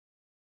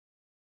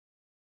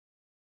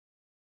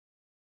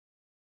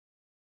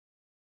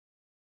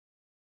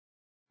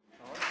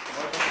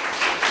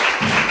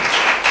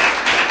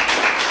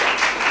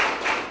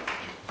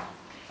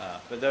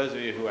for those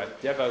of you who are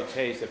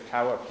devotees of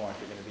PowerPoint,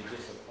 you're going to be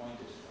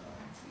disappointed.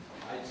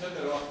 I took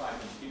it off my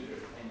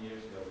computer 10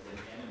 years ago as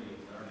an enemy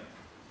of learning.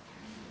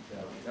 So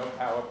no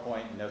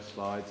PowerPoint, no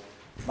slides.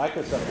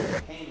 Microsoft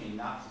is paying me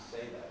not to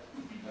say that,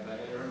 but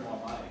I could earn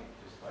more money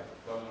just by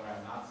going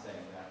around not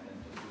saying that than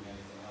just doing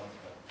anything else.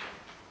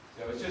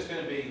 So it's just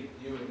going to be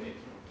you and me.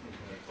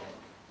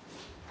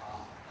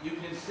 You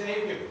can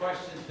save your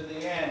questions to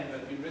the end,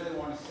 but if you really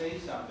want to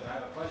say something,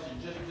 I have a question,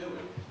 just do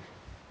it.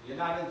 You're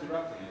not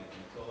interrupting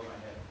anything, it's all in my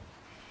head.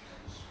 I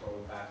just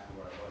scroll back to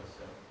where I was.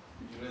 So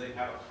if you really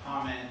have a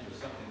comment or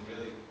something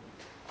really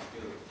you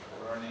feel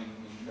burning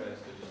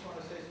interest, or just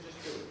want to say, just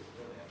do it.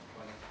 Really,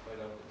 I'm quite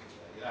open to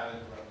that. You're not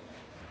interrupting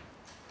anything.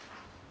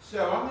 So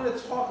I'm going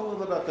to talk a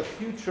little about the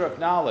future of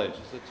knowledge.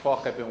 It's a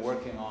talk I've been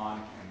working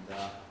on and,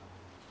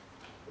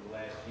 for the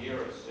last year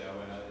or so,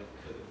 and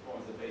it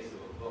forms the basis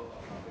of a book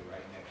I'll probably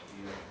write next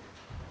year.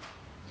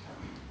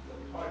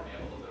 Pardon me,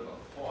 I have a little bit of a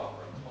cough,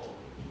 I'm told.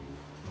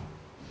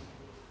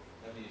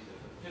 Let me say,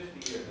 for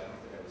 50 years, I don't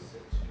think I was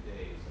sick 2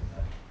 days.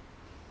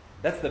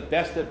 That's the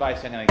best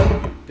advice I'm going to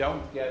give you.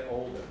 Don't get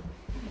older.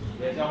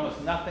 There's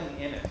almost nothing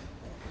in it.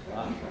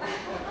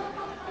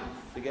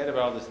 Forget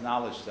about all this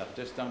knowledge stuff.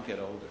 Just don't get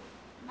older.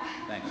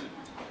 Thanks.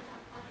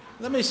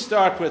 Let me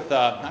start with,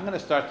 I'm going to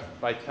start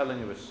by telling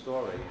you a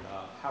story,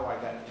 how I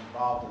got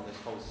involved in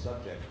this whole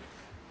subject.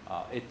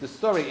 The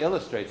story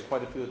illustrates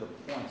quite a few of the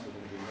points we're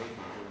going to be making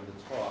during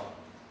the talk.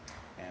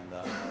 And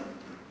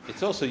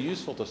it's also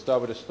useful to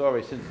start with a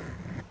story, since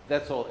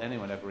that's all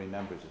anyone ever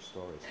remembers is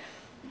stories.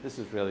 This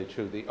is really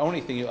true. The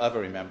only thing you'll ever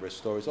remember is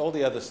stories. All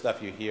the other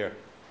stuff you hear,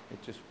 it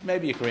just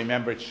maybe you can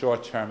remember it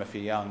short term if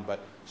you're young, but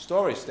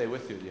stories stay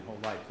with you your whole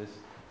life. This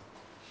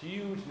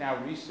huge now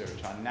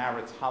research on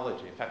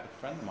narratology. In fact, a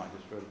friend of mine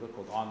just wrote a book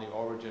called On the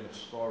Origin of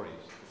Stories,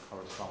 that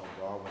corresponds with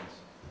Darwin's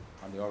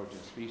On the Origin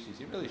of Species.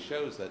 It really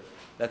shows that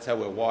that's how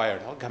we're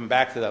wired. I'll come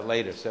back to that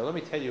later. So let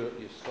me tell you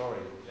your story,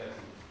 which has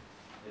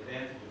the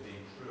advantage of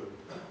being true.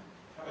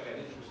 How I got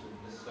interested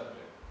in this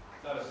subject.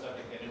 It's not a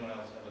subject anyone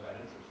else ever got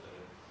interested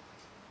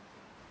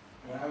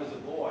in. When I was a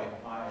boy,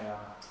 I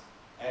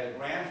had a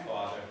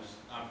grandfather who's,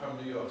 I'm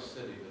from New York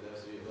City, for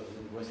those of you who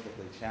are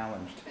linguistically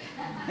challenged.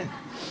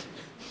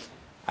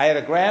 I had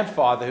a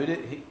grandfather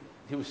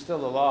he was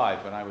still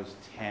alive when I was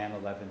 10,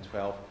 11,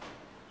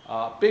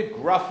 12. Big,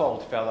 gruff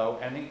old fellow,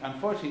 and he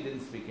unfortunately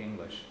didn't speak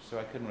English, so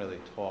I couldn't really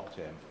talk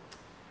to him.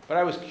 But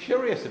I was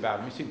curious about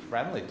him. He seemed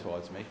friendly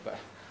towards me, but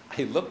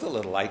he looked a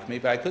little like me,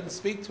 but I couldn't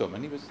speak to him,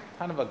 and he was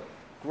kind of a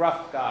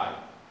gruff guy.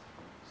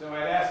 So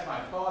I'd ask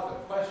my father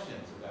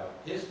questions about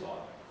his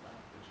father.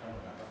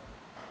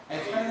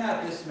 And it turned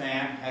out this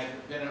man had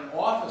been an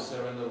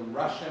officer in the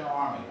Russian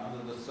army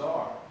under the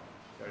Tsar.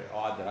 Very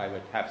odd that I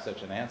would have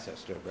such an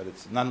ancestor, but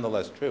it's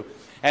nonetheless true.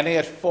 And he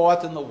had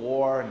fought in the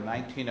war in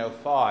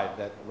 1905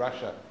 that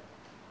Russia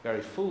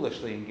very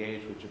foolishly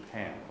engaged with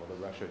Japan, or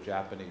the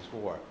Russia-Japanese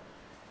War.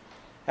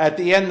 At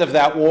the end of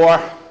that war,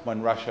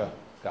 when Russia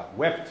got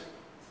whipped,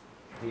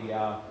 he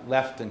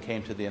left and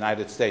came to the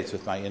United States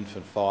with my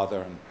infant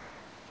father and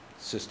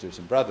sisters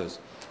and brothers.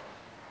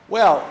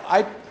 Well,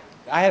 I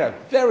had a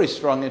very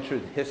strong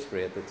interest in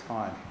history at the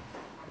time,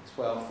 at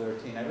 12,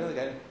 13. I really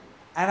got it.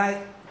 And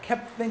I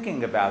kept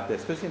thinking about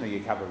this, because, you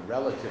have a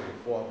relative who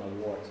fought in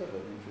the war,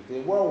 too.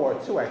 In World War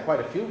II, I had quite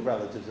a few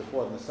relatives who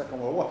fought in the Second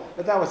World War,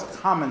 but that was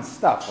common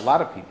stuff. A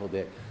lot of people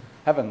did.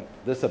 Having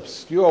this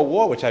obscure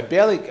war, which I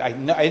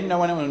didn't know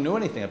anyone who knew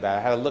anything about.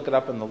 I had to look it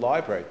up in the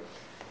library.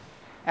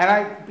 And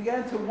I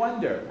began to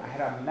wonder. I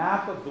had a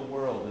map of the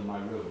world in my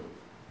room,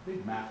 a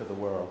big map of the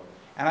world.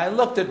 And I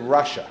looked at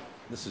Russia.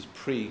 This is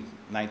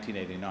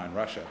pre-1989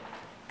 Russia.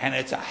 And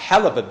it's a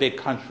hell of a big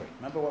country.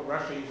 Remember what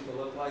Russia used to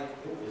look like?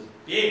 It was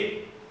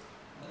big.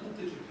 I looked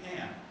at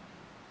Japan.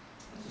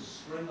 It's a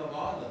string of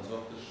islands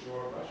off the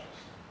shore of Russia.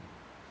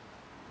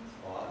 It's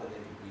odd that they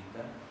could beat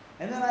them.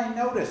 And then I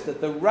noticed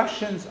that the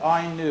Russians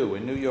I knew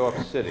in New York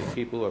City,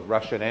 people who have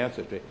Russian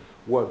ancestry,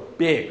 were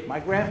big. My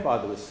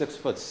grandfather was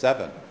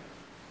 6'7".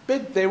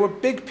 Big. They were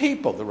big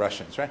people, the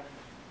Russians, right?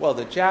 Well,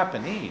 the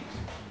Japanese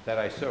that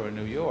I saw in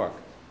New York,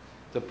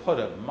 to put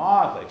it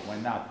mildly, were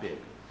not big.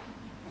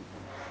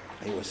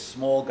 They were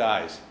small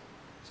guys.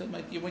 So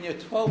when you're a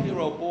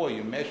 12-year-old boy,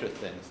 you measure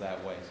things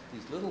that way. So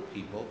these little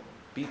people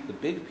beat the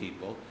big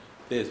people.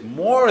 There's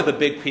more of the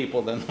big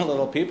people than the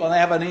little people, and they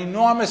have an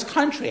enormous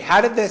country.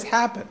 How did this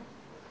happen?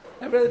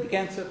 I really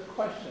began to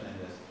question in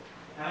this.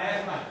 And I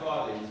asked my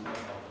father, he was my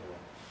father.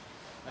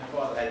 My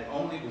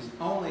father was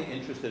only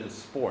interested in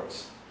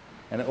sports.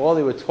 And all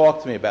he would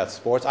talk to me about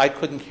sports. I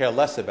couldn't care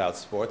less about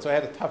sports, so I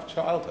had a tough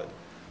childhood.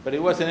 But he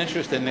wasn't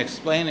interested in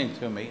explaining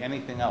to me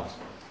anything else.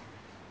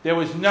 There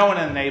was no one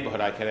in the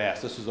neighborhood I could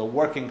ask. This was a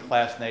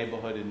working-class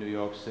neighborhood in New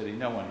York City.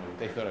 No one knew.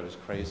 They thought I was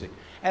crazy.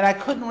 And I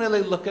couldn't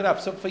really look it up.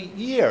 So for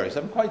years,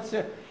 I'm quite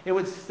serious, it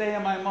would stay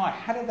in my mind.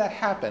 How did that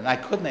happen? I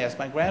couldn't ask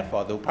my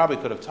grandfather, who probably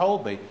could have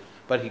told me,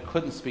 but he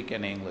couldn't speak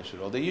any English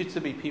at all. There used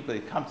to be people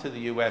that come to the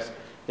U.S.,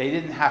 they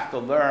didn't have to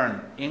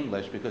learn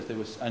English because there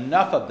was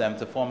enough of them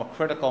to form a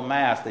critical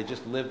mass. They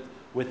just lived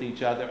with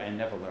each other and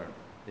never learned.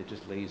 They're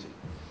just lazy.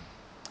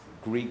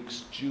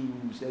 Greeks,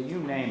 Jews, you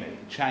name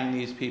it,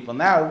 Chinese people.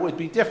 Now, it would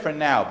be different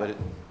now, but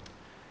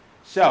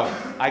so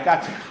I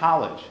got to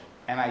college,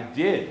 and I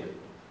did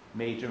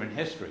major in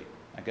history.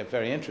 I got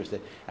very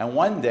interested. And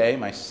one day,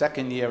 my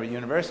second year at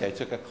university, I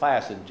took a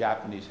class in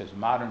Japanese history,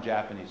 modern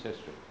Japanese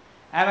history.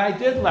 And I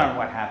did learn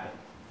what happened.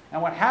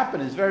 And what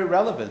happened is very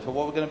relevant for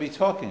what we're going to be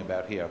talking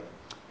about here.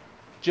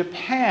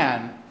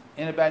 Japan,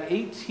 in about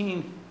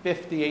 1850,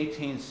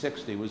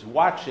 1860, was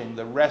watching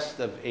the rest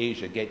of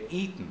Asia get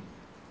eaten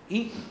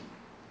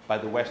by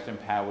the Western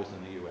powers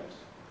in the U.S.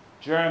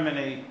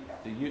 Germany,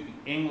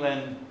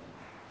 England,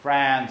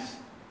 France,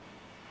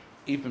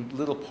 even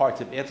little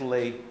parts of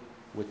Italy,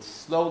 with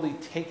slowly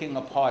taking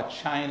apart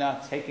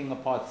China, taking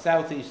apart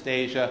Southeast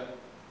Asia,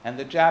 and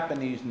the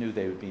Japanese knew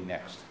they would be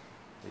next.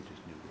 They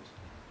just knew this.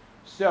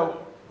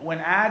 So when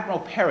Admiral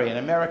Perry, an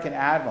American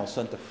admiral,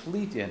 sent a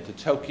fleet into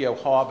Tokyo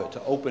Harbor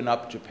to open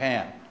up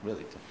Japan,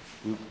 really,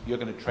 you're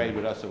going to trade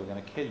with us or we're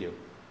going to kill you,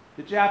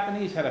 the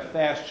Japanese had a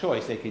fast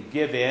choice. They could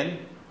give in,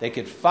 they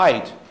could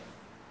fight,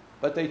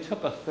 but they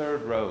took a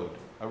third road,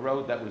 a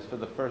road that was for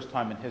the first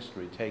time in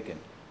history taken.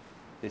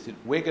 They said,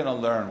 we're going to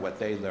learn what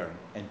they learned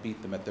and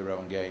beat them at their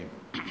own game.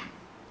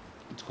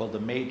 It's called the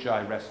Meiji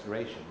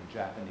Restoration in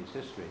Japanese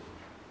history.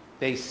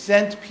 They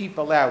sent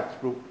people out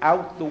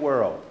throughout the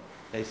world.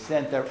 They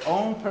sent their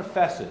own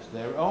professors,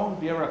 their own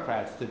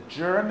bureaucrats to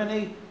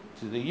Germany,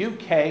 to the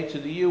UK, to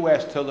the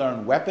US to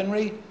learn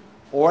weaponry,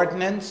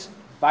 ordnance,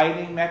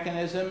 fighting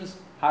mechanisms,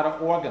 how to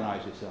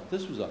organize yourself.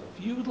 This was a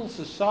feudal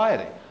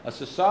society, a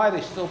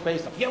society still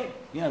based on,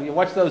 you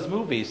watch those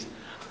movies.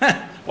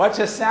 Watch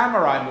a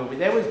samurai movie.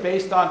 They was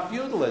based on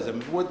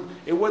feudalism.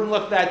 It wouldn't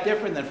look that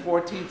different than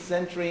 14th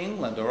century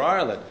England or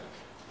Ireland.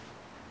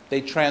 They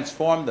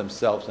transformed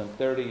themselves in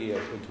 30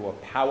 years into a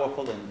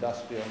powerful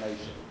industrial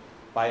nation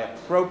by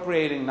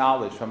appropriating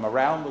knowledge from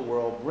around the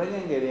world,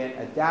 bringing it in,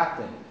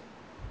 adapting it.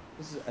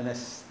 This is an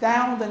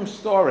astounding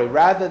story.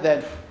 Rather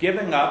than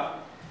giving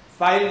up,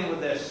 fighting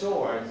with their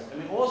swords, I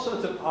mean, all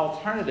sorts of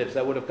alternatives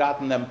that would have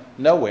gotten them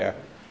nowhere,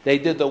 they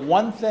did the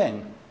one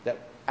thing that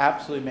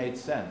absolutely made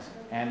sense.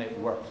 And it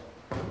worked.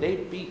 They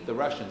beat the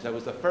Russians. That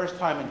was the first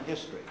time in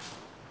history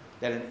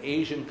that an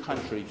Asian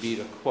country beat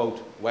a, quote,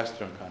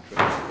 Western country.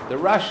 The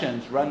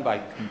Russians, run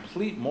by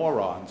complete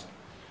morons,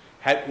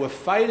 were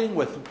fighting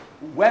with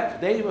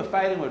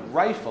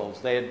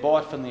rifles they had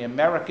bought from the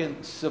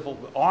American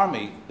Civil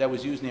Army that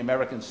was used in the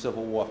American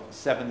Civil War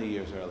 70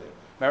 years earlier.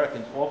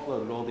 Americans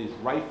offloaded all these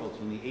rifles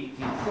from the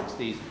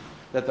 1860s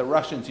that the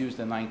Russians used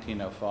in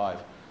 1905.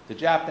 The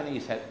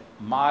Japanese had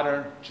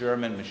modern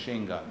German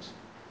machine guns.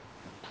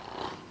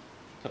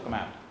 Took them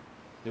out.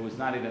 There was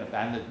not even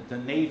and the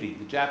Navy,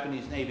 the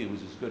Japanese Navy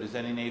was as good as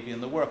any Navy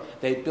in the world.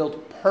 They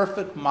built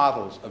perfect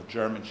models of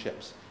German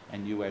ships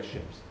and U.S.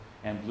 ships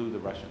and blew the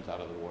Russians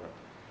out of the water.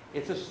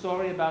 It's a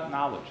story about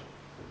knowledge.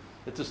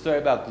 It's a story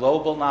about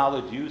global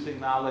knowledge, using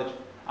knowledge.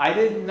 I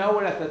didn't know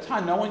it at the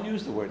time. No one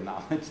used the word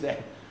knowledge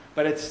then.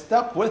 But it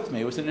stuck with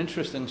me. It was an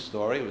interesting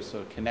story. It was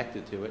sort of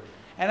connected to it.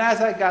 And as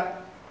I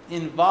got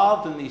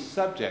involved in these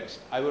subjects,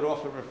 I would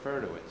often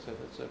refer to it. So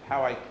that's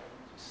how I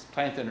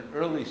planted an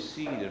early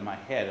seed in my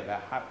head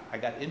about how I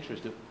got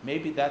interested.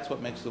 Maybe that's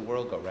what makes the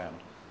world go round.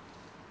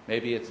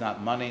 Maybe it's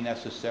not money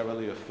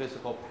necessarily or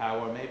physical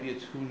power. Maybe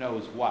it's who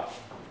knows what.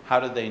 How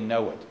do they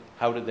know it?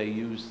 How do they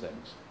use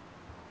things?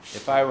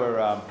 If I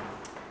were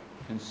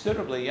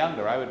considerably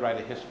younger, I would write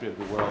a history of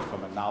the world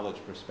from a knowledge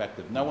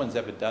perspective. No one's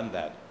ever done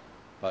that,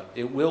 but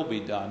it will be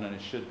done and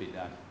it should be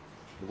done.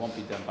 It won't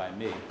be done by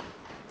me,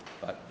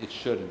 but it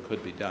should and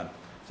could be done.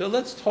 So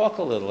let's talk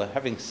a little.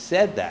 Having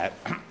said that,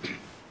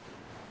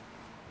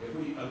 if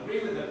we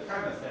agree with the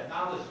premise that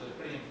knowledge is a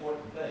pretty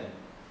important thing,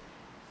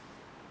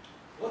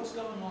 what's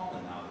going on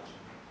in knowledge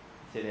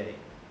today?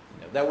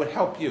 That would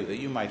help you, that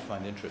you might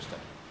find interesting.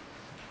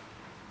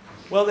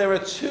 Well, there are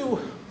two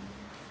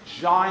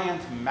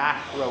giant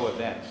macro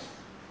events.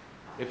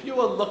 If you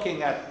were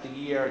looking at the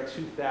year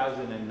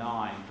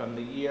 2009 from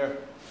the year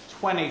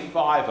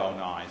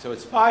 2509, so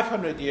it's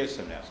 500 years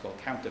from now, it's called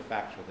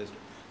counterfactual history,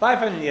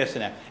 500 years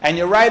from now, and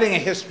you're writing a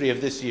history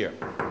of this year.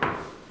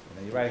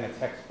 You're writing a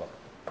textbook.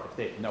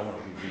 No one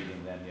will be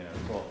reading then,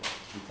 it's all,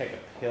 you take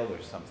a pill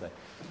or something.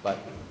 But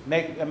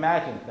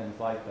imagine things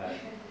like that.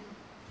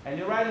 And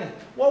you're writing,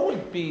 what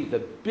would be the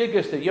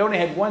biggest, you only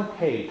had one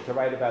page to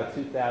write about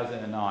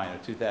 2009 or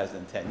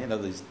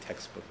 2010, these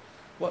textbooks.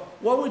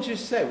 What would you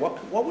say?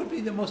 What would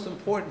be the most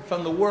important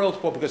from the world's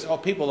point? Because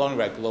people only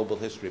write global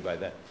history by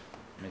then.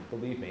 I mean,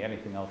 believe me,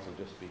 anything else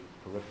will just be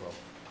peripheral.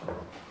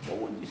 What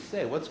would you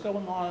say? What's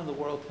going on in the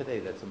world today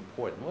that's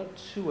important? What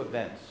two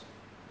events?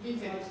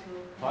 Internet.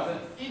 Pardon?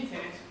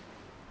 Internet.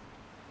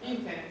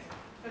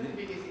 That's the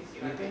biggest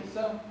issue. You think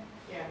so?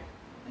 Yeah.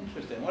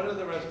 Interesting. What are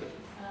the rest of it?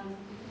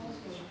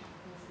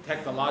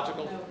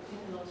 Technological. Technological? No,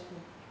 technological.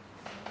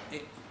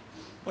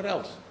 What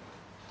else?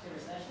 The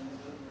recession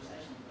is a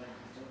recession, but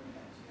it's talking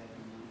about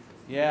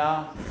 2009.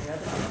 Yeah.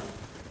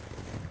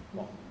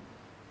 Well,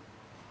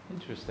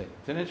 interesting.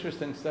 It's an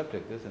interesting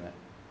subject, isn't it?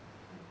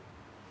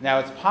 Now,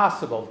 it's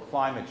possible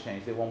climate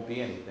change, there won't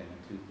be anything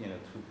in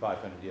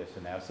 500 years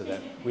from now, so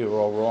that we were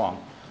all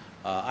wrong.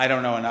 I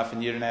don't know enough,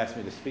 and you didn't ask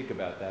me to speak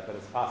about that, but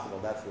it's possible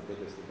that's the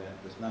biggest event,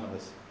 because none of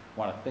us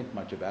want to think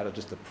much about it,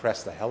 just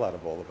depress the hell out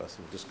of all of us.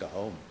 We'll just go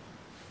home.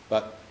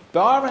 But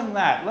barring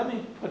that, let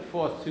me put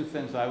forth two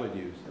things I would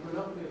use. The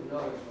monopoly of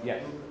knowledge.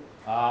 Yes.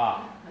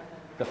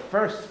 The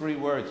first three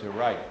words are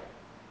right.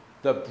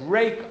 The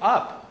break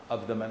up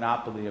of the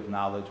monopoly of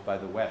knowledge by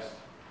the West.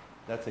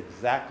 That's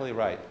exactly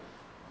right.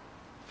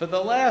 For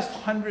the last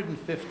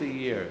 150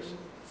 years,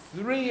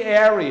 3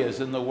 areas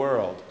in the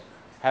world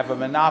have a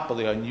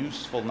monopoly on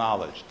useful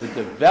knowledge, the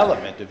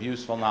development of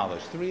useful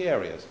knowledge. 3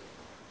 areas.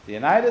 The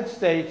United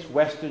States,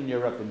 Western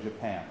Europe, and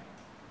Japan.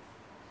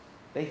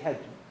 They had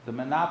the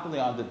monopoly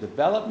on the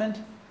development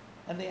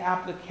and the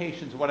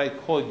applications of what I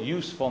call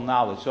useful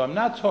knowledge. So I'm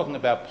not talking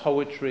about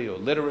poetry or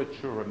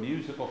literature or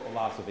musical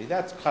philosophy.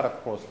 That's cut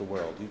across the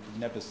world. You could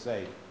never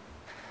say,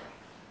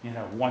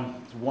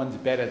 one's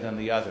better than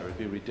the other. It'd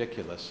be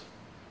ridiculous.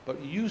 But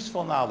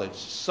useful knowledge,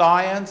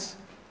 science,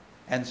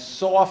 and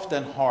soft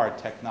and hard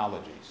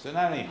technologies. So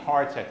not only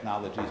hard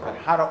technologies, but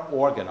how to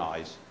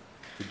organize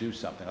to do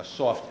something, a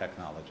soft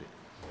technology.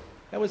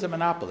 That was a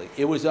monopoly.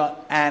 It was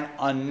an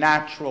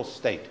unnatural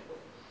state.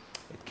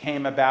 It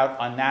came about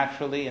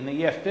unnaturally. In the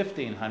year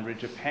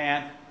 1500,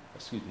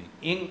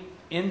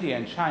 India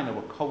and China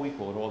were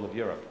co-equal with all of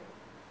Europe.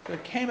 So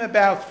it came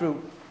about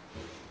through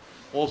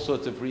all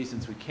sorts of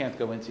reasons we can't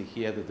go into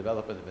here, the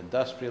development of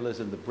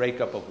industrialism, the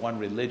breakup of one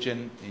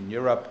religion in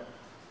Europe,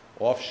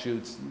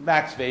 offshoots.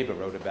 Max Weber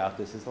wrote about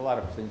this. There's a lot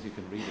of things you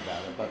can read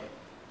about it. But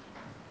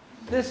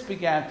this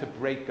began to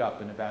break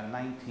up in about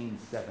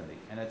 1970,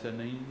 and it's an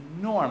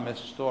enormous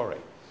story.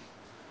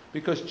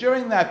 Because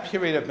during that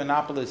period of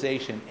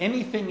monopolization,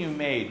 anything you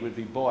made would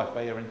be bought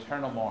by your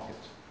internal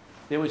markets.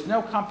 There was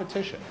no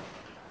competition.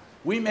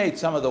 We made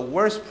some of the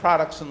worst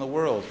products in the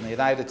world in the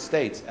United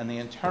States, and the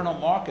internal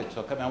market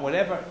took them, and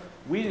whatever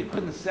we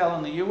couldn't sell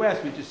in the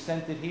US, we just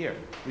sent it here.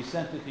 We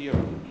sent it to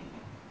Europe.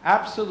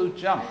 Absolute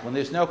junk. When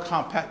there's no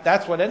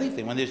that's what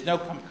anything, when there's no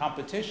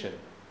competition,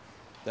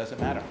 doesn't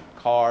matter.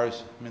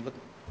 Cars, I mean, look,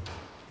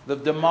 the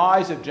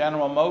demise of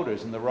General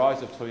Motors and the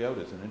rise of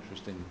Toyota is an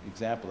interesting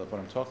example of what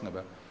I'm talking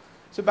about.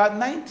 So about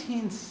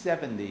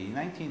 1970,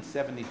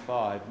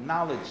 1975,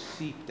 knowledge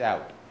seeped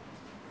out.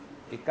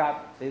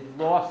 It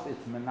lost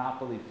its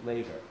monopoly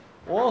flavor.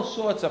 All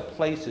sorts of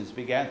places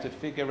began to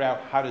figure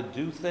out how to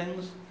do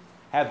things,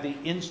 have the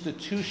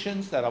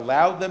institutions that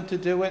allowed them to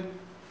do it,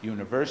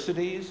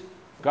 universities,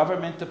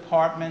 government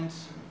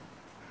departments,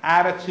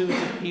 attitudes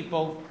of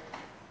people.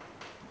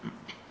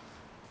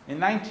 In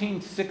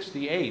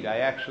 1968, I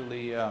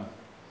actually, there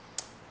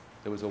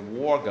was a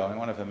war going,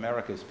 one of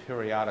America's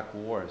periodic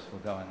wars were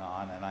going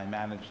on, and I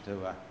managed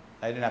to,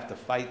 I didn't have to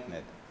fight in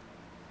it.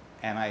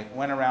 And I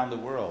went around the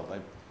world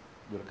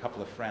with a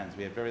couple of friends.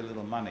 We had very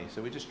little money,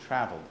 so we just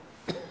traveled.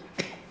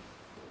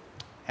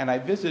 And I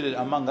visited,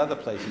 among other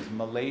places,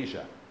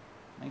 Malaysia,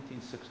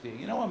 1968.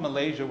 You know what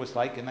Malaysia was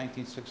like in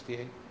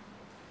 1968?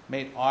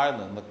 Made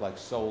Ireland look like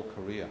Seoul,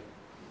 Korea.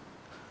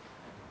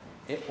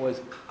 It was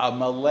a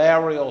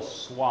malarial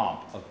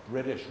swamp of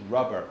British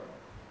rubber.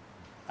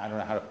 I don't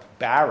know how to,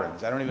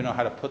 barons. I don't even know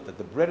how to put that.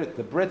 The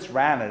Brits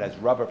ran it as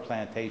rubber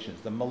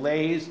plantations. The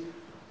Malays,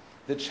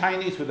 the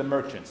Chinese were the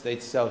merchants.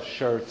 They'd sell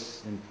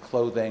shirts and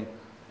clothing.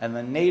 And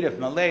the native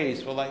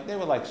Malays were like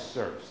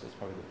serfs. That's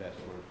probably the best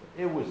word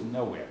for it. It was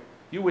nowhere.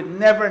 You would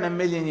never in a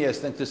million years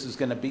think this was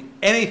going to be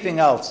anything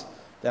else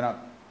than a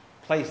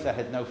place that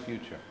had no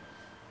future.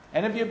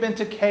 Any of you been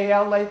to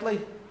KL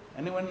lately?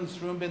 Anyone in this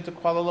room been to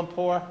Kuala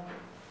Lumpur?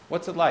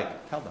 What's it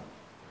like? Tell them.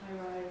 High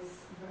rise,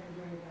 very,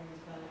 very, very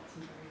developed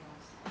and very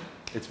hot.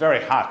 It's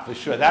very hot, for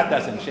sure. That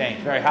doesn't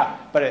change. Very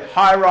hot. But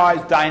high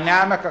rise,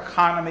 dynamic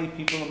economy,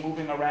 people are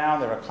moving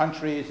around, there are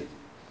countries.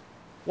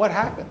 What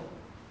happened?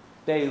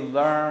 They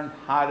learned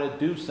how to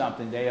do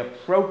something. They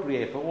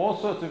appropriate for all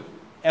sorts of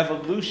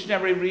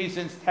evolutionary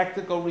reasons,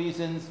 technical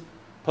reasons,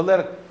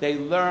 political. They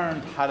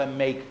learned how to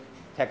make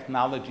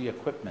technology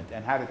equipment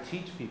and how to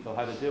teach people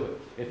how to do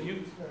it. If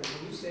you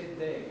say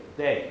they.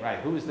 They, right.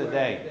 Who's the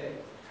they?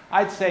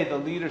 I'd say the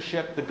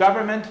leadership, the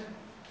government,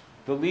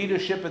 the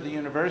leadership of the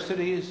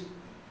universities,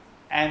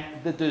 and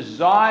the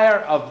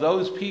desire of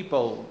those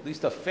people, at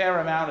least a fair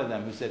amount of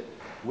them, who said,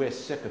 we're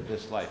sick of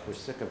this life. We're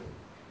sick of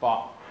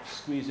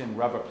squeezing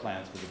rubber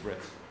plants for the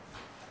Brits.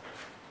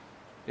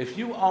 If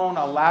you own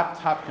a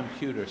laptop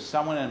computer,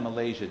 someone in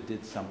Malaysia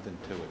did something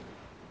to it.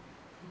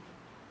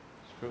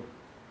 It's true.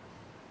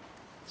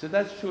 So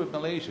that's true of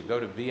Malaysia. Go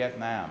to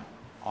Vietnam,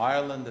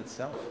 Ireland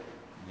itself,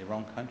 in your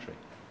own country.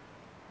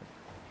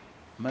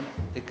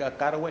 It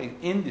got away.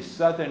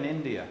 Southern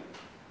India,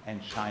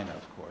 and China,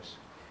 of course.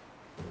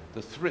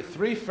 The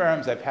three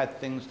firms I've had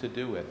things to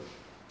do with,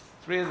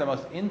 3 of the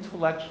most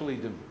intellectually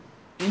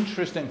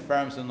interesting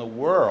firms in the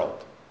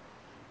world,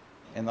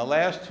 in the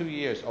last 2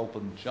 years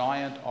opened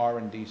giant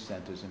R&D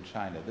centers in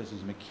China. This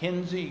is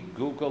McKinsey,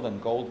 Google,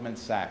 and Goldman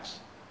Sachs.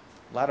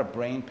 A lot of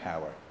brain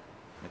power.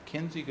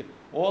 McKinsey,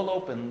 all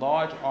opened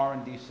large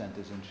R&D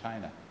centers in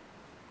China.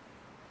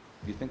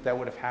 Do you think that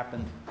would have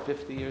happened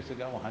 50 years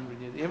ago,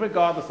 100 years?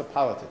 Irregardless of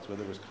politics,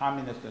 whether it was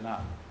communist or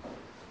not.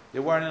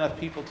 There weren't enough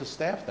people to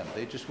staff them.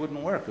 They just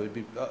wouldn't work. It would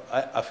be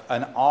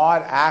an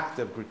odd act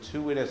of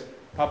gratuitous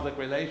public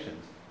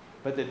relations.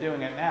 But they're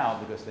doing it now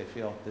because they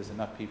feel there's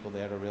enough people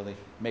there to really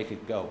make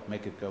it go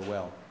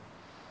well.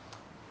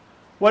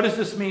 What does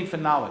this mean for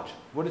knowledge?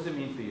 What does it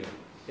mean for you?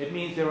 It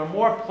means there are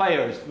more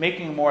players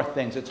making more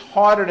things. It's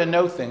harder to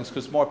know things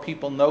because more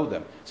people know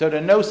them. So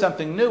to know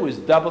something new is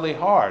doubly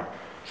hard,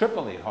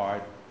 triply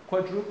hard,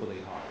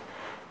 quadruply hard.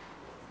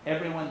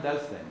 Everyone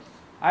does things.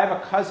 I have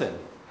a cousin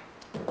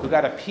who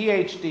got a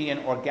PhD in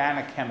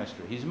organic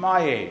chemistry. He's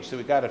my age, so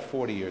he got it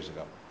 40 years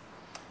ago.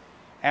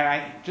 And I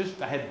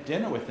had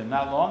dinner with him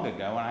not long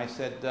ago, and I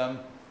said,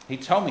 he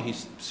told me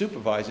he's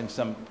supervising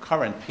some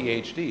current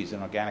PhDs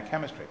in organic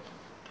chemistry.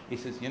 He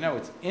says, you know,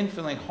 it's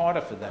infinitely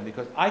harder for them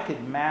because I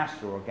could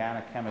master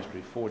organic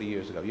chemistry 40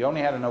 years ago. You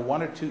only had to know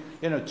one or two,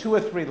 two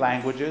or three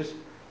languages,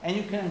 and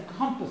you can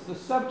encompass the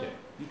subject.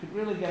 You could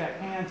really get a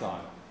hands on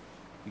it.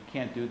 You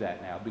can't do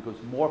that now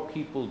because more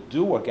people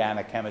do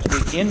organic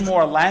chemistry in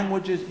more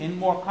languages, in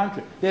more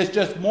countries. There's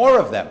just more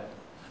of them.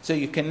 So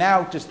you can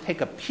now just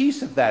take a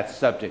piece of that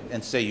subject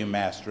and say you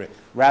master it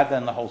rather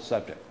than the whole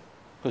subject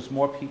because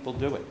more people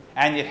do it.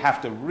 And you'd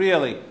have to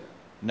really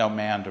know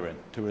Mandarin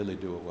to really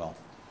do it well.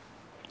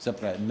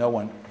 Something that no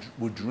one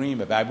would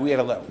dream about. He had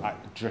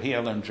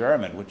to learn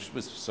German, which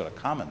was sort of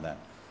common then.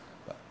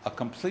 But a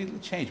completely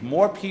changed.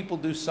 More people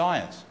do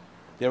science.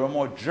 There are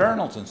more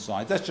journals in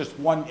science. That's just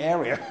one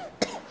area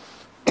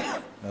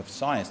of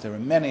science. There are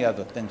many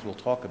other things we'll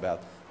talk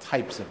about,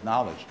 types of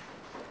knowledge.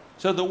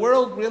 So the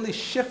world really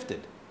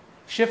shifted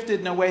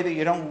in a way that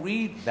you don't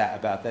read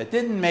about that. It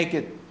didn't make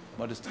it,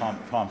 what is Tom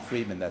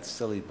Friedman, that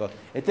silly book?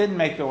 It didn't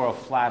make the world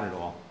flat at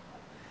all,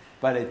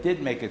 but it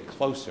did make it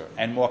closer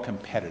and more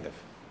competitive.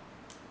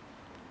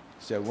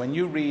 So when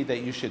you read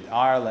that you should,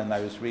 Ireland,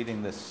 I was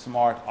reading this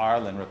Smart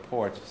Ireland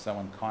report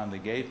someone kindly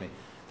gave me,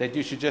 that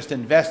you should just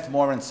invest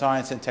more in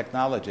science and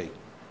technology.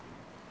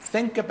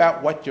 Think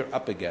about what you're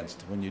up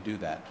against when you do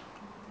that.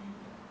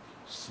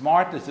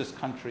 Smart as this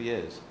country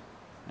is,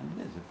 and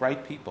it is,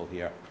 bright people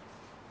here.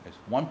 There's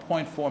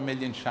 1.4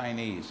 million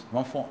Chinese,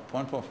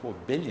 1.4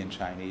 billion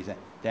Chinese, and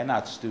they're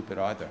not stupid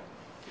either.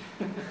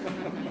 You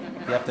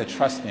have to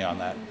trust me on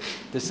that.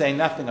 To say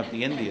nothing of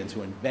the Indians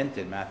who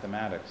invented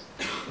mathematics.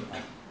 So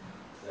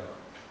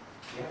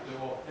you have to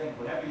all think,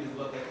 whenever you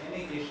look at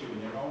any issue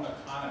in your own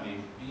economy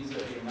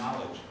vis-a-vis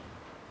knowledge,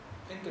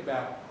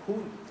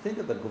 think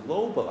of the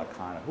global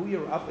economy, who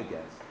you're up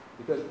against.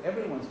 Because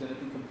everyone's going to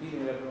be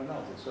competing with everyone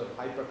else. It's sort of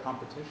hyper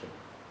competition.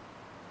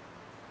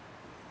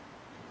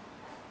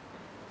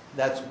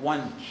 That's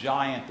one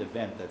giant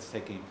event that's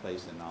taking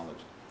place in knowledge.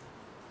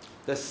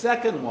 The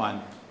second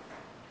one,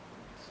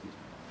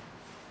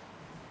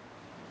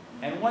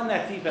 and one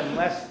that's even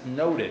less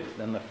noted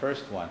than the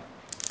first one,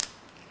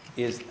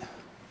 is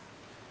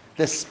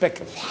the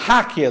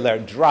spectacular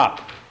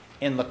drop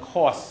in the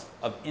cost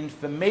of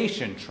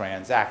information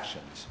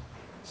transactions.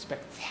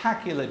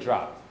 Spectacular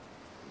drop.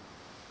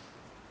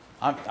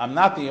 I'm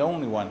not the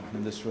only one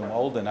in this room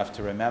old enough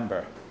to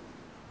remember.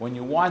 When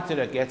you wanted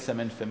to get some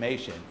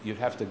information, you'd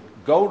have to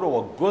go to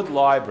a good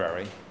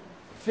library,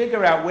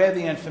 figure out where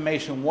the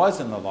information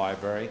was in the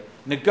library,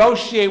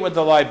 negotiate with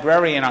the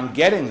librarian on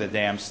getting the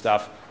damn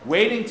stuff,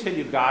 waiting till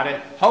you got it,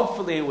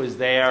 hopefully it was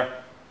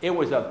there. It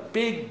was a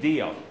big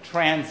deal.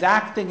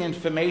 Transacting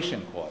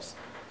information costs.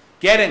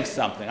 Getting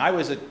something. I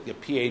was a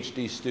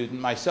PhD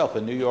student myself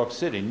in New York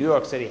City. New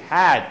York City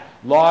had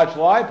large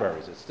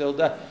libraries. It still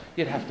does.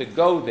 You'd have to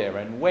go there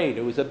and wait.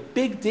 It was a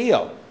big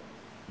deal.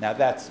 Now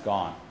that's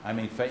gone. I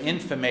mean, for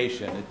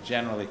information,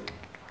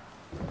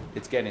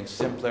 it's getting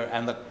simpler,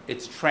 and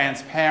it's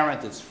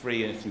transparent, it's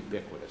free, and it's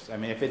ubiquitous. I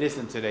mean, if it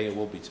isn't today, it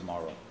will be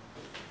tomorrow.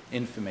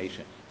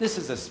 Information. This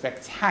is a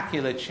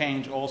spectacular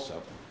change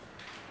also.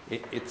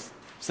 It's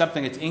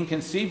something that's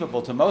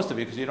inconceivable to most of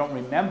you because you don't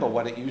remember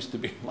what it used to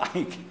be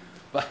like.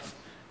 But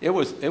it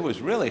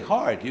was really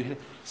hard.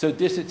 So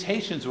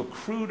dissertations were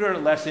cruder,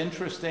 less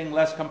interesting,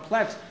 less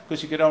complex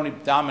because you could only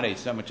dominate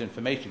so much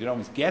information. You could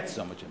always get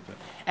so much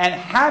information. And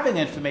having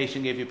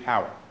information gave you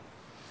power.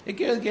 It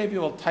gave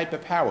you a type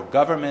of power.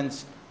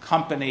 Governments,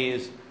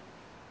 companies.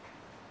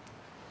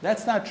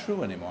 That's not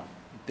true anymore.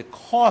 The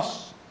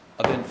costs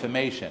of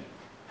information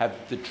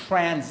the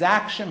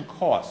transaction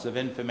costs of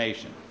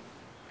information.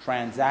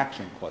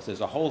 Transaction costs.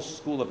 There's a whole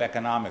school of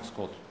economics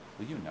called,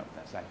 well, you know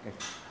this.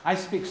 I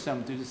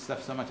do this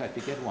stuff so much I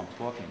forget who I'm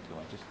talking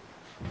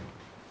to.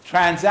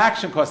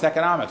 Transaction cost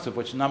economics, of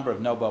which a number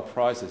of Nobel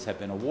Prizes have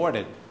been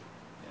awarded,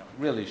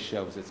 really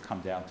shows it's come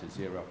down to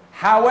zero.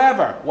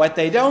 However, what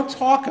they don't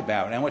talk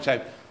about, and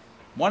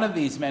one of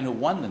these men who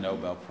won the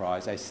Nobel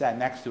Prize, I sat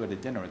next to at a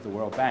dinner at the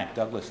World Bank,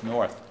 Douglas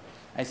North.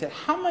 I said,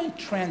 how many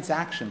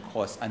transaction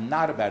costs are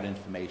not about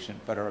information,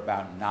 but are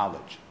about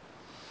knowledge?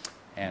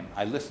 And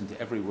I listened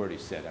to every word he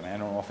said. I mean, I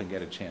don't often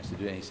get a chance to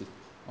do it. And he said,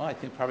 well, I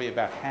think probably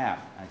about half.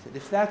 And I said,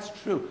 if that's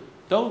true,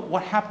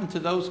 what happened to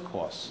those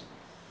costs?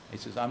 He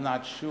says, I'm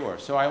not sure.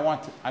 So I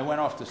went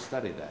off to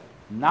study that.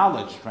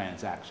 knowledge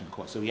transaction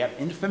cost. So we have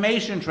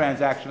information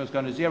transaction was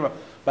going to zero,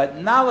 but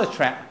knowledge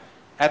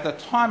at the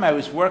time I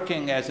was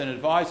working as an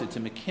advisor to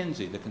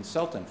McKinsey, the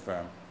consulting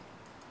firm.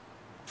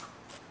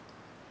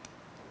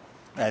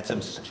 I had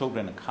some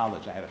children in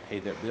college. I had to pay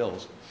their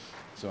bills,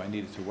 so I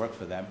needed to work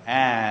for them.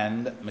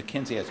 And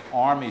McKinsey has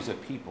armies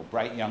of people,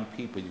 bright young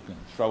people you can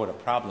throw at a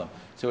problem.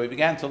 So we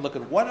began to look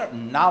at what are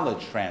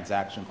knowledge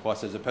transaction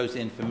costs as opposed to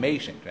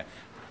information.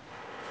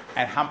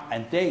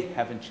 And they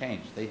haven't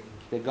changed.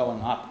 They're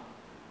going up.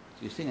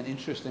 So you're seeing an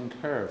interesting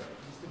curve.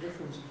 What's the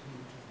difference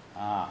between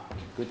the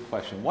two? Good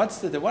question. What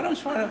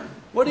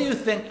do you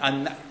think?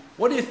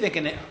 What do you think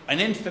an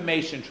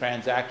information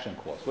transaction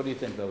cost? What do you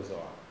think those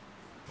are?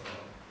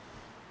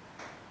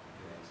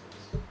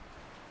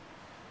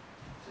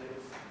 So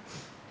it's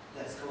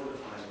less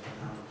codified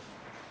knowledge.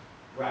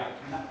 Right.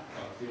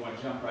 Do you want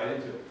to jump right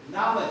into it?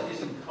 Knowledge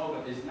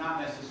is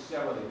not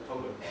necessarily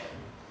codified.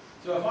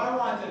 So if I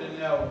wanted to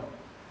know,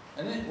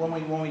 and then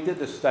when we did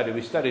this study,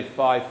 we studied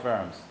 5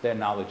 firms, their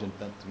knowledge, and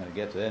I'm going to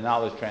get to their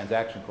knowledge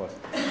transaction costs.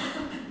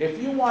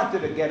 If you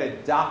wanted to get a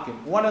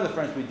document, one of the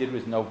firms we did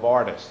was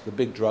Novartis, the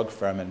big drug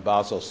firm in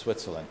Basel,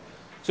 Switzerland.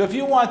 So if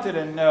you wanted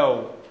to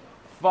know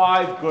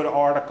 5 good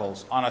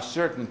articles on a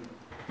certain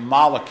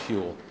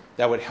molecule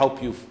that would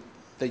help you,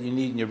 that you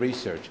need in your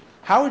research,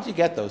 how would you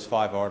get those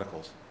 5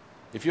 articles?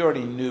 If you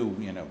already knew,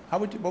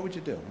 what would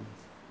you do?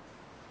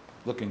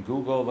 Look in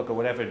Google, look at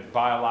whatever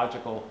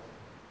biological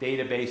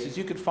databases,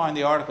 you could find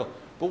the article.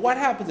 But what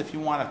happens if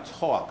you want to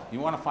talk? You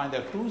want to find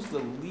out who's the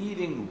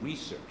leading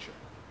researcher.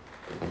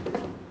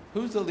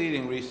 Who's the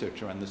leading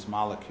researcher on this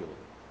molecule?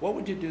 What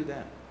would you do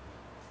then?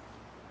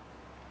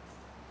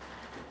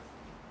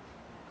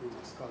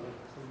 Google Scholar or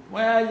something.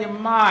 Well, you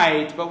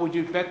might, but would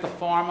you bet the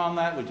farm on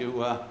that? Would you?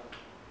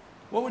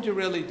 What would you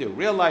really do?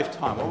 Real life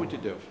time, what would you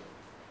do?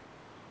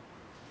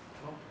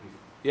 Talk to people.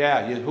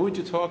 Yeah, who would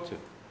you talk to?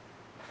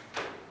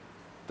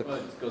 Well,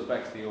 it goes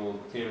back to the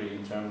old theory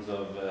in terms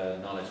of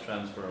knowledge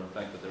transfer and the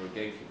fact that there were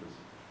gatekeepers.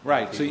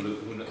 Right. People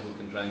who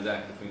can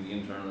transact between the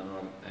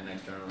internal and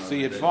external. So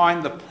you'd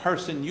find the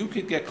person you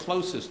could get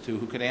closest to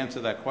who could answer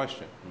that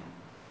question,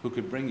 who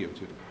could bring you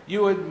to.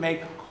 You would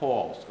make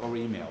calls or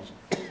emails.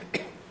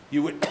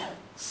 You would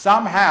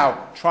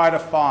somehow try to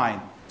find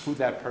who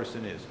that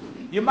person is.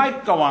 You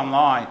might go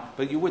online,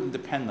 but you wouldn't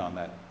depend on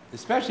that,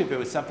 especially if it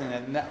was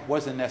something that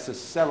wasn't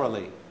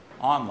necessarily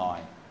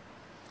online.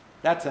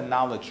 That's a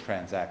knowledge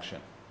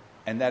transaction,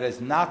 and that has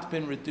not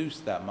been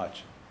reduced that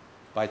much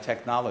by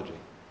technology,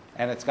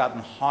 and it's gotten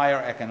higher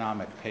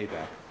economic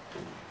payback.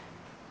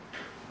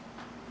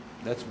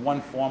 That's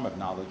one form of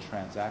knowledge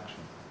transaction.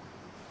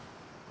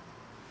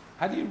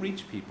 How do you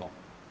reach people?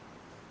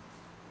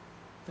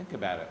 Think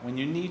about it. When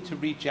you need to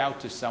reach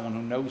out to someone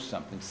who knows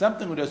something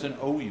who doesn't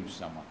owe you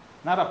someone,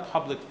 not a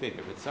public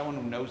figure, but someone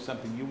who knows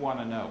something you want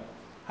to know,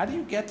 how do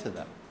you get to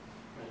them?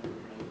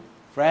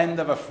 Friend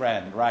of a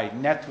friend, right?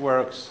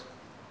 Networks,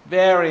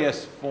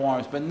 various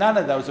forms, but none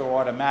of those are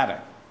automatic.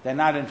 They're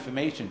not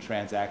information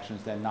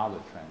transactions, they're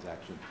knowledge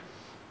transactions.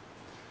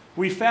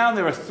 We found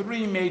there are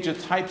 3 major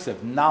types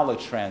of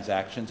knowledge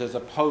transactions as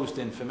opposed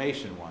to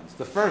information ones.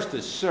 The first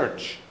is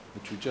search,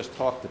 which we just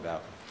talked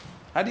about.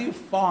 How do you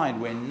find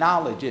where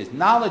knowledge is?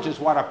 Knowledge is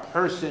what a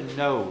person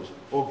knows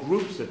or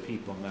groups of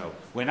people know.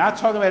 We're not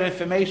talking about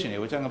information here.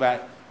 We're talking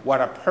about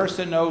what a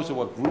person knows or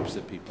what groups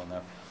of people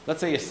know. Let's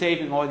say you're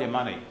saving all your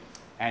money,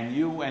 and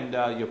you and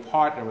your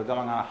partner are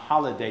going on a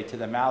holiday to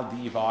the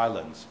Maldives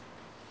Islands.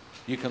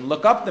 You can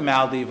look up the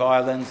Maldives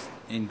Islands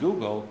in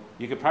Google.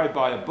 You could probably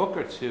buy a book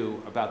or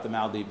 2 about the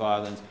Maldives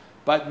Islands.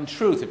 But in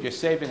truth, if you're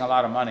saving a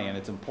lot of money and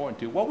it's important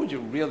to you, what would you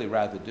really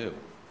rather do?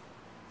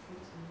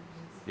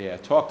 Yeah,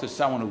 talk to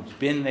someone who's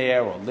been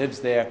there or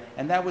lives there,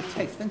 and that would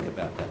take, think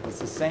about that. It's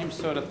the same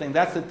sort of thing.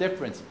 That's the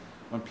difference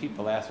when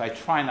people ask. I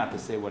try not to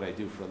say what I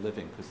do for a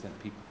living, because then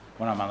people,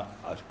 when I'm on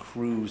a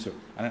cruise or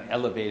on an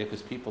elevator,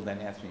 because people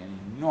then ask me an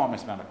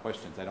enormous amount of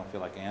questions I don't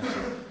feel like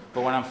answering.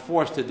 But when I'm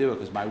forced to do it,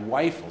 because my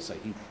wife will say,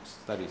 he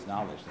studies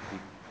knowledge.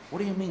 What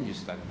do you mean you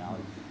study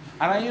knowledge?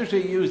 And I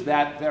usually use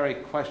that very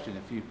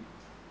question.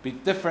 The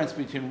difference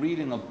between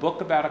reading a book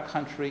about a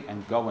country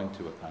and going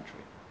to a country.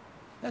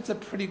 That's a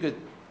pretty good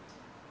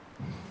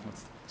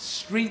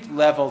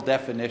street-level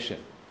definition.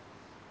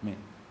 I mean,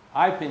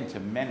 I've been to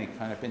many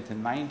countries. I've been to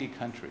 90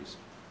 countries.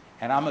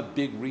 And I'm a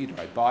big reader.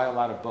 I buy a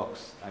lot of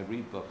books. I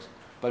read books.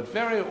 But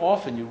very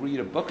often you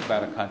read a book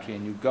about a country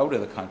and you go to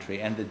the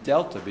country, and the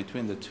delta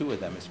between the two of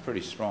them is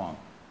pretty strong.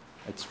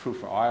 It's true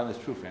for Ireland.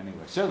 It's true for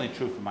anywhere. Certainly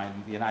true for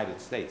the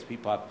United States.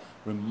 People have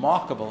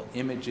remarkable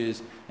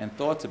images and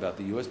thoughts about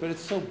the U.S., but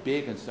it's so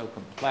big and so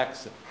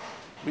complex.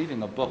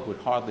 Reading a book would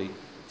hardly...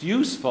 It's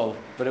useful,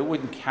 but it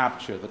wouldn't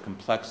capture the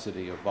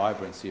complexity or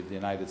vibrancy of the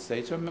United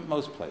States, or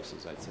most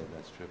places, I'd say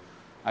that's true.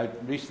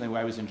 Recently,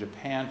 I was in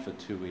Japan for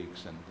 2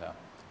 weeks, and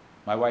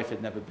my wife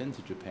had never been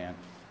to Japan.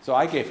 So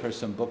I gave her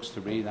some books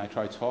to read, and I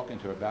tried talking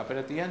to her about it. But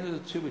at the end of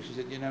the 2 weeks, she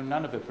said,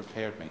 none of it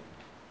prepared me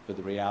for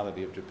the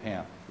reality of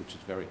Japan, which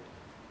is very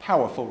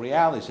powerful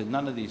reality. She said,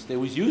 none of these, it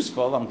was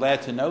useful, I'm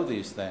glad to know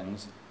these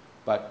things,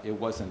 but it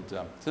wasn't,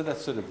 so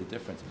that's sort of the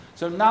difference.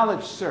 So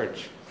knowledge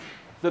search,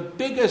 the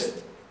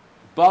biggest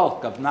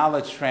bulk of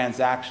knowledge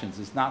transactions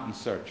is not in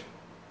search.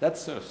 That's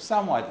sort of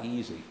somewhat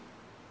easy.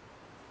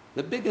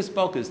 The biggest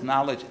bulk is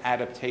knowledge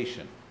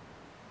adaptation.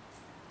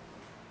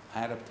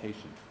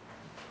 Adaptation.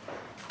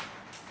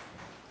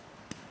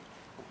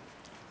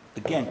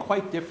 Again,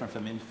 quite different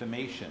from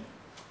information.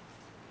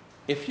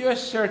 If you're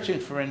searching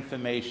for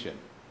information,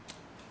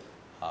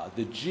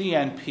 the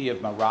GNP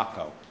of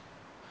Morocco,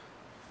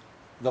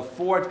 the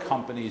Ford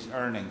company's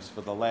earnings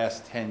for the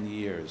last 10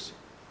 years,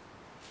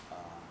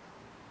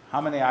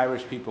 how many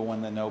Irish people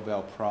won the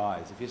Nobel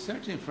Prize? If you're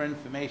searching for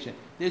information,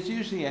 there's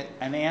usually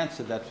an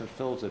answer that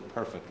fulfills it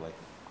perfectly.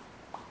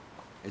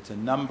 It's a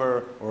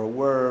number or a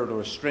word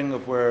or a string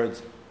of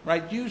words,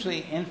 right?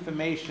 Usually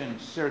information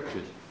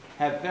searches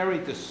have very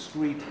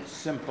discrete,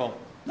 simple,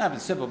 not even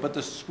simple, but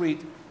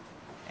discrete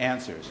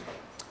answers.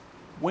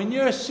 When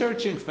you're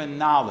searching for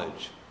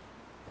knowledge,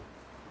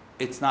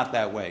 it's not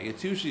that way.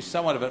 It's usually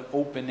somewhat of an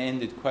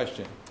open-ended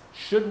question.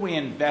 Should we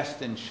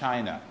invest in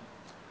China?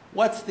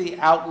 What's the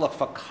outlook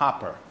for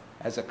copper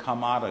as a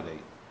commodity?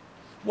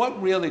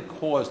 What really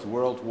caused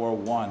World War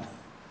I?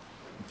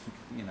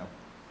 You know,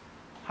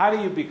 how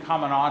do you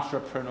become an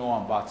entrepreneur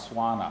in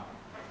Botswana?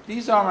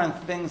 These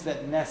aren't things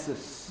that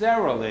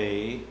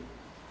necessarily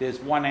there's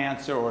one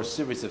answer or a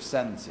series of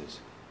sentences.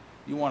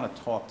 You want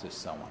to talk to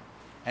someone.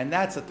 And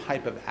that's a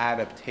type of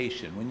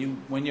adaptation.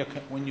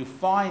 When you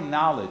find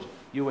knowledge,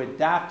 you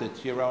adapt it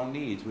to your own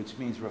needs, which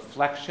means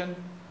reflection,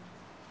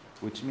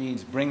 which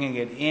means bringing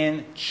it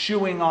in,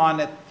 chewing on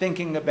it,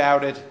 thinking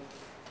about it.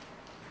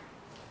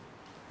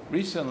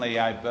 Recently,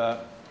 I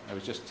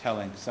was just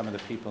telling some of the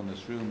people in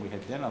this room, we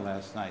had dinner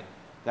last night,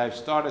 that I've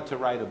started to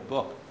write a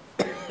book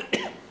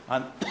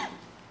on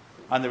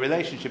the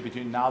relationship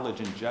between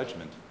knowledge and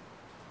judgment.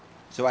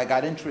 So I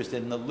got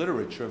interested in the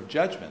literature of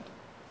judgment.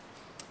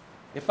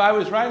 If I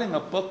was writing a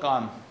book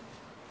on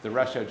the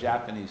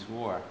Russo-Japanese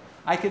War,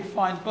 I could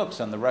find books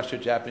on the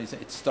Russo-Japanese.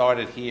 It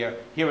started here.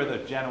 Here are the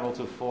generals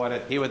who fought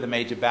it. Here were the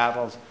major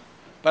battles.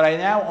 But I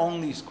now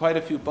own these quite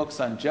a few books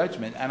on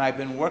judgment, and I've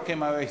been working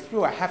my way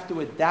through. I have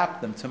to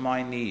adapt them to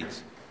my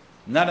needs.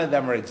 None of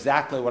them are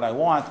exactly what I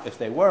want. If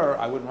they were,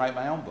 I wouldn't write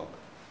my own book.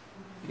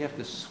 You have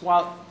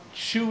to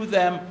chew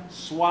them,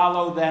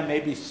 swallow them,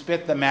 maybe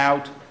spit them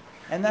out.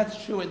 And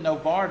that's true at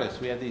Novartis.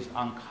 We had these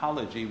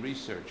oncology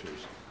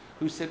researchers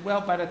who said,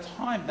 well, by the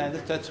time,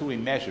 that's who we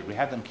measured. We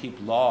had them keep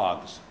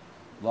logs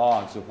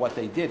of what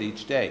they did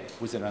each day.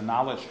 Was it a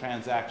knowledge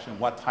transaction?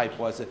 What type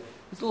was it? It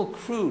was a little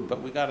crude,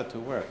 but we got it to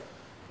work.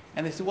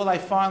 And they said, well, I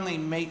finally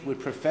meet with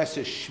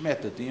Professor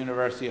Schmidt at the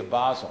University of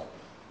Basel.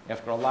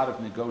 After a lot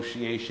of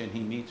negotiation, he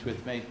meets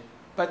with me.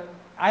 But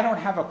I don't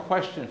have a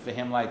question for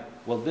him like,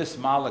 well, this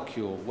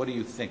molecule, what do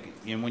you think?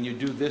 And when you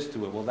do this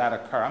to it, will that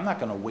occur? I'm not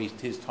going to waste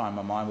his time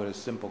or mine with a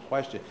simple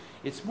question.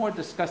 It's more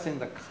discussing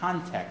the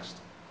context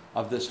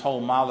of this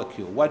whole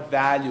molecule. What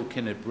value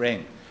can it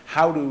bring?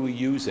 How do we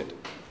use it?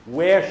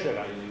 Where should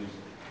I use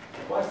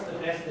it? What's the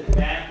best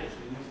advantage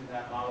for using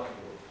that molecule?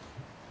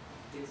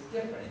 It's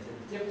different. It's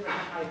a different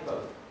type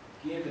of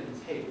give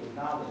and take with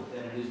knowledge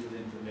than it is with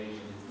information.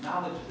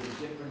 Knowledge is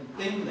a different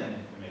thing than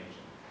information.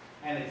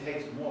 And it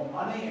takes more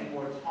money and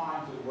more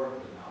time to work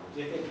with knowledge.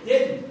 If it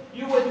didn't,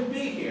 you wouldn't be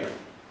here.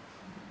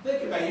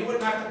 Think about it. You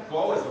wouldn't have to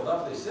go. It's a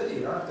lovely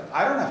city.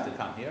 I don't have to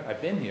come here.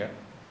 I've been here.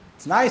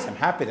 It's nice. I'm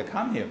happy to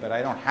come here, but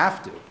I don't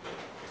have to.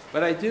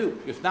 But I do.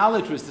 If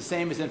knowledge was the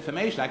same as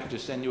information, I could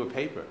just send you a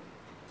paper.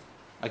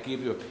 I could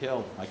give you a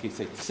pill. I could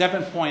say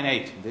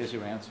 7.8. There's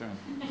your answer.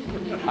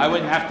 I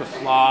wouldn't have to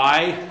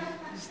fly,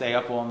 stay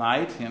up all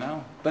night, you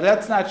know. But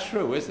that's not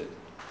true, is it?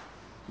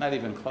 Not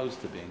even close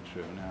to being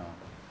true,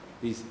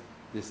 no.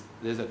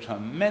 There's a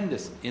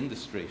tremendous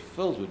industry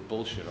filled with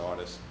bullshit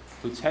artists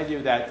who tell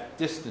you that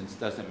distance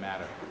doesn't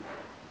matter.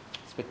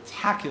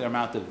 Spectacular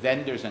amount of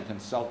vendors and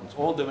consultants,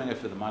 all doing it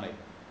for the money.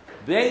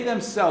 They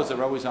themselves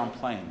are always on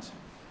planes.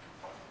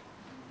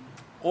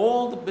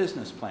 All the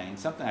business planes,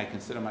 something I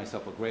consider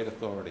myself a great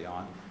authority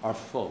on, are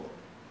full.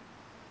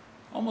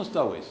 Almost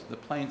always, the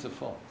planes are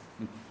full.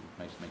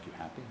 Might make you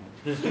happy.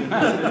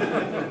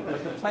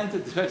 But the planes,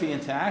 especially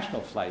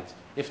international flights,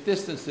 if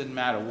distance didn't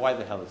matter, why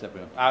the hell is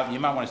everyone? You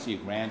might want to see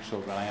your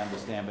grandchildren, I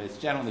understand, but it's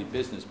generally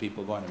business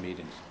people going to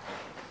meetings.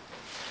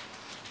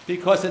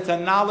 Because it's a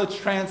knowledge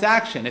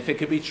transaction. If it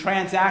could be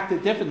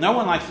transacted different, no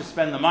one likes to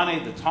spend the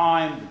money, the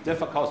time, the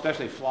difficult,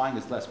 especially flying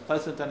is less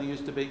pleasant than it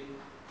used to be.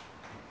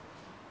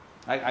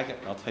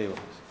 I'll tell you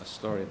a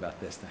story about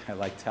this that I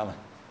like telling.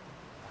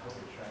 I hope it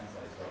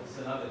translates well. This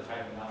is another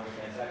type of knowledge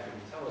transaction.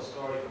 We tell a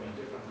story from a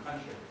different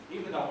country,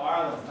 even though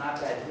Ireland's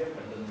not that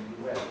different than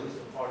the U.S., at least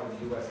the part of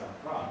the U.S.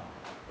 I'm from.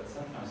 But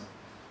sometimes,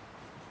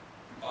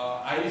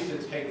 I used to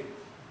take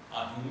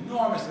an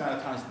enormous amount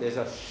of time. There's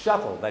a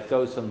shuttle that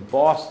goes from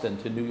Boston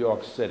to New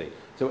York City.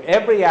 So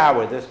every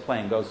hour this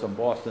plane goes from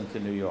Boston to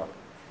New York.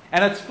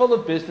 And it's full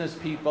of business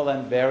people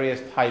and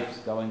various types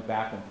going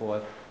back and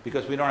forth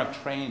because we don't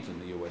have trains in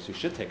the U.S. You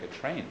should take a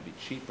train. It'd be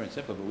cheaper and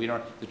simpler, but we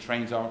don't. The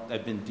trains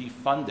have been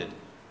defunded.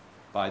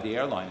 by the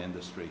airline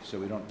industry. So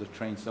the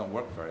trains don't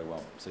work very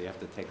well. So you have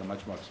to take a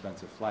much more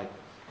expensive flight.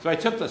 So I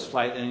took this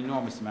flight an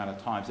enormous amount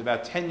of times.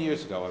 About 10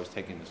 years ago, I was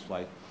taking this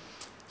flight.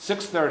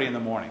 6:30 in the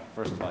morning,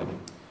 first flight.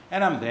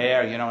 And I'm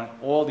there, you know, and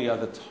all the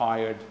other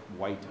tired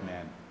white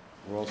men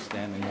were all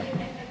standing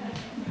there.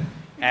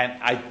 And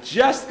I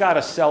just got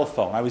a cell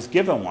phone. I was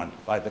given one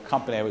by the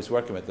company I was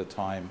working with at the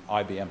time,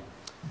 IBM.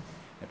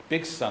 A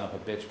big son of a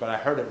bitch, but I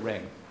heard it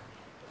ring.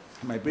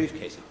 In my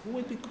briefcase. Who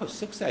would be called?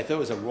 6:30. I thought it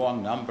was a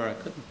wrong number.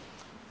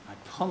 I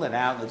pull it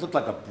out, and it looked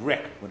like a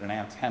brick with an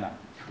antenna.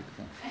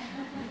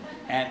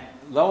 And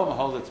lo and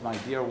behold, it's my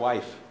dear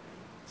wife.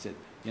 She said,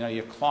 you know,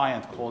 your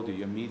client called you,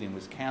 your meeting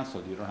was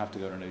canceled, you don't have to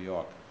go to New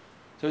York.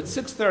 So it's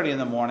 6:30 in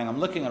the morning, I'm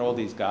looking at all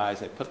these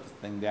guys, I put the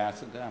thing down, I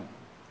said, I'm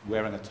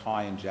wearing a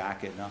tie and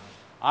jacket. Now,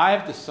 I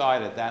have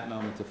decided at that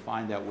moment to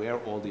find out where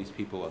all these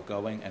people are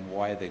going and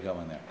why are they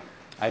going there.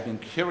 I've been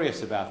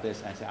curious about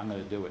this, and I said, I'm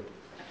going to do it.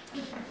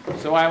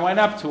 So I went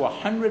up to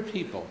 100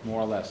 people,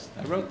 more or less.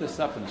 I wrote this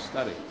up in a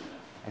study.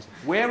 I said,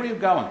 where are you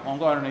going? I'm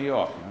going to New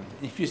York.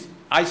 If you,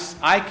 I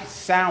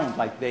sound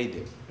like they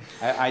do.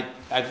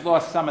 I've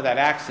lost some of that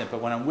accent,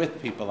 but when I'm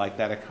with people like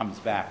that, it comes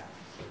back.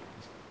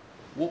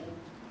 Well,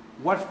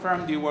 what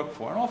firm do you work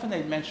for? And often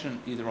they mention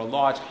either a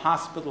large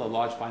hospital, a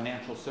large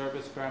financial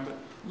service firm, but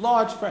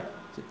large firm.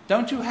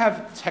 Don't you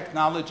have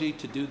technology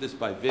to do this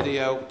by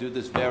video, do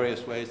this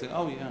various ways? They go,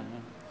 oh, yeah.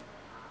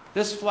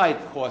 This flight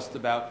cost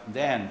about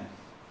 $300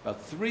 or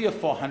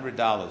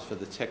 $400 for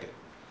the ticket.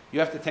 You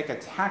have to take a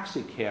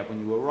taxi cab when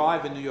you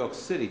arrive in New York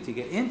City. To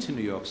get into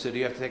New York City,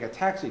 you have to take a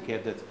taxi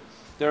cab that's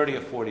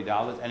 $30 or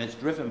 $40, and it's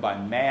driven by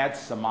mad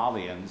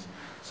Somalians.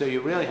 So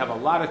you really have a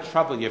lot of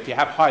trouble. If you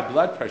have high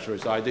blood pressure,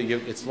 as I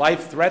do, it's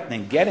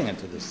life-threatening getting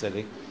into the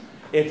city.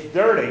 It's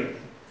dirty,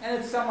 and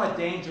it's somewhat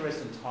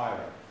dangerous and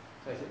tiring.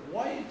 So I said,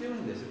 why are you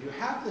doing this? If you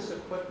have this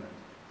equipment,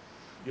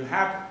 you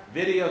have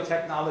video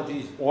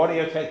technologies,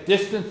 audio tech,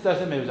 distance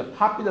doesn't matter. There's a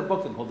popular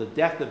book called The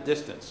Death of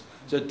Distance.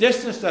 So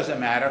distance doesn't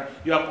matter.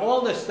 You have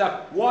all this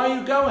stuff. Why are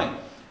you going?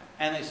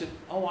 And they said,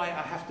 oh, I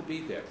have to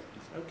be there.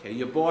 I said, okay,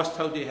 your boss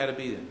told you how to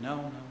be there.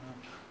 No.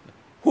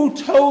 Who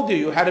told you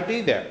you had to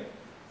be there?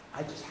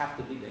 I just have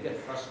to be there. They get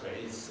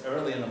frustrated. It's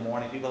early in the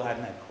morning. People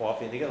haven't had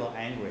coffee. They get a little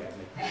angry at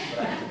me.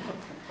 But I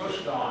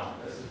pushed on.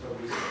 This is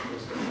what we do.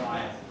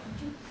 Science.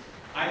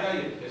 I know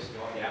you're pissed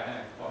off. You haven't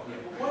had coffee.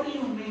 But what do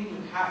you mean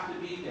you have to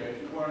be there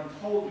if you weren't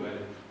told you had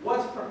to?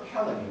 What's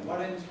propelling you?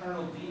 What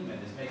internal demon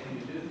is making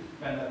you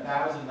spend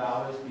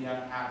 $1,000, be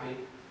unhappy?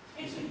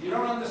 He said, you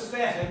don't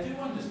understand. I do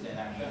understand,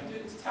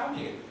 actually. Tell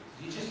me.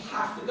 You just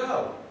have to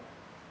go.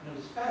 And it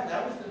was bad.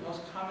 That was the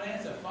most common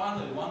answer.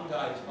 Finally, one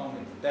guy told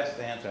me the best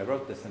answer. I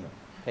wrote this in the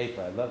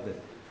paper. I loved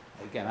it.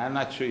 Again, I'm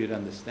not sure you'd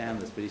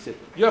understand this, but he said,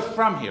 you're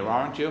from here,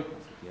 aren't you? I said,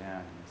 yeah.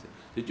 He said,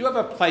 did you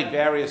ever play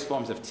various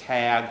forms of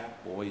tag,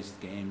 boys'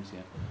 games?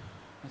 Yeah.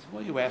 I said,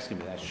 well, you asking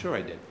me that? Sure,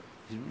 I did.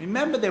 He said,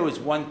 remember there was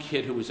one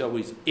kid who was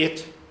always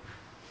it?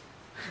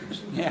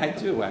 Yeah, I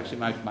do, actually.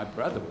 My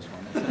brother was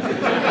one.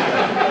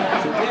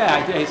 I said,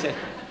 yeah, I do. He said,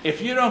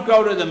 if you don't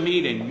go to the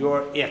meeting,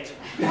 you're it.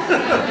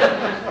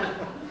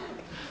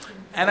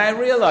 And I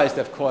realized,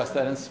 of course,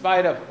 that in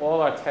spite of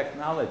all our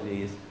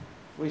technologies,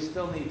 we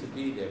still need to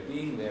be there.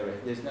 Being there,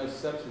 there's no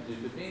substitute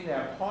for being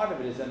there. Part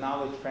of it is a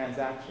knowledge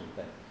transaction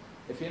thing.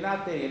 If you're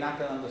not there, you're not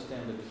going to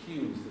understand the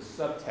cues,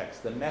 the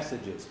subtext, the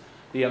messages,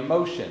 the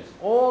emotions,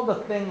 all the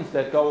things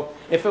that go.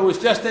 If it was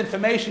just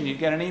information, you'd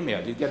get an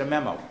email, you'd get a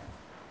memo.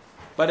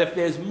 But if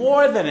there's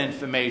more than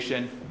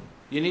information,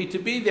 you need to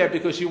be there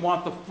because you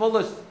want the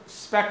fullest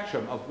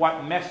spectrum of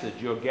what message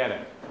you're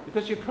getting.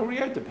 Because your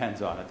career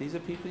depends on it. These are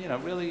people,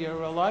 really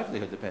your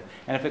livelihood depends.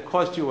 And if it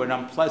costs you an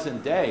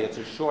unpleasant day, it's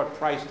a short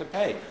price to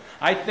pay.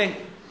 I think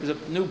there's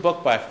a new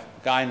book by a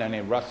guy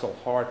named Russell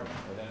Hartman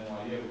at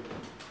NYU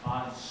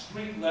on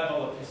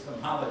street-level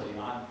epistemology.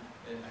 I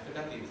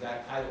forgot the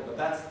exact title, but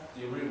that's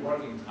the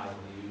reworking title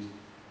he used.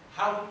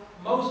 How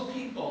most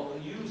people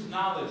use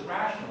knowledge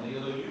rationally,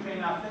 although you may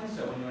not think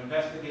so when you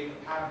investigate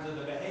the patterns of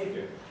the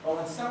behavior. But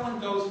when someone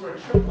goes for a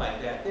trip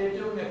like that, they're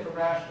doing it for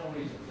rational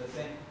reasons. They're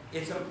saying,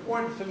 it's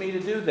important for me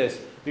to do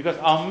this because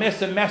I'll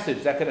miss a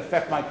message that could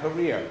affect my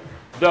career.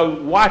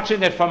 Though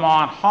watching it from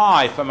on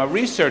high, from a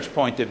research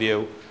point of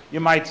view, you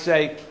might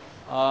say,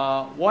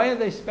 why are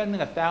they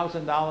spending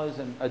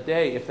 $1,000 a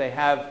day if they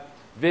have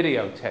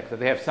video tech, if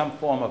they have some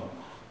form of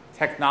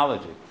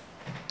technology?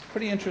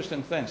 Pretty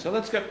interesting thing. So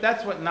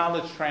that's what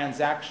knowledge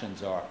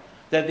transactions are.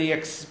 That the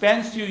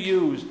expense you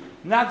use,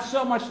 not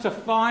so much to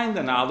find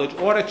the knowledge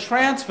or to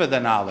transfer the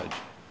knowledge,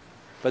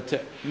 but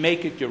to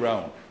make it your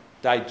own.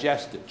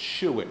 Digest it,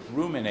 chew it,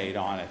 ruminate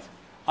on it,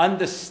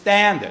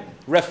 understand it,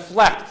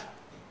 reflect.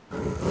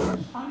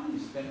 How do you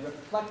spend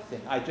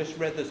reflecting? I just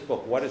read this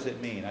book. What does it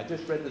mean? I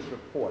just read this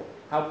report.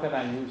 How can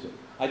I use it?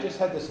 I just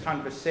had this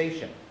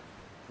conversation.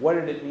 What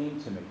did it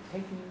mean to me?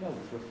 Taking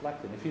notes,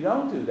 reflecting. If you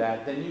don't do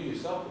that, then you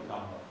yourself become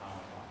more common.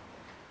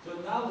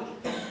 So knowledge,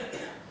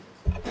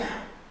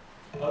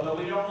 although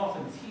we don't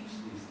often teach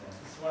these things,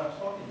 this is what I'm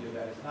talking to you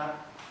about. It's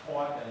not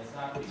taught and it's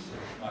not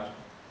researched much,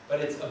 but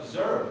it's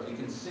observed. You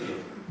can see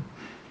it.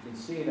 You can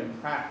see it in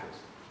practice.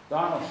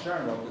 Donald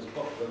Shern wrote this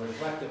book, The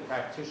Reflective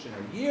Practitioner,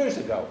 years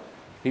ago.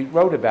 He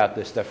wrote about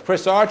this stuff.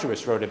 Chris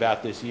Argyris wrote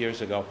about this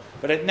years ago,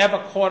 but it never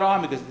caught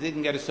on because it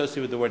didn't get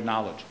associated with the word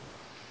knowledge.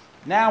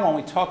 Now, when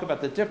we talk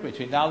about the difference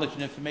between knowledge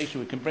and information,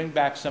 we can bring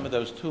back some of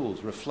those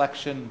tools.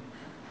 Reflection.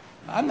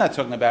 I'm not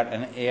talking about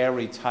an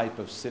airy type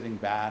of sitting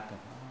back,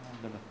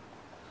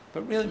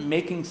 but really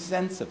making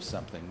sense of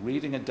something,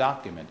 reading a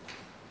document,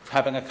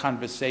 having a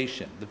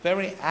conversation. The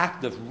very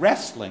act of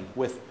wrestling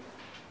with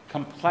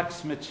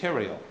complex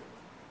material.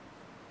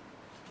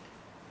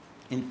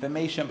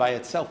 Information by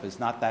itself is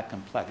not that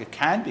complex. It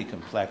can be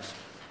complex,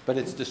 but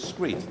it's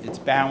discrete, it's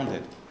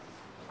bounded.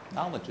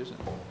 Knowledge isn't.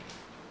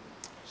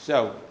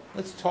 So,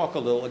 let's talk a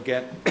little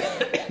again.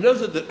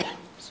 Those are the,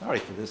 sorry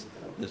for this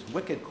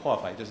wicked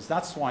cough. It's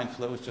not swine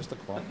flu, it's just a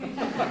cough.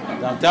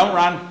 Don't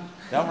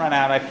run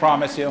out, I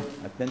promise you.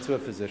 I've been to a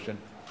physician.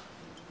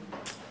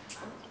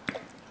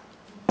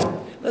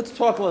 Let's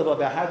talk a little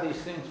about how these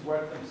things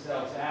work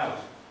themselves out.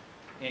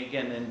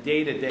 Again, in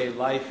day-to-day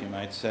life, you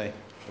might say,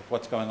 of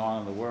what's going on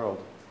in the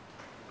world.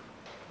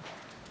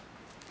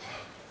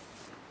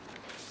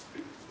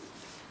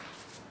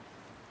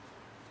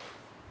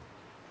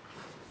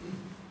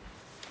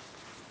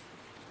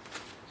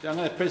 So I'm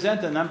going to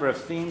present a number of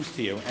themes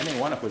to you, any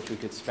one of which we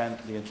could spend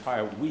the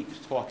entire week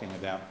talking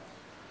about.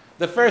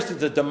 The first is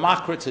the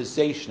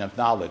democratization of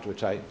knowledge,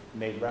 which I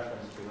made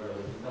reference to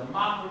earlier. The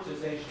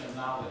democratization of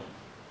knowledge.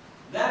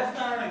 That's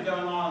not only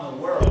going on in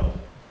the world,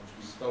 which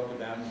we spoke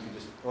about, and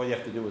all you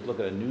have to do is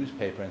look at a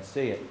newspaper and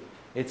see it.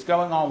 It's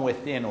going on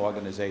within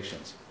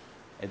organizations.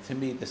 And to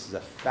me, this is a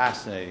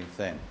fascinating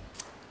thing.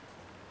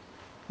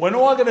 When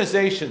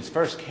organizations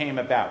first came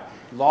about,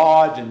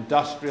 large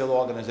industrial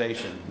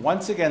organizations,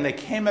 once again, they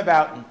came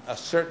about in a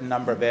certain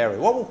number of areas.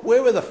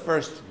 Where were the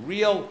first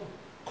real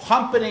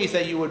companies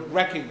that you would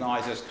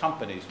recognize as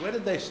companies? Where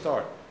did they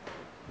start?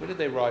 Where did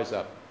they rise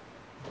up?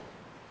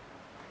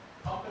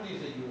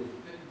 Companies that you would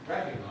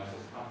recognize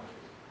as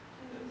companies.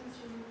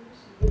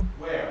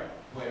 Where?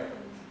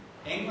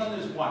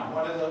 England is one.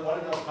 What do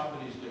those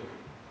companies do?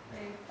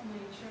 They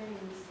made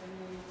trains, they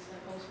made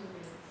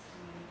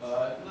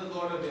automobiles. The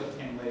automobiles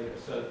came later.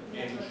 So They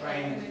in made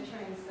trains,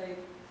 trains, they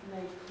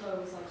made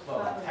clothes like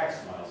fabric.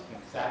 textiles.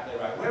 Exactly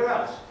right. Where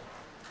else?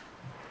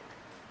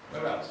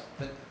 Go back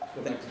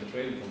to the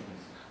trading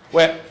companies.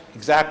 Where?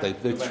 Exactly.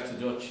 Go back to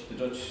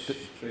the Dutch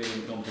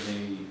trading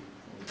company.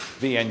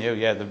 VNU,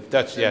 yeah, the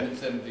Dutch, yeah.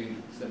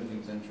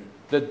 17th century.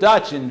 The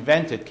Dutch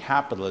invented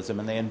capitalism,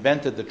 and they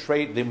invented the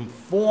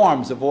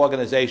forms of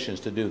organizations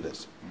to do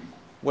this.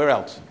 Where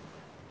else?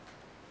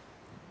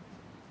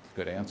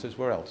 Good answers.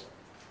 Where else?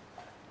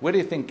 Where do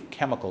you think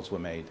chemicals were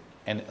made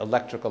and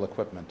electrical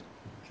equipment?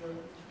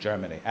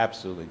 Germany,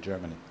 absolutely,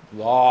 Germany.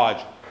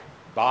 Large,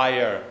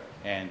 Bayer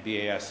and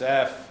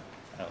BASF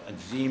and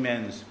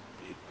Siemens.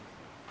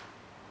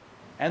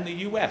 And the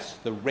U.S.,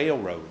 the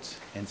railroads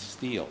and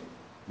steel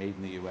made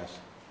in the U.S.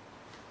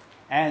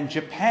 And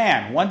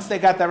Japan, once they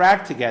got their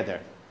act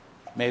together,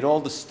 made all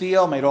the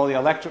steel, made all the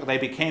electrical, they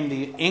became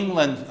the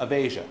England of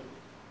Asia,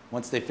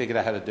 once they figured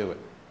out how to do it.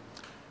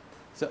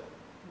 So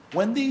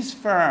when these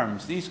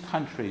firms, these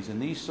countries,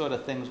 and these sort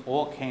of things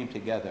all came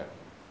together,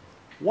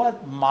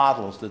 what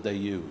models did they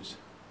use?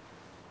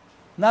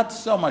 Not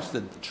so much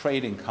the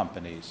trading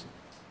companies,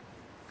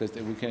 because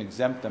we can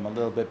exempt them a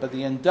little bit, but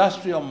the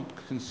industrial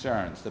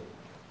concerns.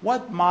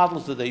 What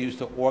models did they use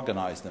to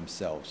organize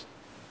themselves?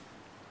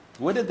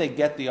 Where did they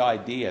get the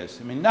ideas?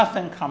 I mean,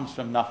 nothing comes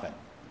from nothing.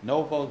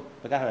 Novo,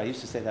 I used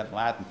to say that in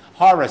Latin.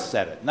 Horace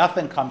said it.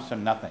 Nothing comes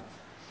from nothing.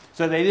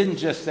 So they didn't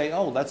just say,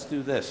 oh, let's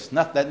do this.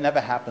 That never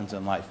happens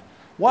in life.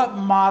 What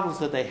models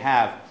did they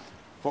have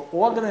for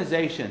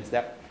organizations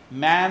that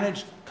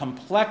managed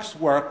complex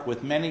work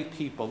with many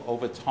people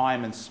over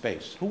time and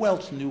space? Who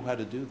else knew how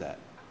to do that?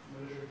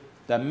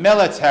 The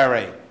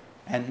military.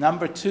 And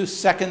number two,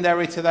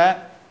 secondary to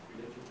that?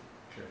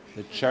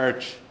 The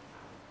church.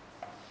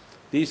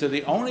 These are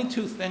the only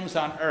two things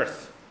on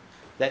earth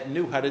that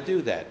knew how to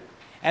do that.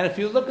 And if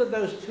you look at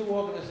those two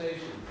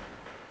organizations,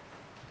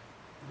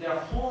 their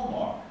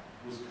hallmark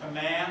was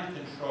command,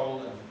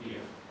 control, and fear.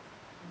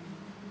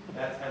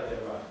 That's how they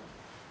run.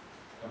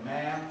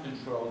 Command,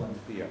 control, and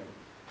fear.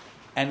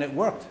 And it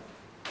worked.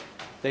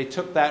 They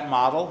took that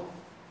model,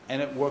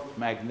 and it worked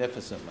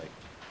magnificently.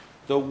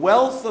 The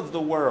wealth of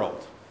the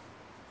world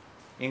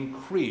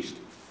increased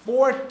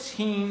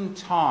 14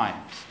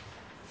 times.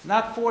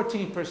 Not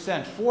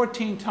 14%,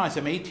 14 times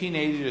from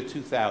 1880 to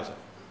 2000.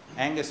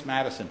 Angus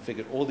Madison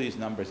figured all these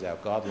numbers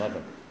out. God love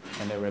him.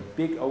 And they were a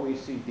big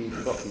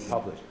OECD book he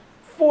published.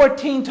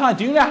 14 times.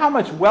 Do you know how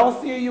much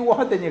wealthier you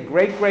are than your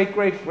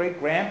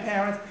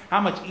great-great-great-great-grandparents?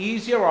 How much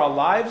easier our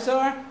lives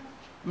are?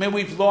 I mean,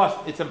 we've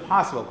lost. It's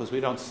impossible because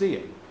we don't see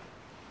it.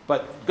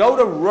 But go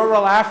to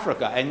rural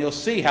Africa and you'll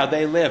see how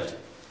they lived.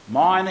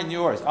 Mine and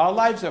yours. Our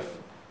lives are,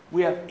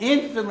 we have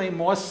infinitely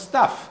more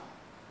stuff.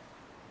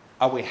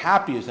 Are we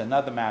happy is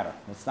another matter.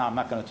 I'm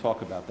not going to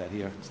talk about that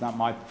here. It's not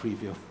my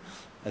preview.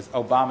 As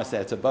Obama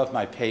said, it's above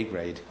my pay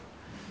grade.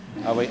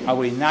 Are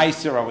we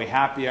nicer? Are we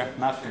happier?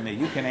 Not for me.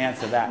 You can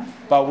answer that.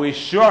 But we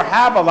sure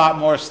have a lot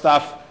more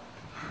stuff.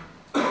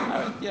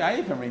 I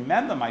even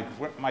remember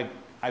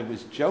I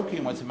was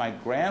joking once with my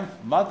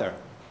grandmother,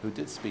 who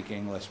did speak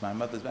English. My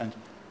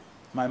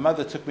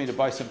mother took me to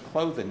buy some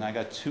clothing. I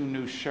got 2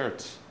 new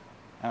shirts.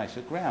 And I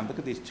said, Gram, look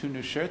at these 2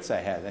 new shirts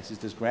I had. I said,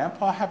 does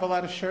Grandpa have a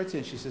lot of shirts?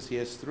 And she says, he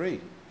has 3.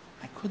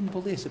 I couldn't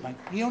believe it. I said,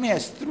 he only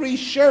has 3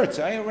 shirts.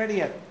 I already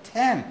had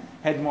 10,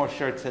 had more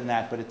shirts than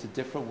that, but it's a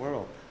different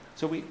world.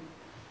 So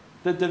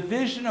the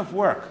division of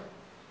work,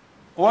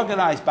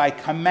 organized by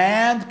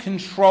command,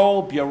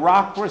 control,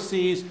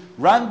 bureaucracies,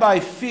 run by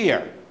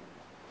fear.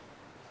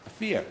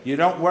 Fear. You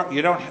don't work,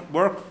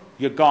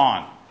 you're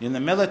gone. You're in the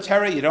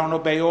military, you don't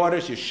obey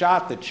orders, you're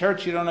shot. The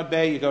church, you don't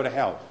obey, you go to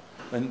hell.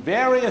 In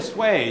various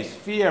ways,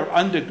 fear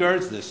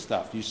undergirds this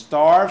stuff. You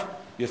starve,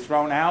 you're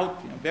thrown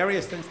out,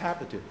 various things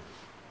happen to you.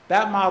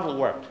 That model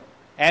worked.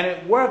 And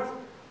it worked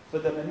for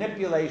the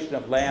manipulation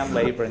of land,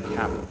 labor, and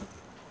capital.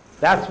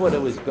 That's what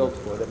it was built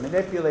for, to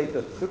manipulate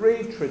the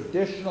 3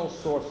 traditional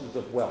sources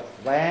of wealth.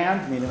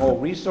 Land, meaning all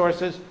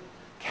resources,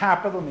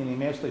 capital, meaning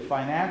mostly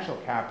financial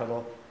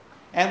capital,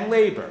 and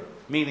labor,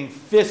 meaning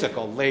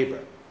physical labor.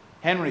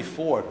 Henry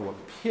Ford, who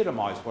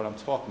epitomized what I'm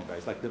talking about,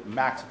 he's like the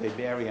Max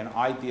Weberian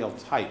ideal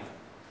type,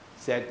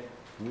 said,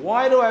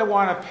 why do I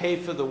want to pay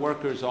for the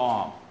worker's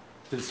arm?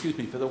 For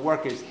the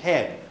worker's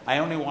head. I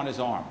only want his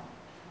arm.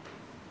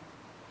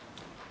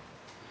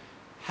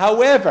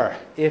 However,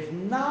 if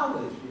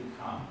knowledge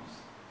becomes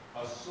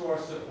a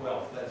source of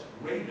wealth that's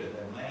greater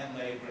than land,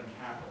 labor, and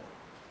capital,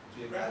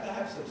 so you'd rather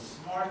have some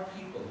smart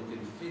people who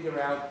can figure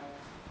out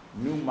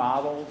new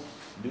models,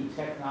 new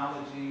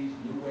technologies,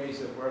 new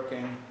ways of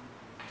working.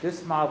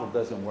 This model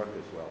doesn't work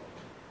as well.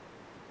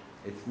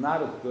 It's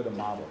not as good a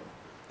model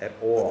at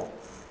all.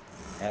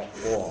 At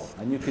all.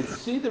 And you can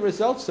see the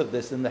results of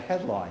this in the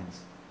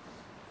headlines.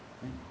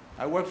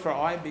 I worked for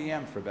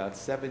IBM for about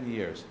 7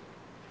 years.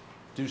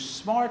 Do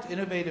smart,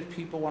 innovative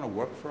people want to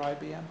work for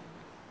IBM?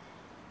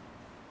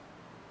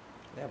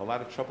 They have a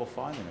lot of trouble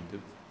finding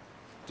them.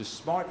 Do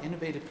smart,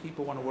 innovative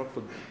people want to work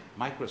for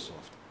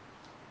Microsoft?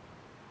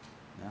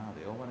 No,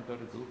 they all want to go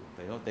to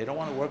Google. They don't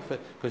want to work for,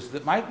 because the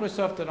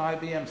Microsoft and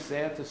IBM,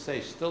 sad to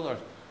say,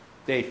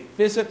 they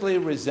physically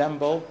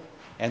resemble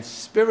and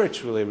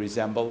spiritually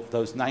resemble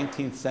those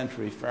 19th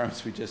century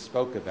firms we just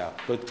spoke about.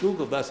 But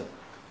Google doesn't.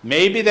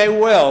 Maybe they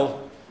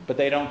will, but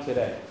they don't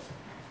today.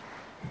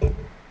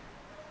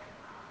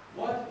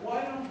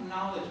 Why don't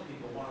knowledge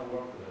people want to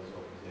work for those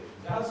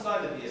organizations?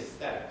 Outside of the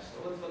aesthetics,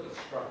 so let's look at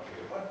structure.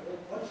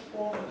 What's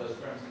wrong with those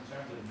firms in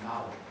terms of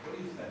knowledge? What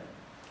do you think?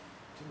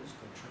 Too much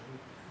control.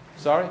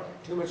 Sorry?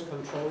 Too much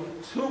control.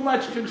 Too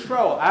much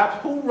control.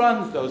 Who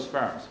runs those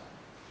firms?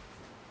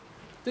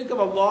 Think of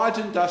a large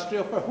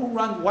industrial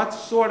firm. What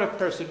sort of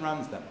person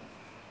runs them?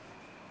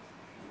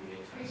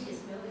 Previous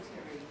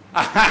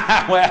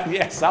military. Well,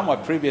 yeah,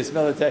 somewhat previous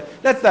military.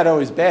 That's not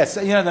always bad.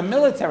 So, the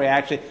military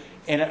actually,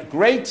 in a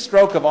great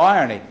stroke of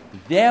irony,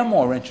 they're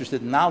more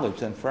interested in knowledge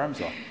than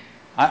firms are.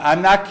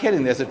 I'm not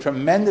kidding. There's a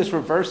tremendous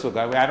reversal.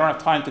 I don't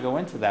have time to go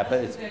into that,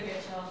 but it's...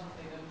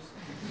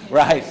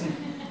 Right.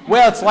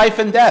 Well, it's life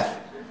and death.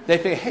 They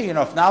think, hey,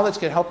 if knowledge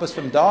can help us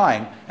from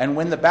dying and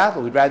win the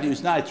battle, we'd rather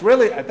use knowledge. It's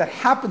really, that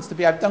happens to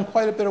be, I've done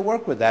quite a bit of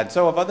work with that,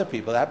 so have other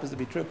people. That happens to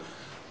be true.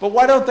 But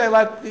why don't they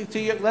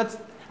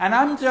and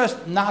I'm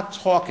just not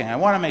talking, I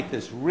want to make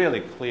this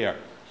really clear,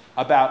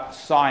 about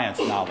science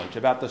knowledge,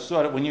 about the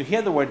sort of, when you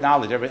hear the word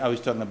knowledge, I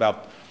was talking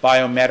about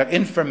biomedical,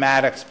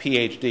 informatics,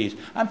 PhDs.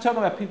 I'm talking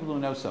about people who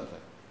know something,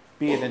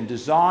 be it in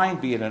design,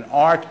 be it in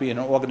art, be it in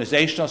an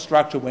organizational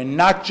structure. We're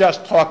not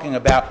just talking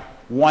about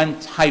one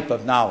type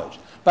of knowledge,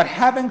 but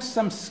having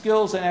some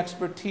skills and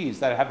expertise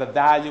that have a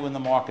value in the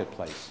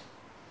marketplace.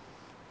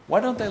 Why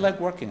don't they like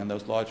working in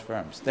those large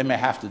firms? They may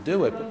have to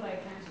do it, but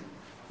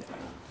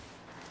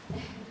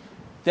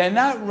they're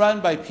not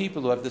run by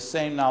people who have the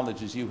same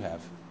knowledge as you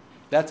have.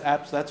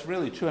 That's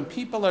really true. And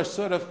people are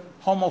sort of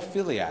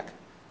homophiliac.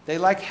 They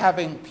like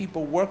having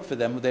people work for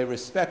them who they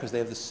respect because they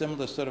have the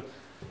similar sort of...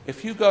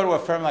 If you go to a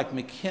firm like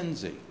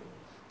McKinsey,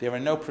 there are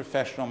no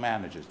professional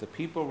managers. The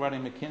people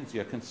running McKinsey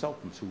are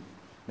consultants who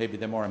maybe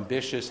they're more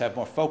ambitious, have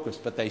more focus,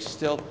 but they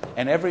still...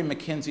 And every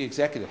McKinsey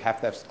executive have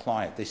to have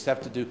client. They still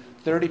have to do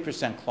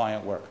 30%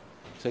 client work.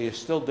 So you're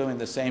still doing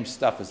the same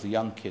stuff as the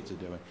young kids are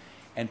doing.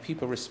 And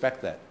people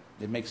respect that.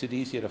 It makes it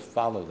easier to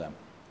follow them.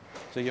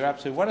 So you're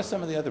absolutely... What are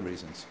some of the other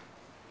reasons?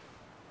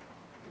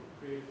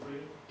 Creative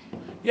freedom.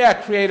 Yeah,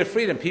 creative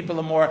freedom. People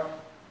are more...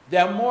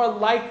 They're more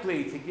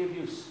likely to give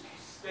you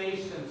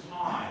space and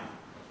time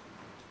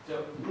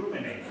to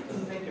ruminate, to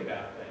think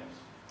about things,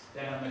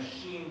 than a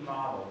machine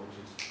model, which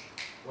is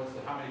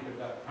how many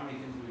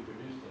things do we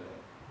produce today?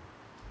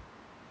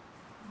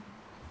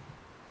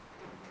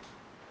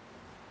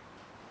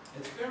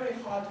 It's very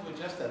hard to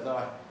adjust that, though.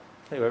 I'll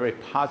tell you a very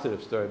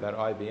positive story about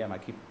IBM. I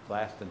keep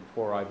blasting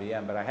poor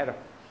IBM, but I had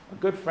a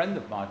good friend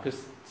of mine,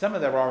 because some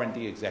of their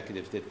R&D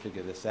executives did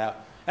figure this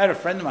out. I had a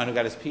friend of mine who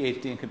got his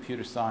PhD in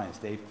computer science,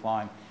 Dave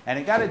Klein, and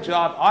he got a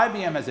job.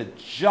 IBM has a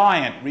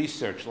giant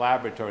research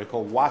laboratory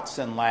called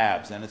Watson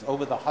Labs, and it's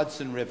over the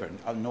Hudson River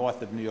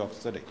north of New York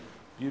City.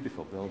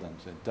 Beautiful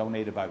buildings,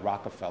 donated by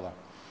Rockefeller.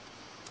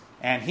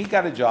 And he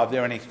got a job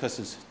there, and because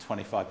it's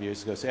 25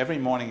 years ago, so every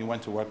morning he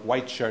went to work,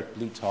 white shirt,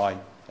 blue tie.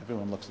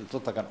 Everyone it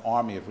looked like an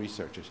army of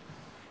researchers.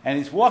 And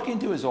he's walking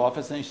to his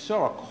office, and he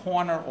saw a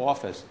corner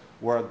office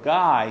where a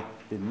guy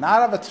did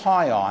not have a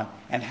tie on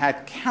and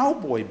had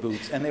cowboy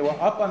boots, and they were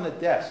up on the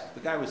desk.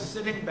 The guy was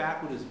sitting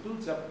back with his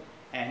boots up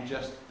and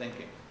just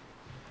thinking.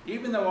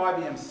 Even though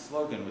IBM's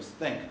slogan was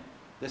think,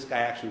 this guy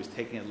actually was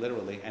taking it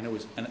literally, and it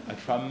was a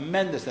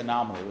tremendous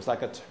anomaly. It was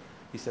like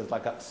he said,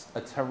 like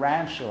a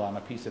tarantula on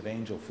a piece of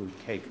angel food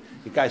cake.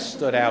 The guy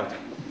stood out.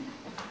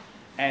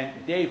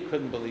 And Dave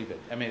couldn't believe it.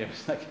 I mean, it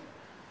was like,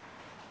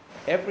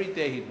 every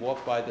day he'd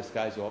walk by this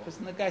guy's office,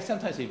 and the guy,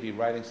 sometimes he'd be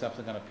writing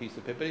something on a piece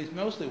of paper, but he's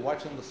mostly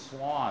watching the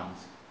swans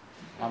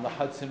on the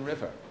Hudson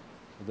River,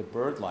 the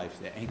bird life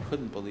there, and he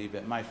couldn't believe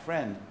it. My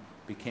friend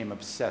became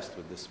obsessed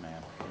with this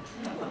man.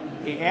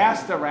 He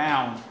asked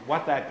around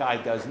what that guy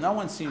does. No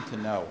one seemed to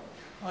know.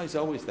 Oh, he's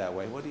always that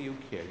way. What do you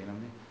care? You know what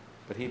I mean?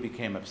 But he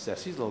became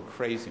obsessed. He's a little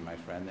crazy, my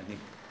friend. And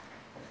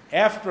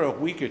after a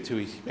week or two,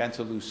 he began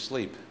to lose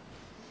sleep,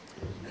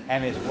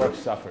 and his work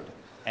suffered.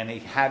 And he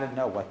had to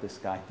know what this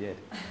guy did.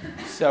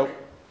 So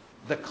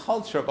the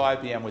culture of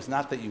IBM was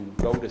not that you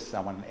go to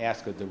someone and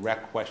ask a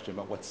direct question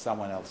about what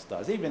someone else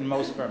does. Even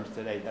most firms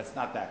today, that's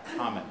not that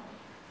common.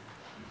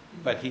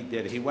 But he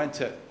did it. He went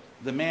to,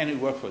 the man who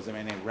worked for us, a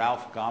man named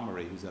Ralph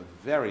Gomery, who's a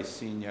very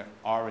senior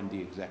R&D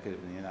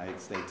executive in the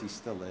United States. He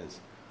still is.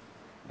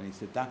 And he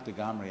said, Dr.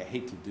 Gomery, I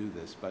hate to do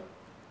this, but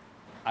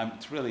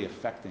it's really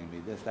affecting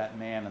me. There's that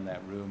man in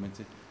that room.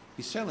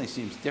 He certainly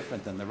seems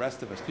different than the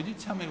rest of us. Could you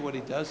tell me what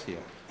he does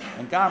here?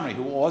 And Gomery,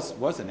 who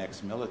was an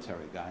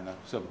ex-military guy, and a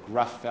sort of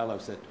gruff fellow,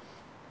 said,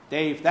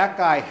 Dave, that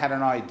guy had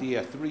an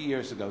idea 3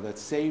 years ago that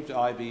saved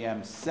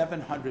IBM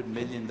 $700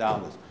 million.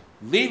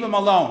 Leave him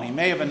alone. He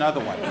may have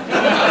another one.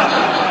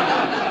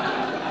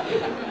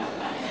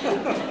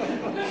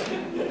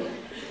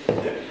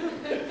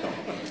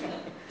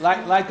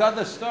 Like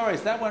other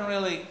stories, that one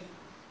really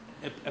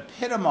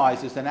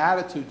epitomizes an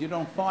attitude you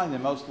don't find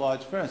in most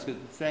large firms. Because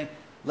it's saying,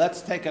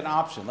 let's take an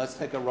option. Let's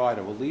take a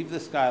rider. We'll leave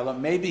this guy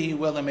alone. Maybe he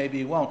will and maybe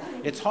he won't.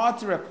 It's hard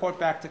to report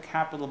back to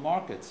capital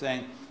markets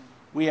saying,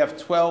 we have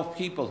 12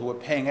 people who are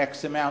paying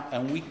X amount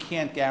and we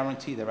can't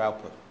guarantee their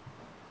output.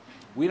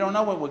 We don't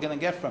know what we're going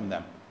to get from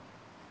them.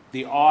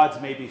 The odds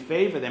may be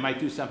favored. They might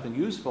do something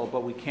useful,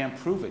 but we can't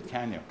prove it,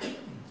 can you?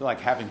 It's like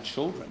having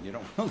children. You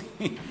don't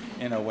really,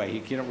 in a way,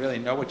 you don't really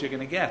know what you're going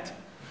to get.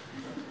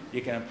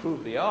 You can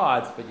improve the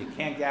odds, but you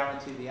can't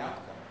guarantee the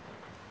outcome.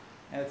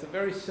 And it's a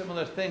very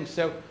similar thing.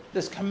 So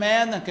this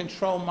command and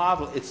control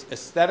model, it's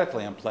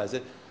aesthetically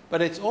unpleasant,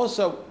 but it's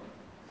also,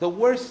 the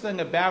worst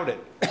thing about it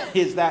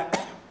is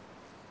that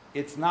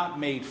it's not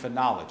made for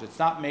knowledge. It's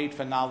not made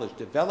for knowledge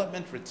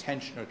development,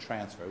 retention, or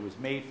transfer. It was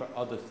made for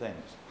other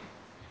things.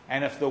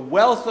 And if the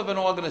wealth of an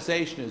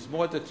organization is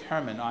more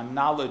determined on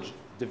knowledge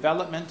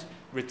development,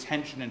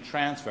 retention, and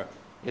transfer,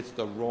 it's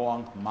the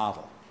wrong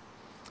model.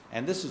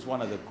 And this is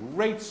one of the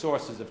great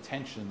sources of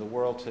tension in the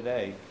world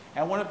today,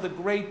 and one of the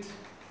great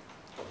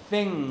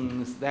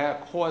things that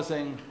are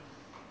causing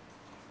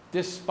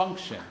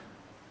dysfunction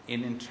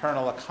in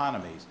internal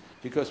economies.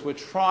 Because we're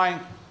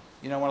trying,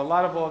 you know, when a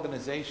lot of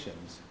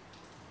organizations,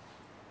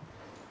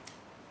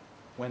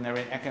 when they're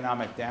in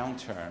economic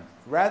downturn,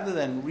 rather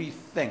than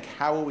rethink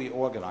how are we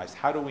organized,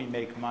 how do we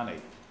make money,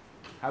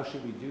 how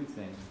should we do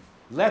things,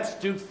 let's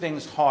do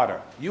things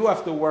harder. You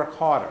have to work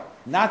harder.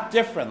 Not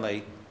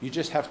differently, you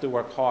just have to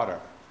work harder.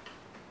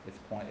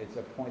 It's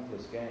a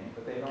pointless game,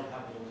 but they don't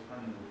have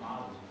alternative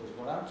models, because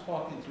what I'm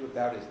talking to you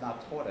about is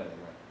not taught anywhere.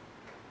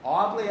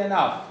 Oddly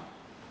enough,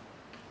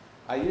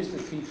 I used to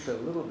teach a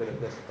little bit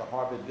of this at the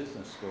Harvard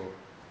Business School,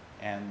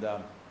 and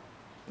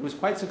it was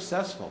quite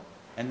successful.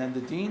 And then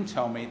the dean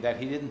told me that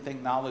he didn't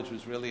think knowledge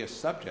was really a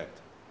subject.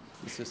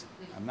 He says,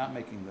 I'm not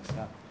making this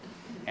up.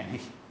 And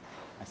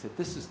I said,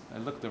 I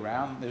looked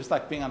around, it was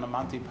like being on the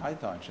Monty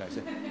Python show. I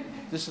said,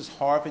 this is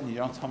Harvard, and you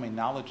don't tell me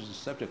knowledge is a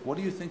subject. What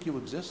do you think you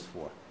exist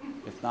for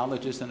if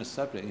knowledge isn't a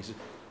subject? And he said,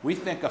 we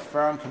think a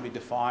firm can be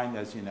defined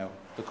as, you know,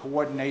 the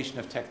coordination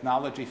of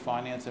technology,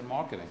 finance, and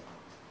marketing.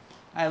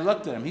 I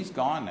looked at him, he's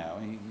gone now.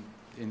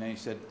 And he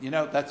said, you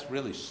know, that's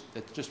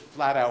just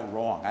flat out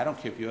wrong. I don't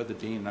care if you're the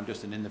dean and I'm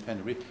just an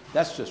independent reader.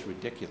 That's just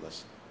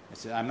ridiculous. I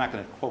said, I'm not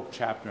going to quote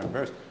chapter and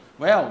verse.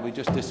 Well, we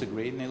just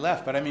disagreed and he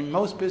left. But I mean,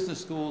 most business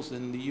schools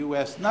in the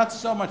US, not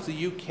so much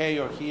the UK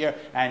or here,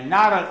 and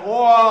not at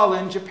all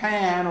in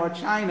Japan or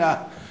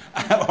China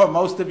or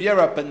most of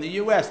Europe, but in the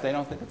US, they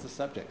don't think it's a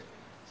subject.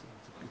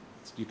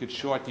 You could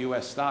short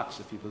US stocks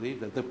if you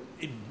believe that. The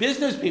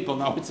business people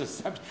know it's a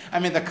subject. I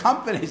mean, the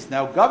companies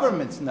know,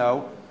 governments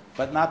know,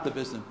 but not the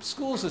business.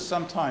 Schools are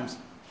sometimes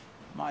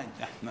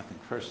nothing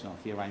personal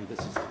here. I mean, this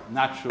is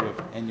not true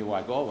of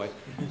NUI Galway.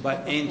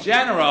 But in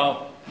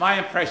general, my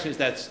impression is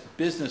that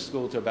business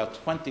schools are about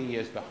 20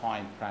 years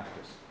behind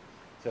practice.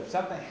 So if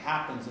something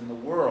happens in the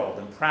world,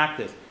 in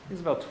practice,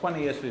 it's about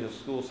 20 years for the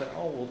school say,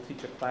 oh, we'll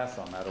teach a class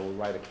on that, or we'll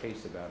write a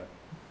case about it.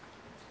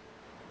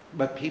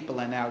 But people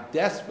are now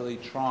desperately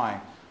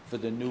trying for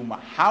the new,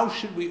 how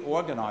should we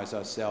organize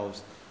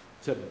ourselves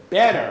to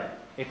better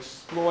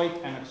exploit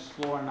and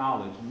explore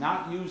knowledge,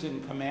 not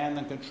using command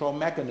and control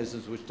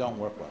mechanisms which don't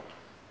work well.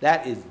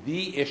 That is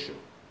the issue.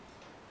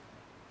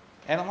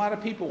 And a lot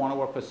of people want to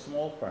work for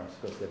small firms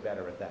because they're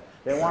better at that.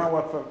 They want to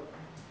work for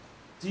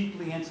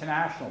deeply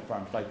international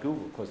firms like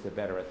Google because they're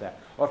better at that.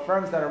 Or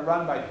firms that are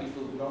run by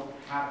people who don't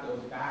have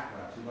those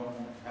backgrounds, who don't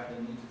have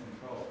the need to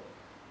control.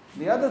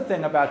 The other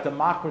thing about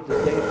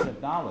democratization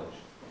of knowledge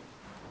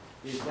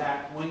is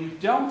that when you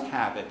don't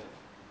have it,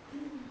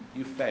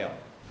 you fail.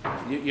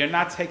 You're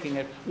not taking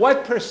it.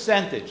 What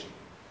percentage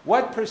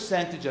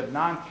of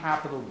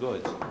non-capital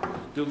goods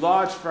do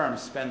large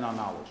firms spend on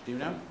knowledge? Do you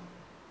know?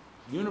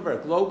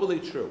 Universe,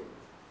 globally true.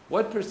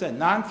 What percent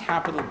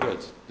non-capital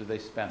goods do they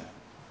spend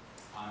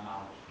on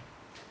knowledge?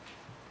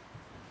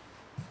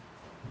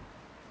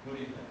 What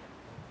do you think?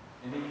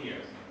 In a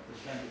year,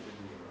 percentage in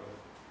a year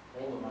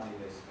of all the money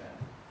they spend.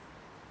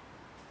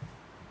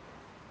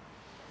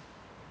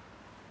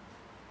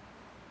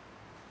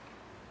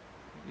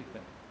 What do you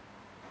think?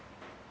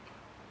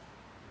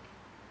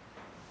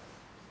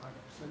 5%.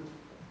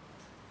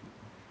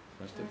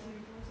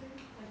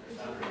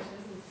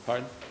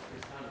 Pardon?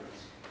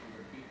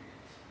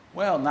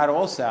 Well, not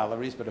all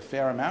salaries, but a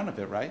fair amount of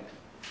it, right?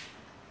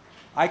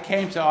 I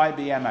came to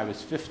IBM, I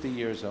was 50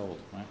 years old,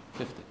 right?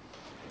 50.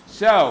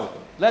 So,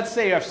 let's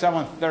say you have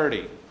someone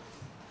 30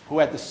 who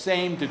had the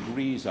same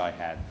degrees I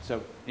had.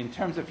 So, in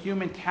terms of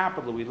human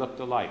capital, we looked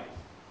alike.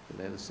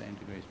 They had the same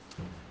degrees.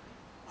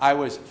 I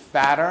was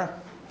fatter,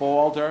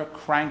 balder,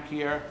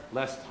 crankier,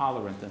 less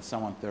tolerant than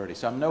someone 30.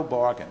 So I'm no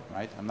bargain,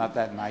 right? I'm not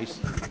that nice.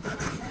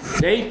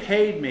 They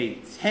paid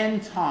me 10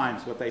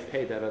 times what they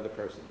paid that other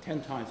person,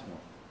 10 times more.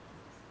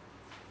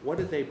 What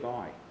did they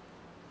buy?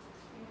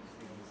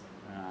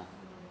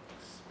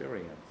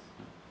 Experience.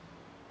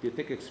 Do you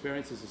think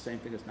experience is the same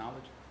thing as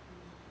knowledge?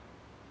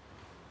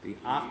 The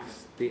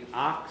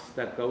ox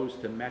that goes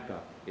to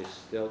Mecca is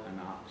still an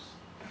ox.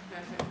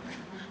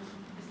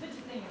 It's such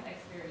a thing as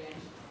experiential.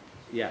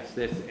 Yes,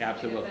 this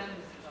absolutely. Yeah.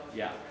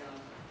 Yeah.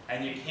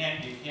 And you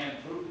can't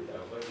prove it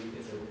though, but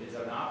it's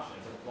an option,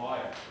 it's a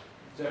flyer.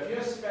 So if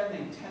you're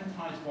spending 10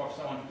 times more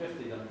for someone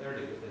 50 than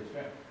 30 with the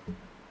experience,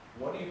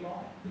 what are you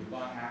buying? You're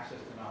buying access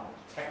to knowledge,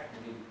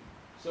 technically.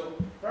 So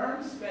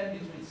firms spend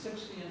between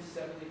 60 and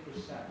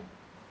 70%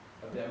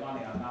 of their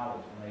money on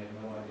knowledge and they have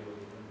no idea what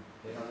they're doing.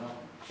 They don't know.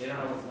 They don't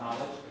know what's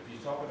knowledge. If you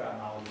talk about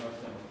knowledge, most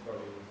of them will throw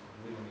you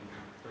leaving you.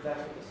 But that's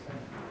what they're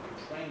spending.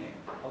 Training,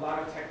 a lot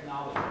of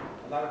technology,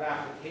 a lot of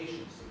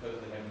applications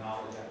supposedly have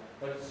knowledge,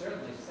 but it's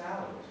certainly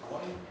salaries.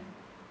 What do you think?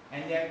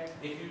 And yet,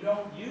 if you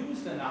don't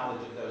use the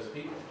knowledge of those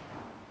people,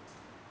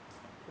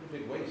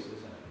 pretty big waste,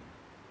 isn't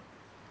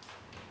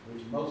it?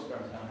 Which most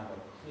firms don't have a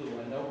clue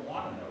and don't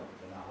want to know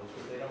the knowledge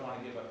because they don't want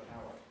to give up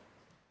power.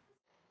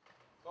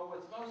 But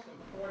what's most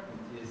important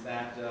is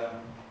that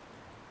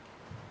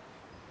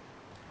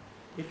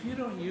if you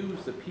don't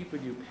use the people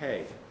you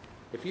pay,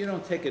 if you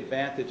don't take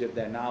advantage of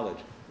their knowledge,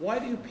 why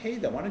do you pay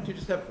them? Why don't you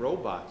just have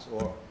robots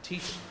or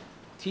teach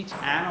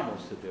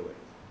animals to do it?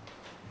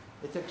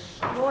 It's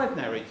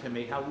extraordinary to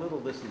me how little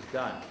this is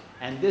done.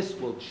 And this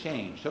will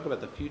change. Talk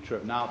about the future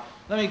of knowledge.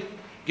 Let me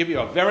give you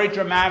a very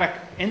dramatic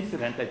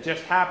incident that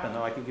just happened,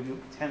 though I can give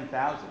you 10,000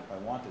 if I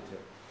wanted to.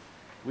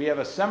 We have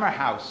a summer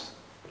house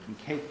in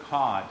Cape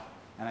Cod,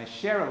 and I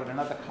share it with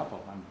another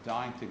couple. I'm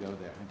dying to go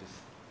there. I just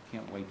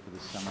can't wait for the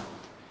summer.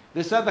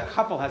 This other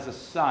couple has a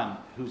son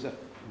who's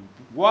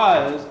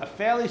was a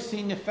fairly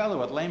senior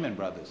fellow at Lehman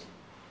Brothers,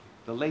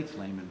 the late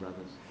Lehman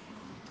Brothers.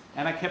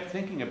 And I kept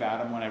thinking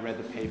about him when I read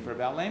the paper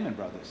about Lehman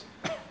Brothers.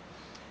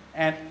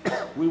 And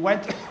we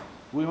went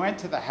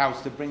to the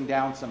house to bring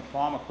down some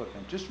farm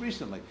equipment just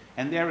recently.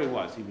 And there he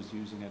was. He was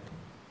using it.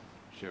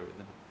 Sure, his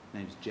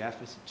name's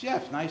Jeff. I said,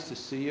 Jeff, nice to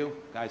see you.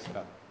 Guy's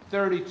about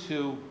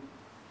 32,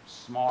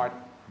 smart,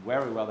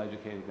 very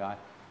well-educated guy.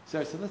 So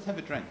I said, let's have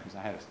a drink, because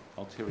I had an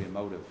ulterior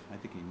motive. I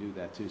think he knew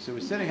that, too. So we're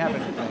sitting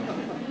having a drink.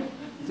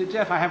 I said,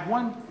 Jeff, I have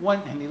one,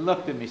 and he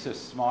looked at me, so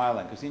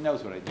smiling, because he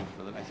knows what I do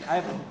for a living.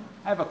 I said,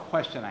 I have a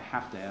question I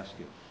have to ask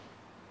you.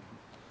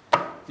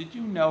 Did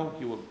you know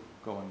you were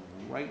going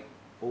right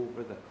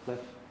over the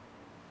cliff?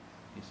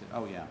 He said,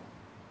 oh, yeah.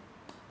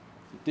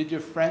 Did your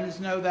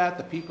friends know that,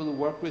 the people who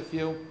work with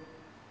you?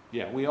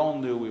 Yeah, we all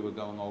knew we were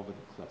going over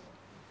the cliff.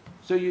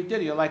 So you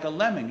did. You're like a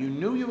lemming. You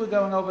knew you were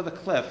going over the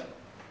cliff.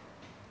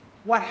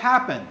 What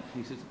happened?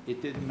 He says,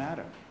 it didn't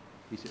matter.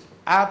 He said,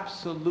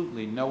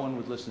 absolutely no one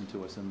would listen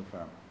to us in the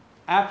firm.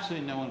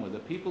 Absolutely no one would. The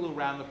people who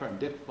ran the firm,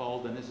 Dick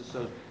Fold and his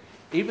associates,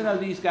 even though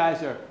these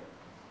guys are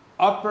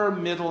upper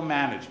middle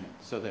management,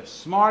 so they're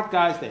smart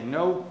guys, they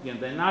know,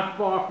 they're not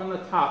far from the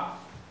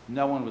top,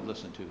 no one would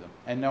listen to them,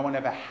 and no one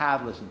ever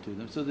had listened to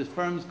them. So the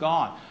firm's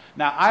gone.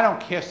 Now, I don't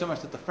care so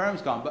much that the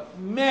firm's gone, but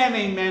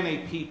many, many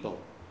people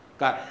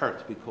got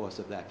hurt because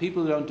of that.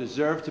 People who don't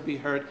deserve to be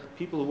hurt,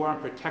 people who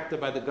weren't protected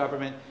by the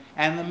government.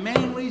 And the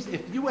main reason,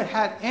 if you had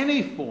had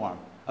any form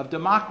of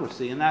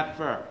democracy in that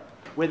firm,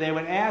 where they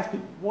would ask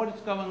people, what is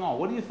going on?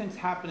 What do you think is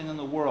happening in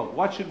the world?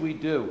 What should we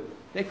do?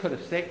 They could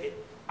have saved,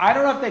 I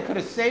don't know if they could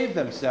have saved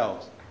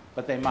themselves,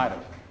 but they might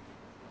have.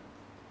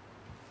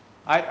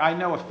 I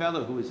know a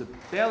fellow who is a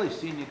fairly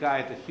senior guy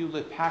at the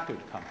Hewlett-Packard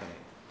company.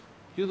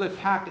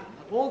 Hewlett-Packard,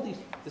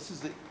 this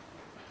is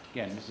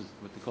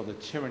what they call the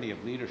tyranny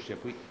of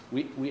leadership.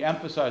 We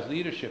emphasize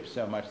leadership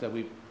so much that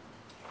we've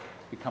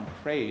become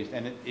crazed,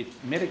 and it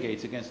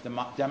mitigates against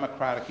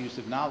democratic use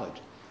of knowledge.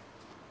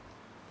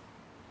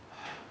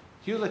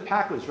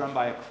 Hewlett-Packard was run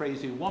by a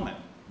crazy woman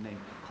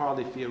named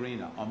Carly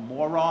Fiorina, a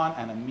moron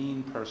and a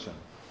mean person,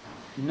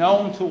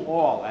 known to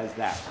all as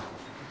that.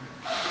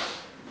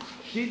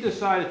 She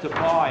decided to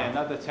buy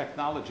another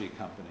technology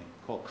company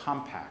called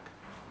Compaq.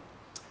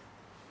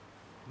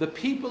 The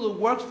people who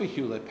worked for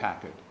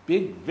Hewlett-Packard,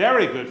 big,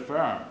 very good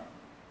firm,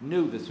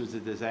 knew this was a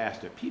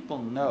disaster. People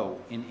know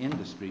in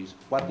industries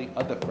what the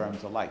other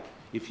firms are like.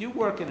 If you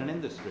work in an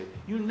industry,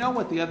 you know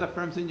what the other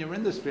firms in your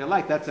industry are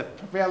like. That's a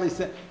fairly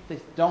simple. They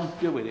don't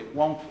do it. It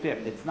won't fit.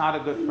 It's not a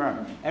good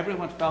firm.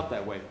 Everyone felt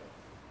that way.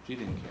 She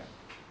didn't care.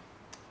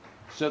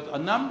 So a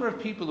number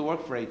of people who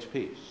worked for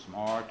HP,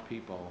 smart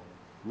people,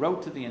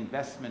 wrote to the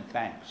investment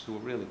banks who were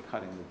really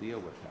cutting the deal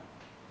with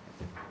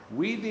her.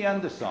 We, the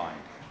undersigned,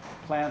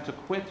 plan to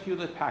quit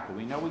Hewlett-Packard.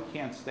 We know we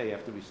can't stay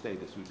after we stay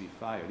this. We'd be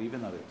fired,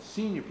 even though they're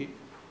senior people,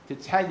 to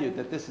tell you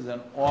that this is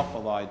an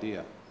awful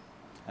idea.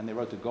 And they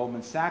wrote to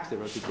Goldman Sachs, they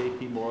wrote to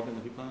J.P. Morgan,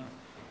 the people,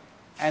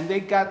 and they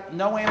got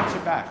no answer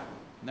back.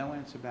 No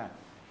answer back.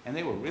 And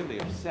they were really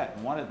upset.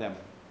 And one of them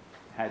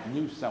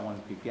knew someone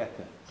who could get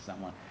to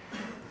someone.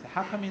 Said,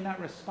 how come you're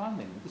not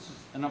responding? This is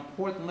an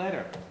important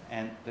letter.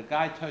 And the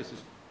guy tells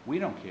us, we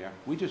don't care.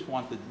 We just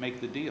want to make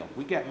the deal.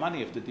 We get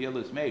money if the deal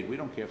is made. We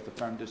don't care if the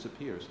firm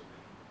disappears.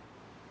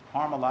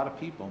 Harm a lot of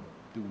people,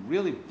 do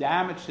really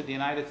damage to the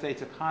United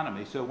States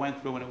economy. So it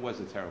went through and it was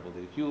a terrible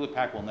deal.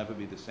 Hewlett-Packard will never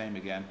be the same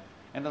again,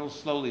 and it'll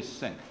slowly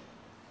sink.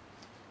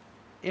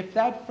 If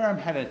that firm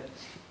had an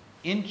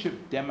inch of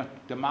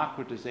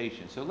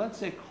democratization, so let's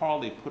say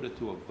Carly put it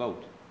to a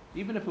vote,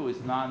 even if it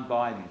was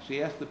non-binding,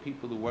 she asked the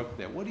people who work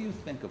there, what do you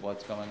think of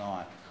what's going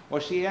on? Or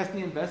she asked the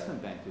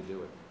investment bank to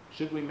do it.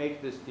 Should we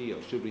make this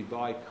deal? Should we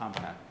buy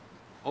Compaq?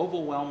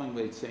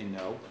 Overwhelmingly, they'd say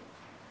no,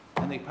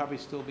 and they'd probably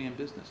still be in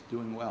business,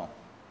 doing well.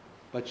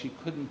 But she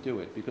couldn't do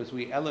it because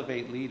we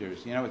elevate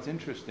leaders. You know, it's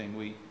interesting,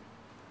 the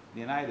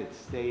United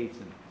States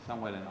and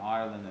somewhat in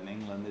Ireland and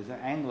England, there's an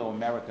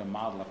Anglo-American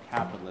model of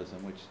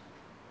capitalism which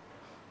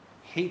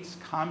hates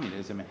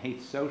communism and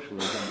hates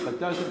socialism, but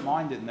doesn't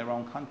mind it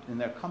in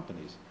their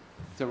companies.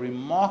 It's a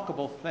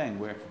remarkable thing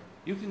where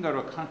you can go to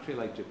a country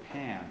like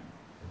Japan,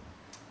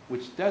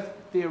 which does,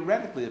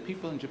 theoretically, the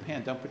people in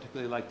Japan don't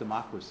particularly like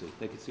democracy.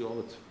 They can see all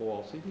its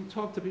faults. You can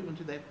talk to people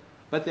today,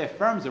 but their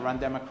firms are run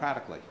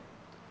democratically.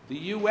 The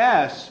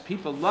U.S.,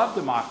 people love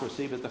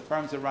democracy, but the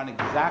firms are run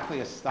exactly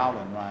as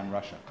Stalin ran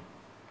Russia.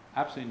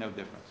 Absolutely no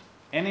difference.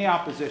 Any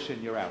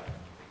opposition, you're out.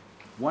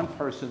 One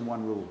person,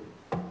 one rule.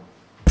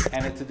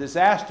 And it's a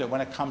disaster when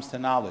it comes to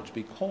knowledge,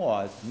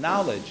 because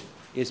knowledge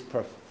is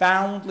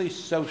profoundly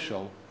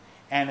social,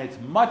 and it's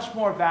much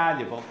more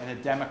valuable in a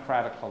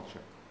democratic culture.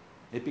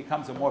 It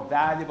becomes a more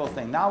valuable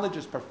thing. Knowledge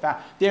is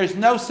profound. There's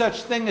no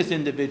such thing as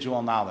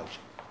individual knowledge.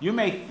 You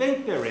may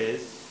think there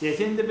is. There's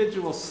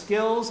individual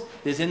skills,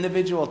 there's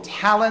individual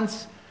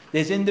talents,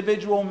 there's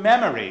individual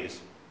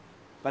memories,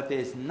 but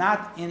there's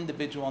not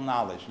individual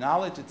knowledge.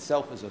 Knowledge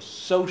itself is a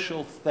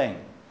social thing.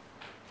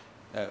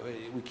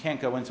 We can't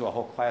go into a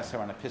whole class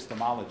here on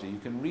epistemology. You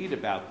can read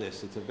about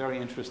this. It's a very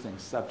interesting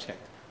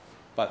subject,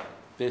 but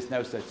there's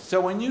no such.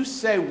 So when you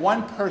say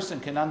one person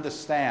can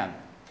understand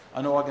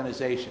an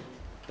organization,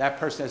 that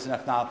person has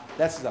enough knowledge,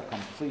 that's a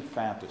complete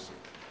fantasy.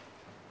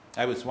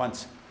 I was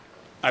once,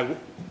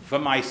 for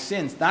my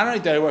sins, not only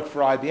did I work for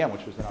IBM,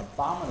 which was an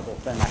abominable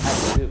thing I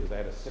had to do because I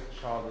had a sick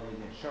child that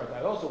needed insurance,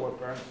 I also worked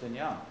for Ernst &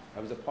 Young. I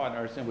was a partner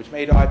of Ernst & Young, which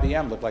made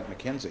IBM look like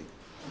McKinsey.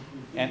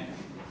 And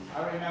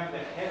I remember the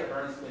head of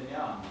Ernst &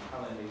 Young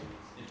telling me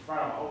in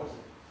front of my office,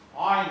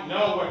 I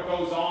know what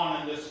goes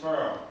on in this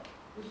firm.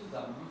 This is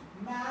a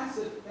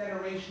massive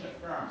federation of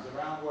firms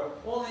around the world.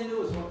 All they knew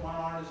was what went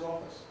on in his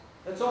office.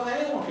 That's all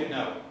anyone could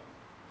know.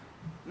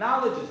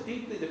 Knowledge is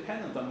deeply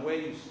dependent on where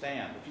you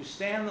stand. If you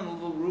stand in a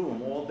little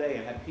room all day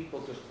and have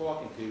people just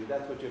talking to you,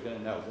 that's what you're going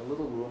to know, the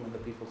little room and the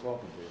people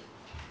talking to you.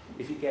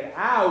 If you get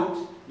out,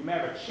 you may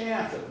have a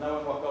chance of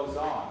knowing what goes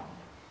on.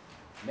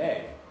 You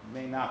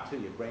may not too,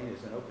 your brain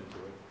isn't open to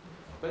it.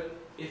 But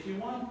if you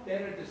want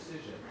better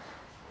decisions,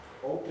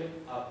 open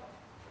up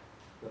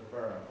the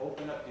firm,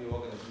 open up the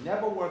organization.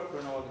 Never work for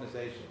an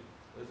organization,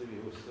 those of you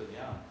who are still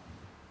young,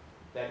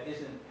 that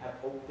have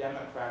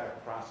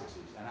democratic processes.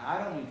 And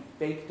I don't mean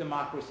fake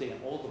democracy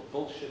and all the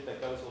bullshit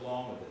that goes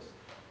along with this.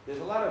 There's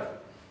a lot of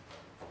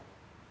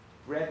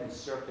bread and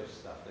circus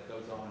stuff that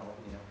goes on,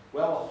 you know.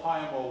 Well, we'll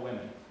hire more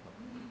women.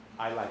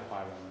 I like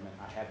hiring women.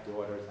 I have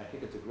daughters. I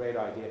think it's a great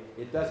idea.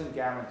 It doesn't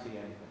guarantee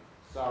anything.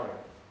 Sorry.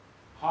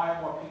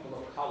 Hire more people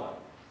of color.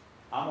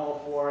 I'm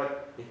all for it.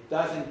 It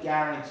doesn't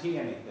guarantee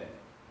anything.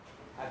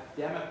 Have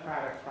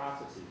democratic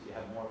processes. You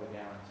have more of a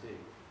guarantee.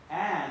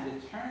 And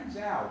it turns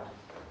out,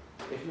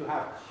 if you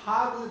have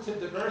cognitive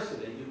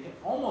diversity, you can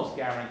almost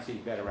guarantee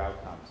better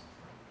outcomes.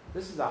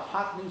 This is a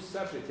hot new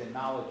subject in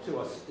knowledge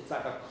too. It's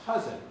like a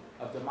cousin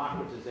of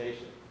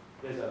democratization.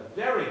 There's a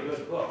very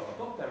good book, a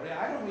book that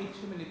I don't read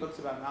too many books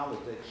about knowledge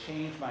that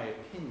change my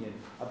opinion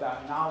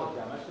about knowledge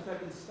that much, because I've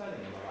been studying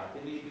it a lot.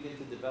 Then you begin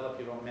to develop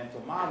your own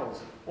mental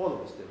models. All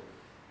of us do.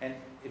 And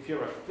if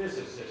you're a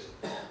physicist,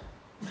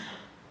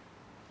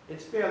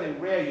 it's fairly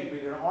rare you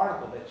read an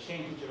article that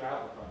changes your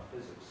outlook on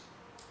physics.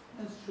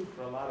 And it's true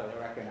for a lot of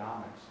their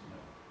economics. You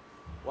know.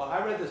 Well,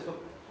 I read this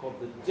book called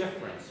The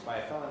Difference by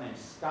a fellow named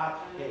Scott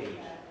Page,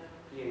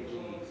 Ph.D.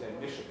 He's in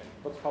Michigan.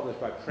 The book's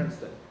published by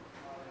Princeton.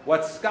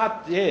 What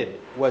Scott did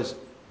was,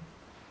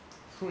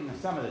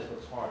 some of this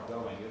was hard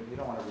going. You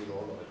don't want to read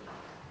all of it.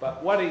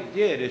 But what he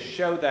did is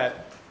show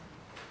that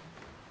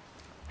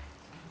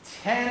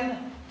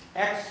 10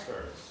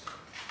 experts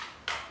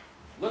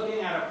looking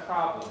at a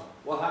problem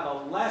will have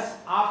a less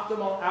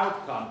optimal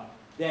outcome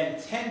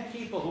than 10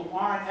 people who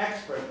aren't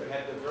experts but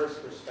have diverse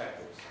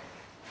perspectives.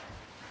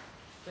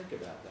 Think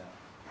about that.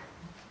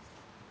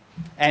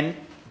 And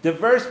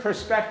diverse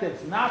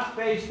perspectives not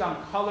based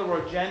on color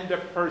or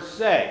gender per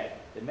se.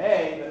 They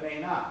may, but may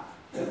not.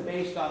 They're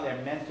based on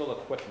their mental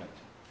equipment.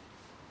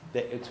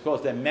 It's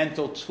called their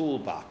mental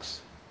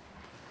toolbox.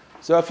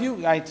 So if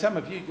you, some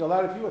of you, a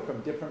lot of you are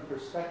from different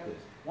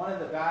perspectives. One of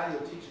the value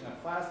of teaching a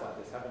class like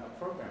this, having a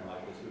program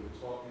like this, we were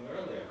talking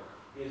earlier,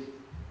 is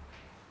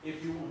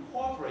if you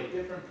incorporate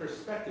different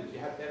perspectives, you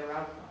have better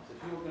outcomes.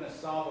 If you were going to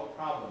solve a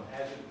problem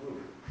as a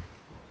group,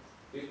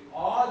 the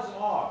odds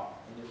are,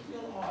 and the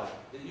real odds,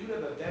 that you'd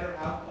have a better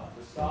outcome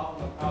for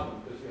solving a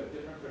problem because you have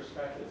different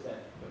perspectives than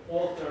if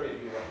all 30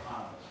 of you are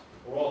economists,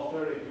 or all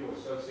 30 of you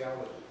are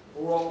sociologists,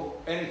 or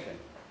all anything.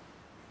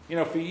 You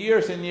know, for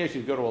years and years,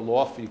 you go to a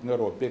law firm, you can go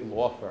to a big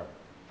law firm,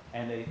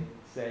 and they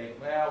say,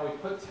 well, we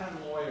put 10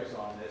 lawyers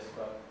on this,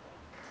 but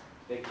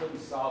they couldn't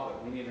solve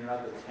it. We need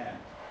another 10.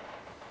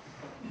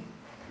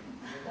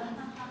 10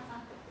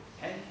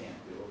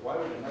 can't do it. Why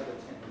would another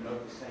 10 know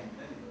the same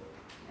thing?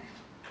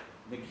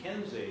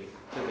 McKinsey,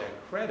 to their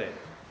credit,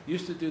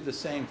 used to do the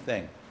same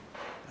thing.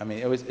 I mean,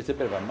 it's a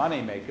bit of a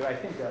moneymaker. I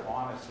think they're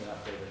honest enough.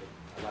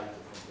 I like to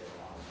think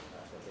they're honest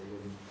enough that they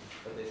wouldn't.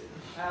 But they said,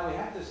 we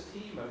have this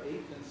team of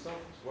 8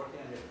 consultants working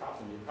on your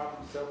problem. Your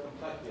problem's so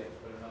complex, we have to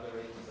put another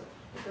 8 consultants.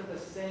 They're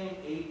the same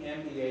 8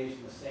 MBAs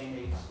from the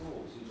same 8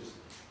 schools.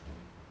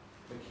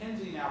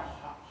 McKinsey now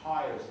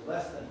hires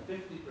less than 50%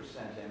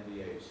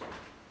 MBAs.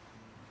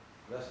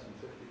 Less than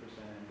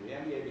 50% MBA.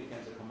 MBA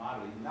becomes a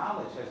commodity.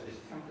 Knowledge is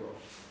temporal.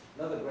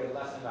 Another great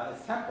lesson about it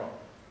is temporal.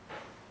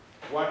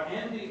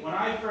 When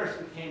I first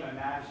became a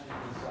management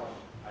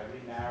consultant, I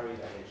remarried,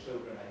 I had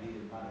children, I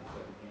needed money, so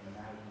I became a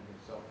management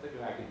consultant,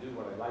 thinking I could do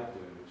what I like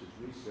doing, which is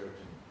research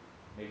and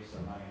make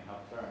some money and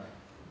help firms.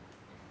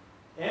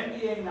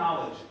 MBA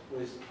knowledge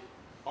was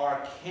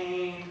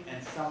arcane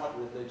and somewhat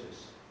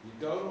religious. You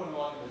go to an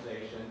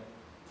organization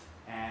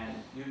and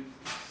you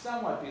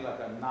somewhat be like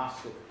a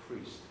Gnostic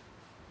priest.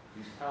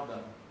 You tell them,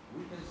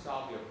 we can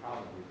solve your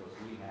problem because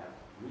we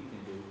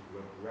can do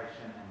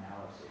regression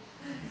analysis.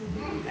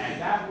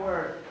 And that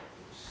word,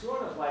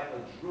 sort of like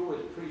a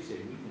Druid priest said,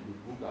 we can do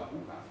booga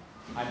booga.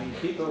 I mean,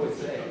 people would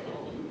say,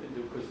 oh, you can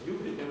do, because you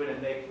could do it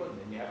and they couldn't.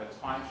 And you have a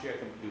timeshare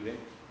computing,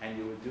 and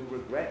you would do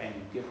regret, and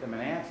you give them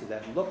an answer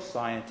that looks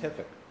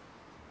scientific.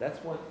 That's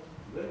what,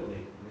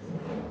 literally,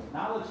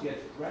 knowledge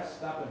gets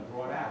dressed up and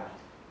brought out,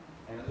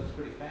 and it looks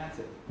pretty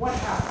fancy. What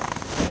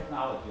happens?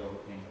 Technology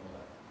overcame all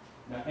that.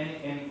 Now, any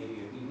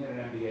idiot, you can get an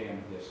MBA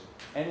on this.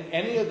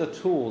 Any of the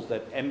tools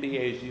that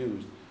MBAs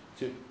use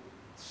to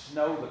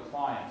snow the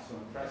clients, to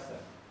impress them,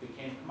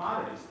 became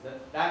commodities.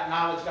 That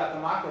knowledge got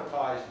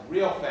democratized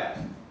real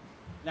fast.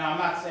 Now, I'm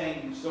not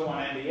saying you still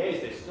want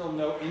MBAs. There's still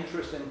no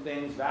interest in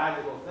things,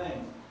 valuable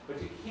things.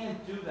 But you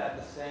can't do that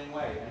the same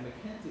way. And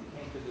McKinsey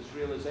came to this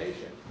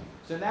realization.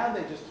 So now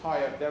they just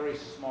hire very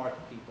smart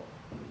people.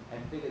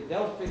 And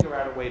they'll figure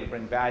out a way to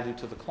bring value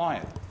to the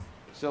client.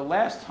 So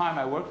last time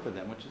I worked for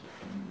them, which is,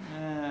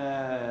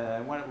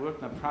 I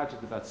worked on a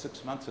project about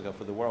 6 months ago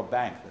for the World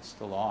Bank that's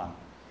still on.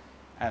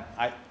 And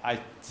I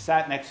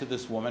sat next to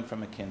this woman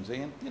from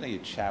McKinsey, and you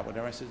chat with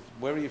her. I said,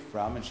 where are you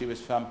from? And she was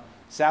from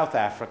South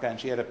Africa, and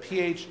she had a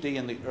PhD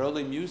in the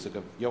early music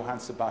of Johann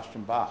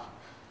Sebastian Bach.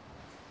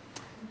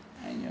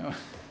 And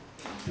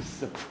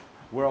this is a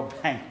World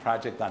Bank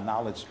project on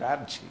knowledge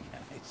strategy.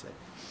 And I said,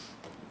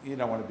 you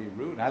don't want to be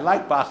rude. And I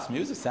like Bach's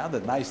music. It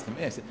sounded nice to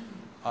me. I said,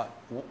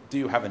 do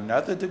you have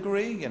another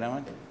degree?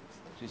 And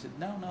she said,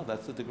 no,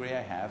 that's the degree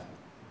I have.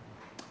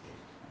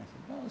 I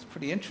said, well, it's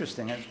pretty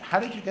interesting. How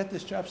did you get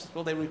this job? She said,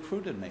 well, they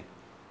recruited me.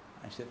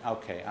 I said,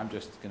 okay, I'm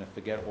just going to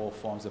forget all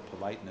forms of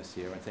politeness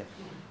here and say,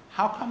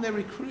 how come they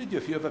recruited you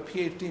if you have a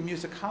PhD in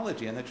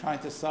musicology and they're trying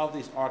to solve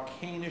these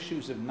arcane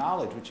issues of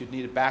knowledge, which you'd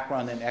need a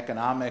background in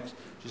economics?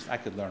 I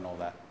could learn all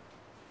that.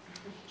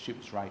 She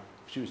was right.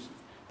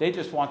 They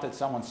just wanted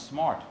someone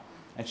smart.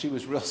 And she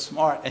was real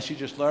smart, and she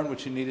just learned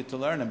what she needed to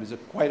learn. And it was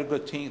quite a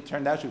good team. It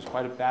turned out she was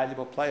quite a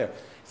valuable player.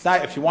 It's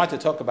not, if you want to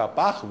talk about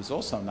Bach, who was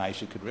also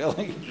nice, you could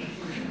really.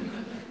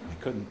 I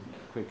couldn't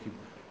quick keep.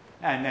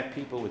 And I met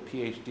people with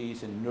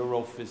PhDs in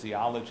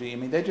neurophysiology. I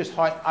mean, they just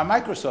hard.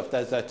 Microsoft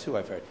does that too,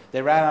 I've heard.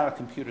 They ran out of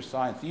computer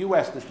science. The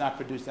U.S. does not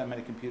produce that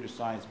many computer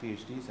science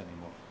PhDs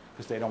anymore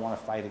because they don't want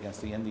to fight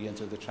against the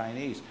Indians or the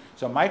Chinese.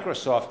 So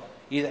Microsoft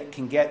either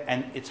can get,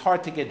 and it's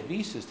hard to get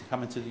visas to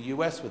come into the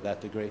U.S. with that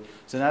degree.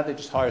 So now they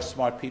just hire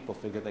smart people,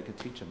 figure they could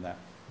teach them that.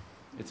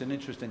 It's an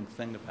interesting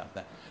thing about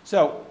that.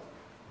 So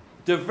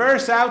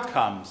diverse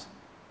outcomes,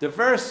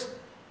 diverse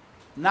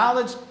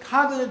knowledge,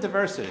 cognitive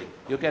diversity,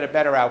 you'll get a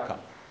better outcome.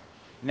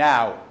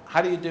 Now,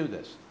 how do you do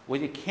this?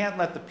 Well, you can't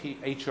let the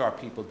HR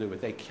people do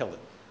it. They kill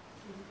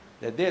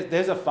it.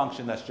 There's a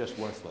function that's just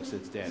worthless.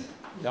 It's dead.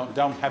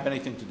 Don't have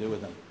anything to do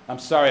with them. I'm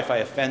sorry if I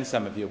offend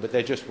some of you, but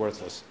they're just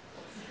worthless.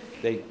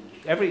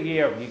 Every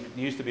year, there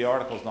used to be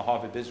articles in the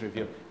Harvard Business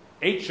Review,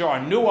 HR,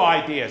 new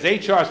ideas,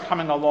 HR is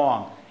coming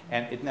along,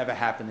 and it never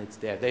happened. It's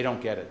dead. They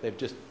don't get it. They've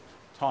just,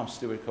 Tom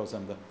Stewart calls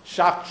them the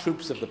shock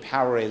troops of the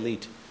power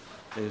elite.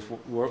 They're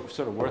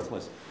sort of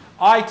worthless.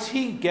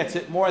 IT gets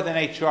it more than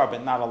HR,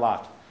 but not a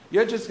lot.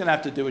 You're just going to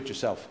have to do it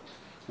yourself.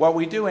 What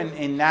we do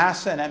in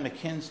NASA and at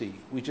McKinsey,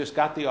 we just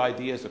got the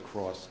ideas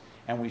across,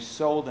 and we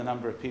sold a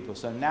number of people.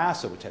 So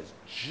NASA, which has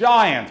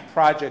giant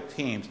project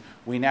teams,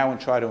 we now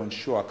try to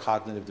ensure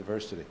cognitive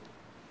diversity.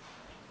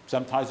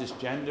 Sometimes it's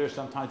gender,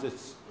 sometimes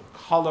it's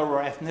color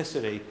or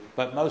ethnicity,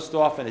 but most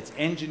often it's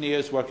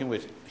engineers working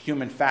with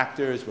human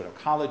factors, with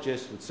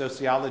ecologists, with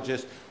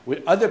sociologists,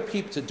 with other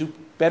people to do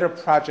better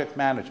project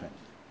management.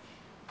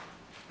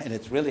 And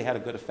it's really had a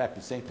good effect.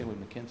 The same thing with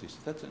McKinsey. So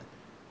that's a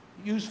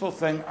useful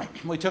thing.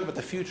 We talk about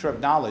the future of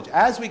knowledge.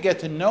 As we get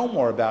to know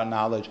more about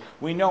knowledge,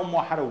 we know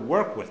more how to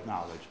work with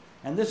knowledge.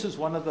 And this is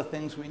one of the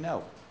things we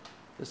know.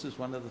 This is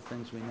one of the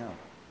things we know.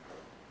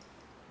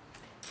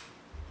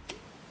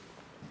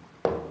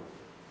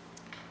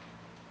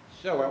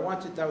 So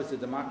that was the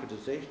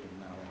democratization of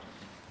knowledge.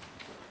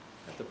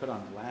 I have to put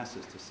on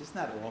glasses. Isn't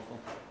that awful?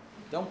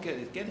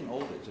 It's getting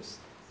older. It's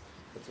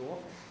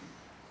awful.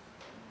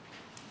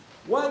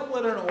 What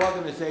would an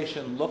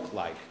organization look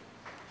like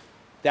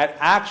that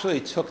actually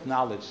took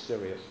knowledge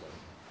seriously?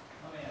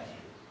 Let me ask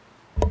you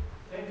this.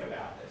 Think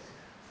about this.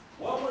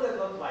 What would it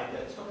look like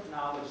that took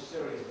knowledge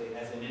seriously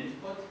as an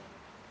input,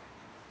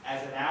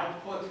 as an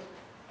output,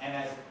 and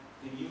as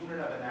the unit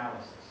of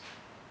analysis?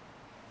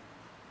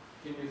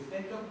 Can you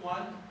think of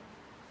one?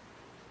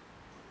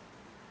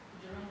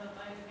 Could you run that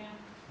by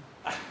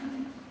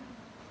again?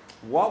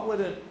 What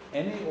would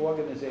any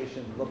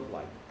organization look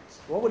like?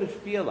 What would it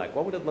feel like?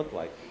 What would it look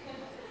like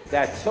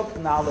that took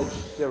knowledge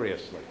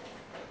seriously?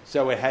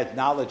 So it had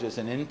knowledge as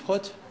an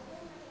input,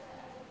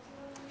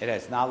 it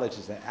has knowledge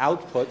as an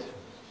output,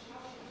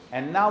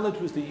 and knowledge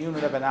was the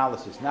unit of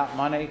analysis, not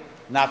money,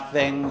 not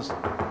things,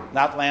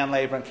 not land,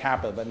 labor, and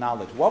capital, but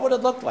knowledge. What would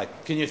it look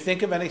like? Can you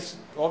think of any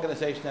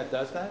organization that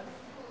does that?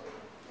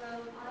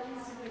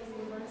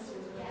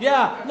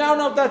 Yeah,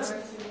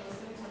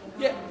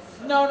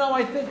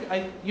 I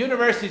think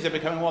universities are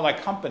becoming more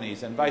like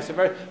companies and vice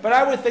versa. But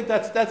I would think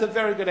that's a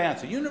very good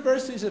answer.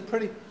 Universities are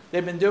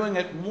they've been doing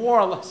it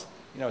more or less.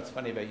 You know, it's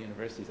funny about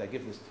universities. I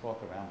give this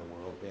talk around the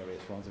world,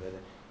 various forms of it.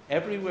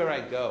 Everywhere I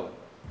go,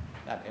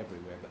 not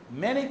everywhere, but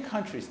many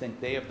countries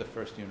think they have the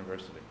first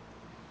university.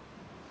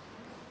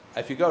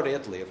 If you go to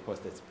Italy, of course,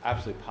 that's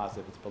absolutely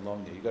positive it's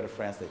Bologna. You go to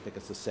France, they think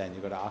it's the Seine. You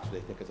go to Oxford,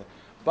 they think it's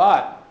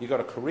But you go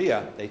to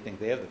Korea, they think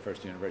they have the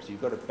first university. You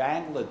go to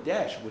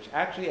Bangladesh, which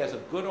actually has a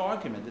good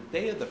argument that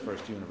they have the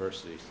first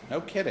universities.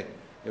 No kidding.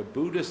 They're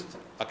Buddhist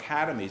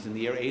academies in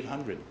the year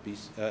 800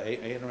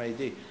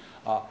 AD.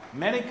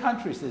 Many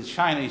countries, the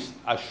Chinese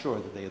are sure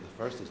that they are the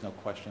first. There's no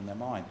question in their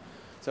mind.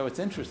 So it's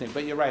interesting.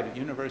 But you're right, at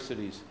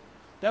universities,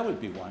 that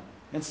would be one.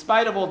 In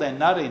spite of all their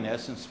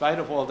nuttiness, in spite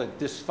of all the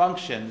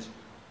dysfunctions,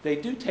 they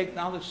do take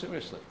knowledge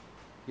seriously.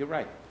 You're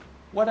right.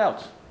 What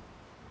else?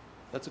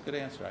 That's a good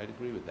answer. I'd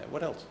agree with that.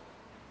 What else?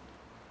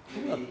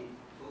 Maybe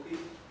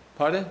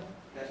Pardon?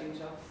 betting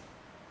shops.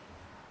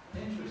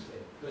 Interesting.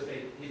 Because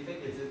you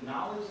think, is it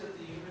knowledge that's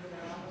the unit of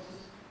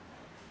analysis?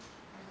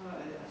 I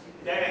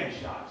think Betting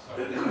shops.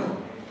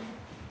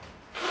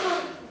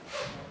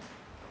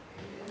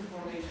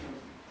 information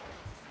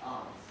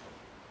odds.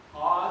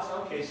 Odds,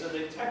 okay, so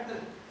they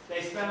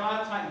spend a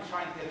lot of time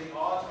trying to get the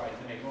odds right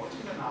to make most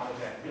of the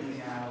knowledge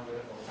activity and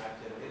analytical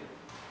activity.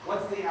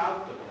 What's the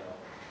output though?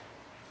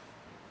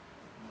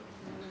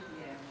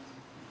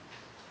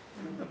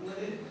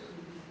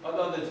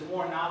 Although there's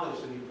more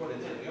knowledge than you put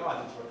into the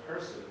odds, it's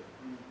recursive.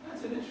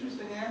 That's an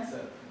interesting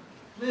answer.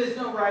 There's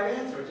no right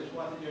answer, I just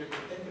wanted you to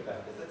think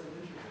about this. That's an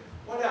interesting.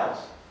 What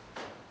else?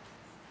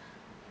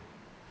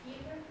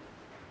 Theater?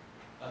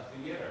 A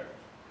theater.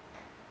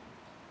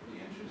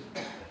 Pretty interesting.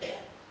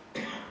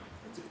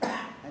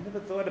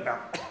 never thought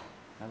about.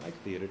 I like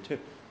theater too.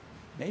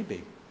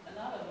 Maybe. A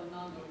lot of the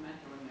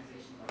non-governmental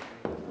organizations are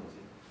very good too.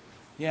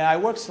 Yeah, I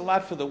worked a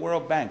lot for the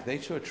World Bank. They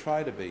sure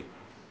try to be.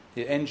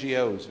 The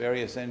NGOs,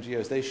 various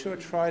NGOs, they sure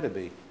try to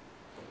be.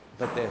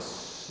 But they're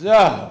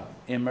so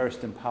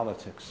immersed in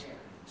politics,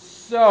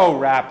 so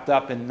wrapped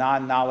up in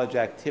non-knowledge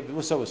activity.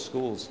 Well, so are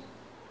schools.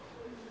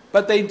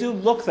 But they do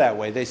look that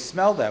way. They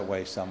smell that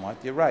way somewhat.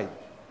 You're right.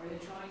 Are they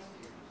trying to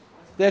do?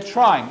 They're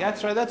trying.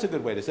 That's right. That's a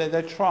good way to say it.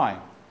 They're trying.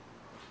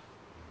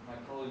 My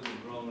colleagues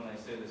will groan when I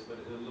say this, but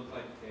it'll look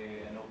like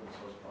an open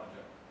source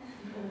project.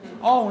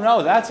 Oh no,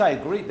 I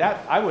agree.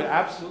 That I would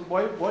absolutely.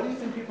 Why do you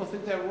think people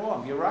think they're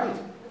wrong? You're right.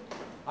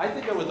 I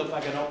think it would look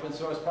like an open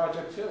source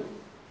project too.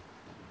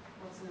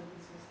 What's an open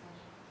source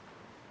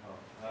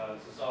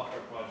project? It's a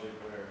software project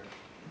where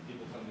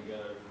people come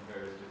together from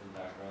various different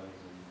backgrounds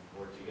and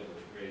work together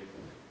to create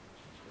the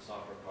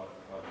software project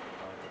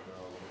they're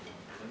all working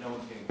on. So no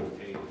one's getting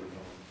paid.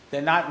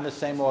 They're not in the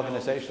same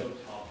organization. So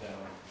top down.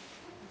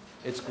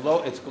 It's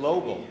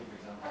global.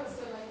 Oh,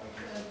 so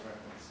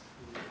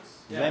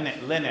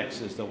like,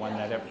 Linux is the one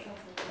that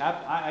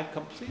I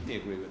completely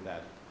agree with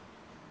that.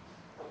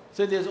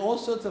 So there's all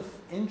sorts of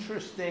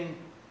interesting,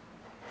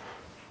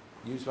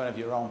 use one of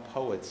your own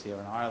poets here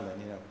in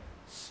Ireland,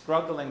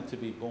 struggling to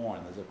be born.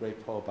 There's a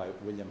great poem by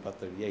William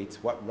Butler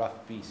Yeats, What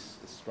Rough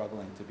Beast is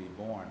Struggling to be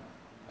Born,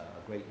 a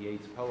great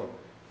Yeats poem.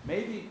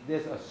 Maybe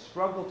there's a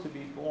struggle to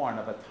be born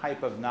of a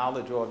type of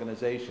knowledge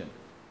organization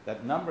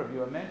that a number of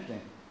you are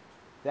mentioning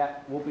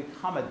that will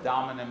become a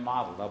dominant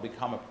model. They'll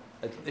become,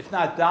 if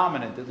not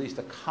dominant, at least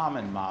a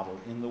common model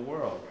in the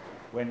world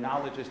where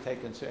knowledge is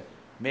taken seriously.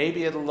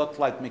 Maybe it'll look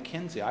like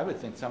McKinsey. I would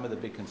think some of the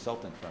big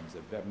consulting firms,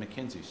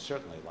 McKinsey's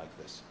certainly like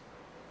this.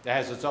 It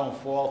has its own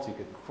faults, you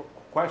could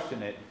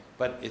question it,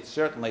 but it's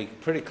certainly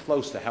pretty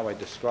close to how I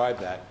describe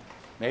that.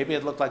 Maybe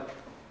it looked like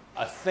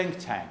a think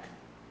tank.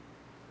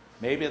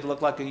 Maybe it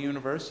looked like a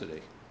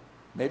university.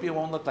 Maybe it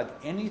won't look like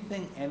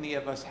anything any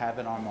of us have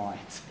in our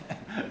minds.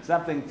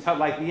 Something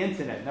like the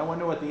internet. No one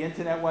knew what the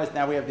internet was.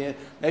 Now we have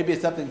maybe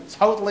it's something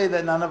totally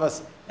that none of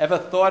us ever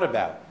thought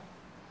about.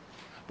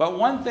 But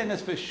one thing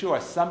is for sure,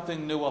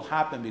 something new will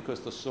happen because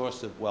the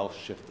source of wealth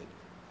shifted.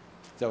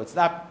 So it's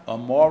not a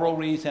moral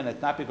reason.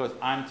 It's not because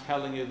I'm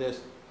telling you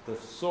this. The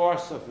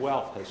source of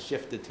wealth has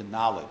shifted to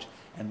knowledge.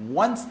 And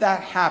once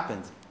that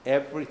happens,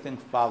 everything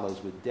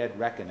follows with dead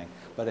reckoning.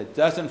 But it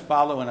doesn't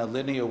follow in a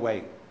linear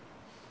way.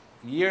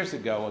 Years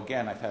ago,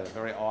 again, I've had a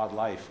very odd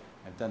life.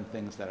 I've done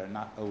things that are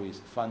not always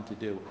fun to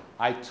do.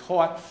 I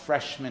taught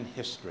freshman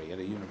history at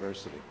a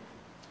university.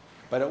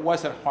 But it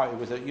wasn't hard. It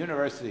was a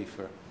university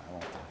for,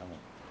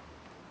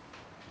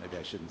 maybe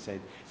I shouldn't say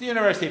it. It's a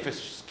university for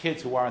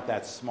kids who aren't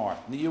that smart.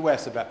 In the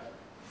U.S.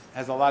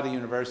 has a lot of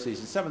universities,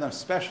 and some of them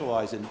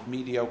specialize in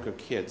mediocre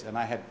kids, and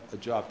I had a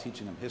job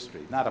teaching them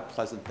history. Not a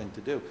pleasant thing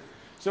to do.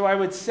 So I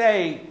would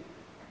say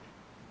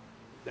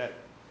that,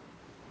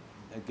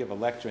 I'd give a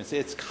lecture and say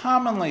it's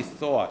commonly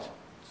thought, I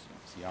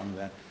was young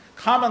then,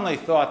 commonly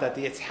thought that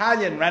the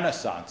Italian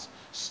Renaissance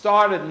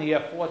started in the year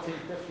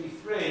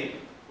 1453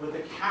 with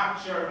the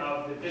capture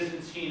of the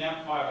Byzantine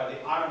Empire by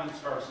the Ottoman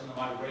Turks and the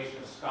migration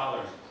of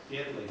scholars to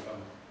Italy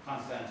from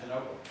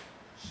Constantinople.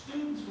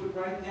 Students would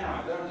write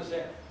down, I don't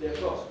understand, their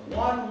books,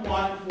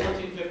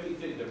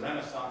 1/1/1453, the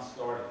Renaissance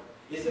started.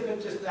 As if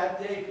it just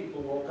that day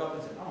people woke up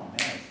and said, oh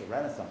man, it's the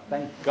Renaissance.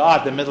 Thank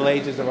God the Middle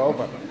Ages are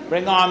over.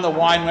 Bring on the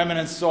wine, women,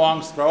 and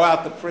songs, throw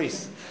out the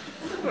priests.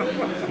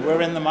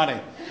 We're in the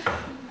money.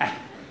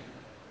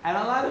 And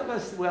a lot of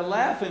us, we're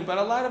laughing, but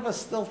a lot of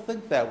us still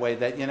think that way,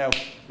 that,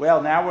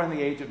 well, now we're in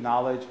the age of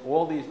knowledge,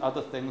 all these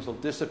other things will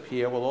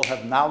disappear, we'll all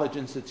have knowledge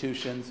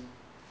institutions.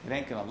 It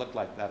ain't going to look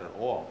like that at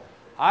all.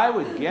 I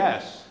would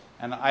guess,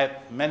 and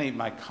many of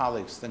my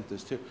colleagues think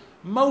this too,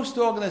 most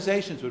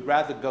organizations would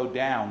rather go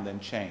down than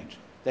change.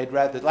 They'd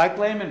rather, like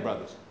Lehman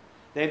Brothers,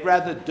 they'd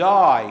rather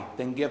die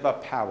than give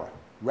up power.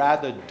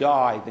 Rather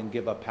die than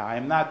give up power.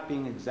 I'm not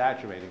being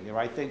exaggerating here.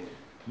 I think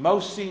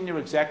most senior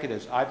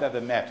executives I've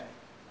ever met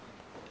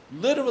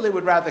literally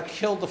would rather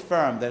kill the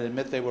firm than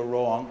admit they were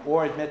wrong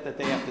or admit that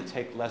they have to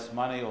take less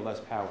money or less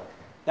power.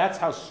 That's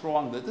how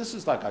strong this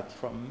is, like a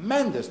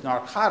tremendous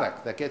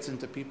narcotic that gets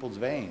into people's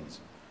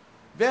veins.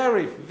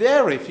 Very,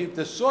 very few,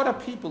 the sort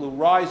of people who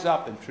rise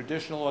up in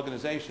traditional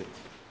organizations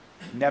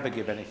never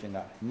give anything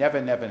up.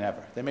 Never, never,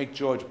 never. They make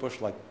George Bush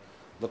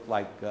look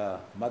like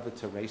Mother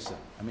Teresa.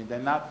 I mean, they're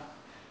not.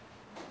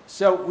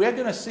 So we're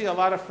going to see a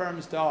lot of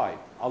firms die.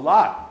 A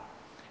lot.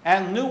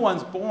 And new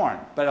ones born,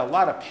 but a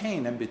lot of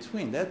pain in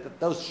between.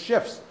 Those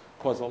shifts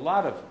cause a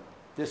lot of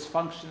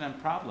dysfunction and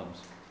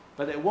problems.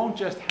 But it won't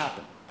just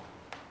happen.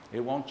 It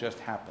won't just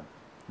happen.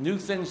 New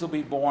things will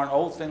be born,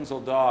 old things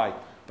will die,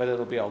 but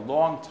it'll be a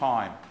long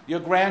time.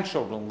 Your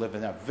grandchildren will live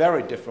in a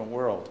very different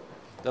world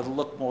that'll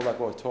look more like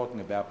what we're talking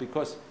about,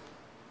 because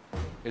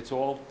it's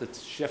all the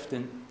shift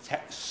in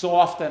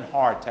soft and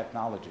hard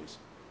technologies.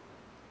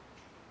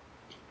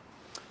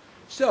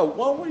 So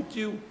what would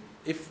you,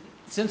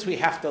 since we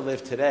have to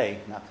live today,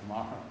 not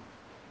tomorrow,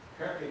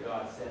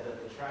 Kierkegaard said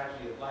that the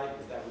tragedy of life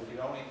is that we can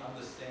only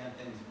understand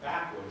things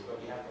backwards,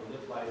 but we have to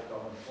live life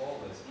going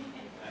forward.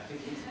 I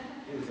think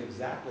he was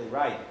exactly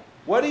right.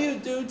 What do you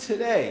do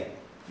today?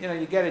 You know,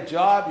 you get a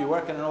job, you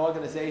work in an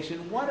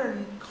organization. What are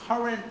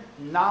current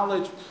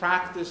knowledge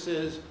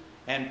practices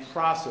and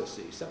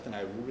processes, something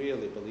I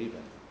really believe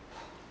in,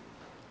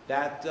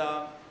 that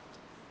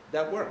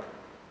work,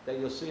 that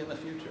you'll see in the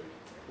future?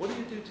 What do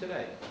you do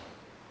today?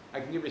 I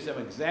can give you some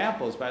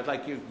examples, but I'd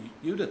like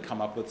you to come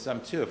up with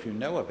some too, if you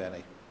know of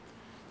any.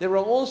 There are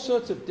all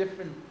sorts of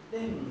different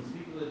things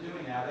people are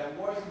doing now that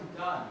wasn't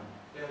done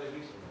fairly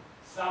recently.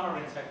 Some are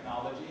in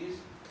technologies,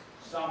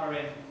 some are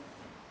in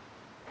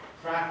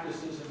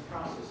practices and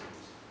processes.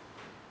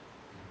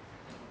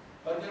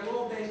 But they're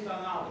all based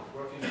on knowledge,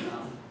 working on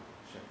knowledge.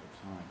 Check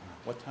the time.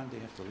 What time do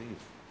you have to leave?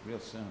 Real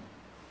soon.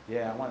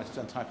 Yeah, I want to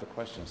spend time for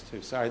questions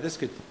too. Sorry,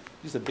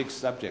 these are big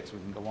subjects. We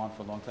can go on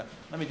for a long time.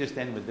 Let me just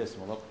end with this.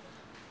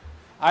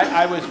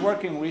 I was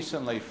working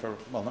recently for,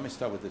 well, let me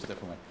start with this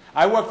different way.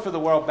 I worked for the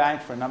World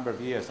Bank for a number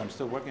of years. I'm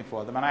still working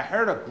for them. And I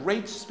heard a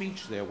great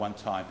speech there one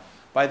time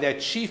by their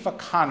chief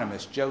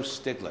economist, Joe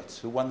Stiglitz,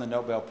 who won the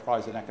Nobel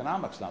Prize in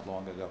Economics not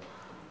long ago.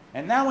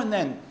 And now and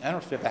then, I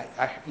don't know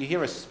if you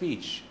hear a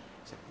speech,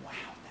 you say, wow,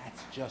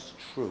 that's just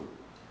true.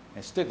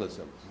 And Stiglitz is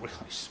a really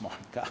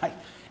smart guy.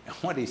 And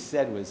what he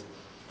said was,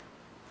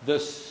 the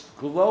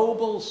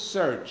global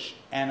search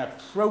and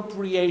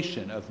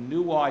appropriation of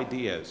new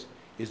ideas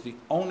is the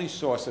only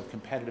source of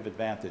competitive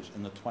advantage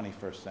in the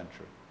 21st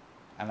century.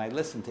 And I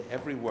listened to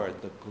every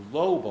word. The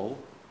global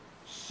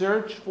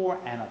search for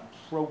and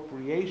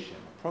appropriation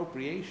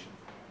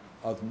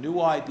of new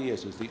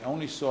ideas is the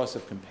only source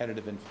of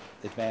competitive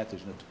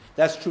advantage.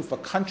 That's true for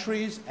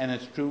countries, and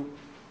it's true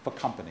for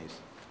companies.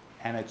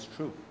 And it's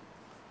true.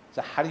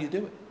 So how do you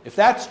do it? If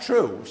that's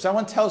true, if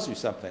someone tells you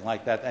something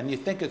like that and you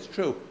think it's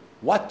true,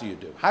 what do you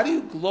do? How do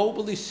you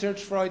globally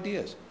search for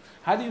ideas?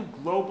 How do you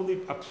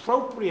globally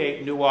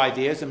appropriate new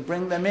ideas and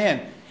bring them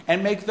in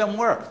and make them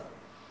work?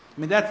 I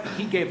mean,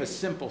 he gave a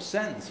simple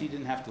sentence. He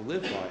didn't have to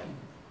live by it.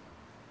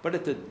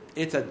 But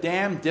it's a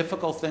damn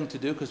difficult thing to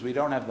do because we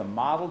don't have the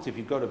models. If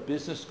you go to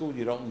business school,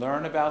 you don't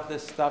learn about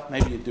this stuff.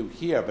 Maybe you do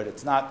here, but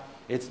it's not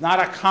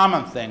a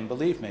common thing,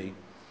 believe me.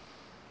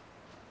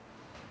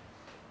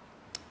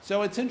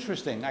 So it's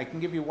interesting. I can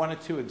give you one or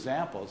two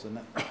examples, and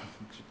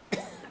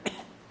then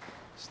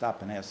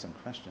stop and ask some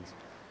questions.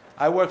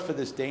 I worked for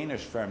this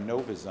Danish firm,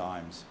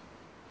 Novozymes,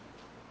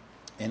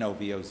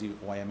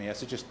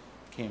 N-O-V-O-Z-Y-M-E-S. It just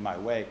came my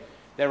way.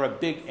 They're a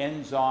big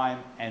enzyme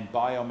and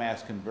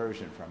biomass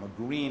conversion firm, a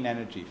green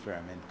energy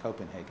firm in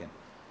Copenhagen.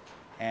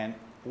 And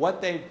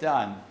what they've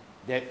done,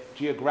 they're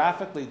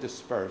geographically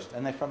dispersed,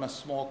 and they're from a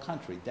small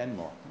country,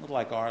 Denmark, a little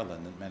like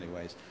Ireland in many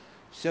ways.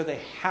 So they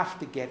have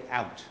to get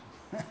out.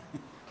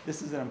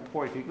 This is an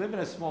important, if you live in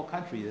a small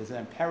country, there's an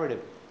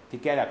imperative to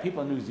get out.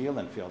 People in New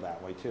Zealand feel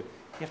that way too.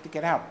 You have to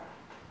get out.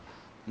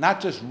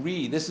 Not just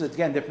read. This is,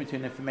 again, different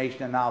between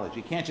information and knowledge.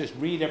 You can't just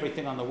read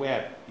everything on the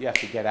web. You have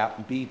to get out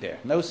and be there.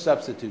 No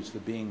substitutes for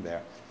being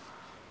there.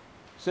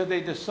 So they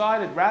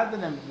decided, rather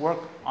than work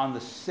on the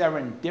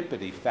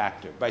serendipity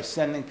factor by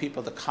sending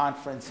people to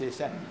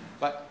conferences,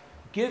 but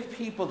give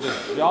people the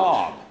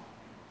job,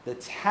 the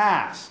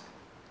task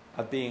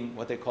of being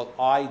what they call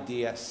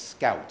idea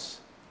scouts.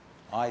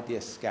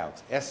 Idea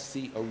scouts,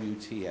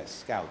 S-C-O-U-T-S,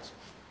 scouts.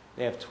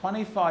 They have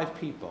 25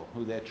 people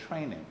who they're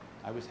training.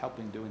 I was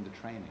helping doing the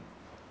training.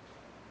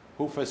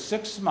 Who for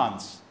 6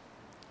 months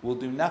will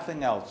do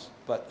nothing else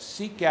but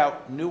seek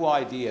out new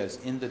ideas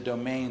in the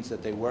domains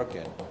that they work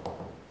in.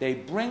 They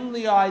bring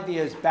the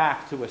ideas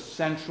back to a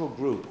central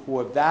group who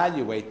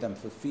evaluate them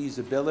for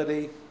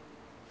feasibility,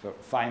 for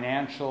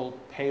financial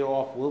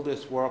payoff, will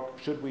this work,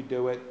 should we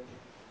do it?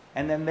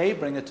 And then they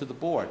bring it to the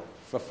board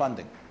for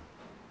funding.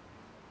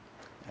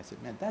 I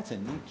said, man, that's a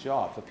neat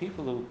job. For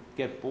people who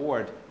get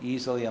bored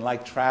easily and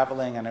like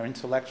traveling and are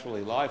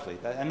intellectually lively,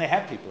 and they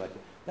have people like that,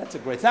 that's a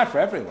great, it's not for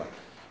everyone.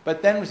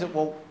 But then we said,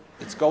 well,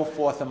 it's go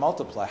forth and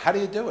multiply. How do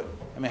you do it?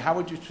 I mean, how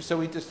would you, so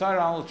we decided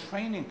on a little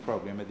training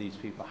program of these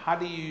people. How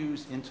do you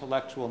use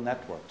intellectual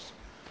networks?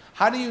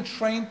 How do you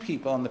train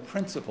people on the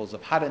principles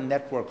of how the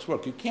networks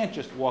work? You can't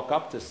just walk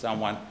up to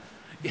someone,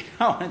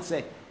 and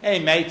say, hey,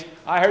 mate,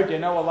 I heard you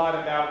know a lot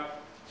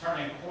about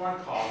turning corn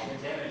cobs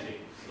into energy.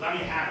 Let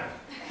me have it.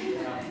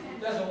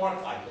 It doesn't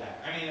work like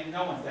that. I mean,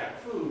 no one's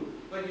that crude,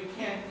 but you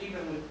can't,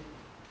 even with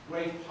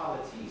great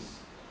polities,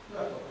 you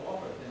have to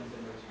offer things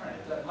in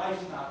return.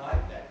 Life's not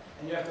like that.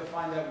 And you have to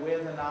find out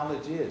where the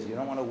knowledge is. You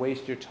don't want to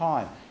waste your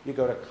time. You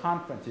go to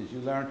conferences. You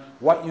learn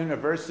what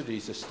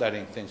universities are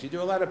studying things. You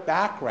do a lot of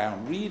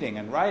background reading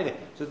and writing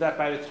so that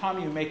by the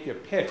time you make your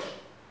pitch,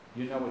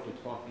 you know what you're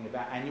talking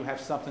about and you have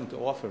something to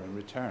offer in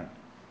return.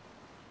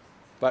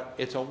 But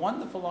it's a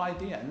wonderful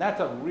idea, and that's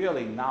a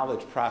really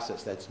knowledge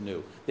process that's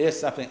new. There's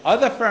something,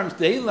 other firms,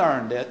 they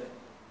learned it,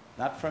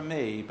 not from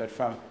me, but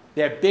from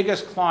their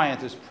biggest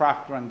client is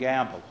Procter &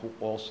 Gamble, who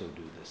also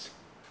do this.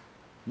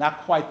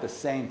 Not quite the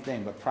same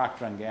thing, but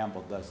Procter &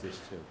 Gamble does this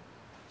too.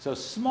 So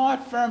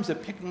smart firms are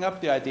picking up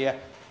the idea,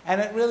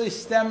 and it really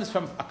stems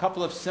from a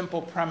couple of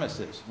simple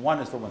premises. One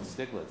is the one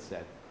Stiglitz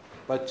said,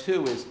 but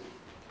two is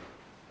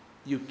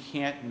you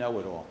can't know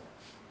it all.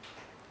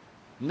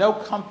 No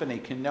company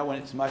can know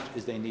as much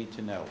as they need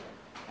to know.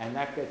 And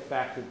that gets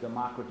back to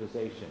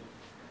democratization.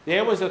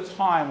 There was a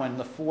time when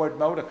the Ford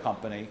Motor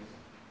Company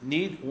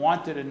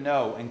wanted to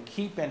know and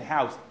keep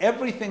in-house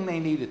everything they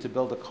needed to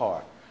build a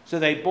car. So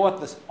they bought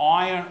this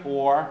iron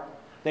ore.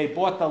 They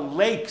bought the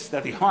lakes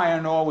that the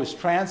iron ore was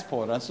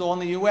transported. It's all in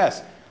the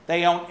U.S.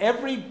 They own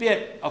every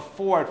bit of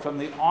Ford from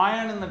the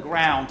iron in the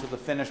ground to the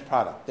finished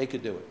product. They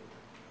could do it.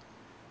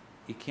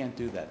 You can't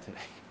do that today.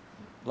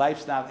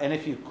 Life's not, and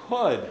if you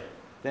could,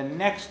 then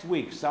next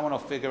week someone will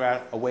figure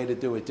out a way to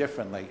do it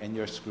differently and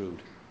you're screwed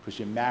because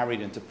you're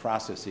married into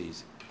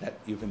processes that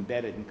you've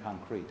embedded in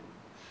concrete.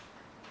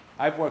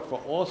 I've worked for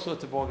all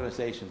sorts of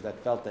organizations that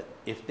felt that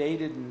if they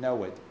didn't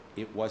know it,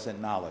 it wasn't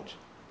knowledge.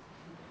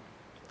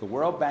 The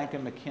World Bank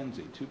and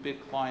McKinsey, two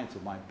big clients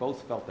of mine,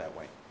 both felt that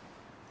way.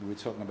 We were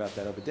talking about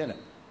that over dinner.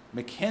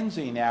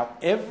 McKinsey now,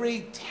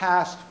 every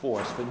task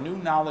force for new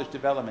knowledge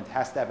development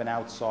has to have an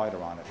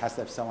outsider on it, has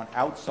to have someone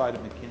outside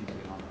of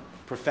McKinsey on it,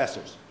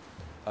 professors,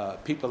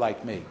 people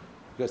like me,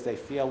 because they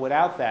feel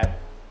without that,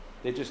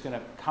 they're just going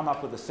to come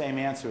up with the same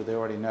answer they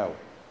already know.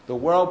 The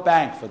World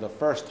Bank, for the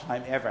first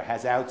time ever,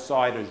 has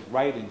outsiders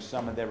writing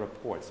some of their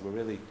reports. We're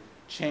really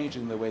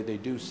changing the way they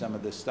do some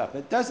of this stuff.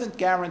 It doesn't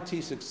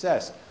guarantee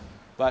success,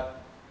 but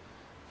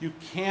you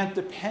can't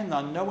depend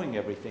on knowing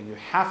everything. You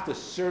have to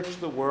search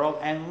the world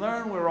and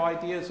learn where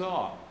ideas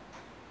are.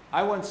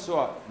 I once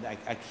saw,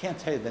 I can't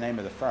tell you the name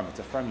of the firm. It's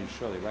a firm you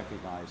surely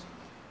recognize.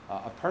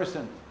 A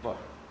person, look,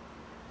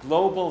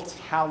 global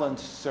talent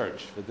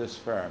search for this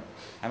firm.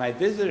 And I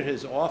visited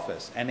his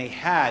office, and he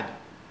had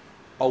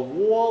a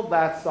wall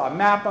that's a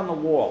map on the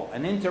wall,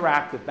 an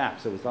interactive map.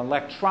 So it was an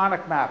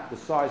electronic map the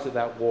size of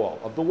that wall,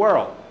 of the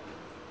world.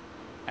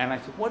 And I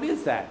said, what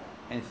is that?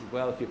 And he said,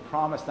 well, if you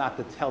promise not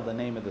to tell the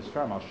name of this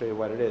firm, I'll show you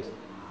what it is.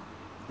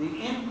 The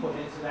input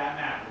into that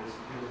map was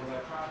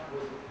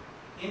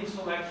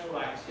intellectual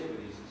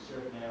activities in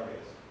certain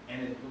areas,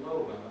 and it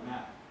glowed on the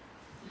map.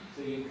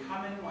 So you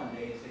come in one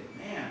day and say,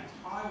 man,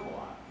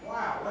 Taiwan,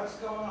 wow, what's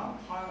going on?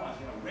 Taiwan's,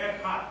 red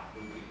hot,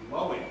 it would be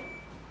glowing.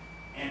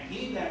 And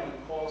he then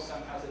would call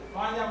somehow and say,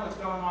 find out what's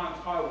going on in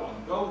Taiwan,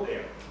 go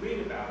there, read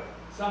about it,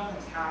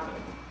 something's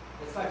happening.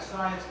 It's like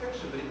science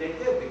fiction, but they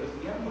did because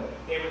of the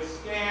input. They would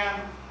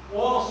scan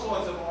all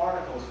sorts of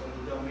articles from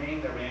the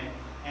domain they're in,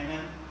 and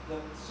then the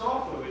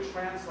software would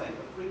translate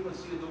the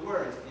frequency of the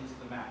words into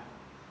the map.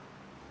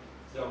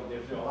 So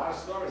there's a lot of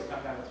stories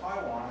coming out of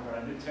Taiwan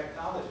about a new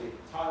technology.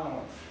 Taiwan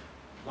would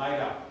light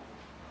up.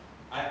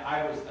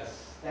 I was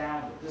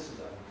astounded. This is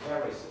a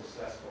very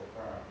successful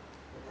firm.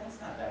 But that's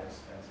not that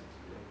expensive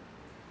to do.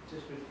 It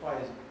just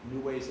requires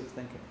new ways of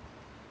thinking.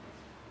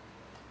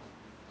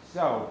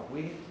 So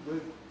we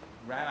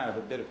ran out of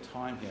a bit of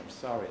time here. I'm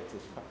sorry.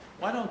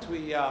 Why don't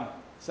we,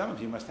 some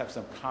of you must have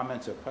some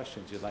comments or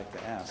questions you'd like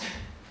to ask.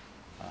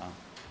 Can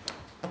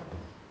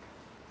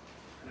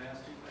I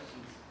ask two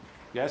questions?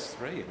 Yes,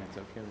 three, if it's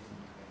okay with you.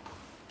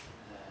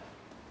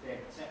 They're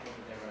separate,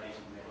 but they're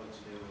related, and they're both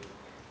to do with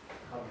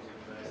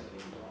cognitive diversity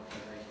and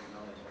optimization of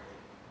knowledge.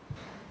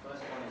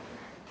 First one is,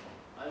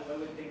 I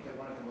would think that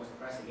one of the most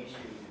pressing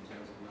issues in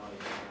terms of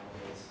knowledge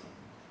now is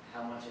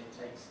how much it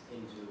takes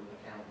into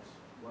account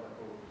what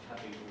have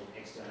been called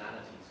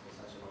externalities for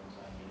such a long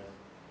time,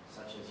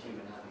 such as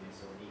human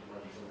happiness or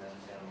equality or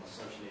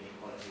social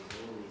inequalities,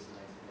 all these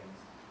kinds of things.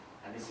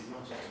 And this is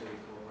not just to do with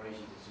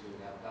corporations, it's to do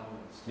with our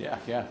governments. Yeah,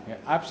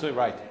 absolutely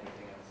right.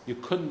 You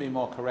couldn't be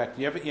more correct.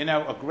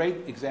 A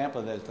great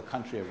example of that is the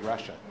country of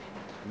Russia.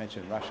 I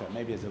mentioned Russia,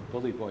 maybe as a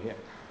bully boy here.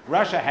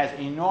 Russia has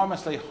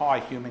enormously high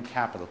human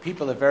capital.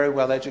 People are very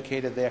well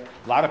educated there,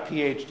 a lot of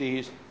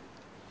PhDs.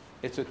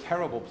 It's a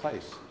terrible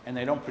place, and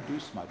they don't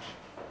produce much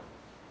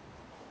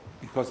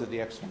because of the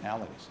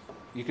externalities.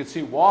 You can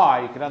see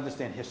why, you can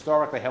understand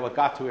historically how it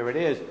got to where it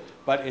is,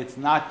 but it's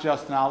not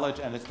just knowledge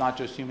and it's not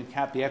just human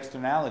capital. The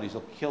externalities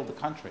will kill the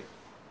country.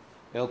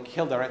 It'll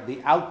kill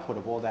the output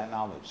of all that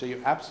knowledge. So you're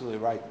absolutely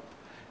right.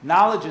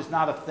 Knowledge is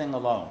not a thing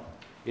alone.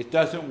 It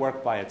doesn't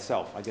work by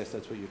itself. I guess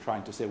that's what you're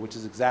trying to say, which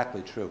is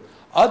exactly true.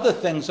 Other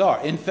things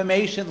are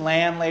information,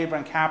 land, labor,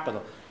 and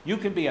capital. You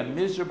can be a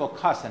miserable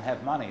cuss and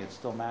have money. It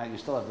still matters. You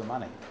still have the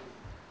money.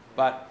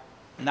 But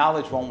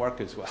knowledge won't work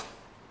as well.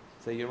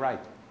 So you're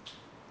right.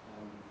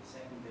 The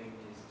second thing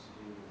is to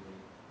do with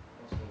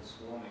what's called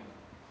swarming.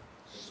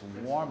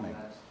 Swarming.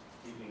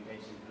 People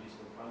engaged in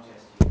political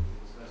protest. It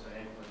was first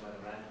identified by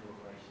the Rand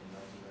Corporation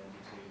in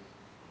 1992.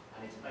 And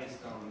it's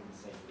based on,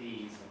 say,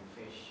 bees and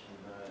fish and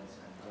birds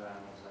and other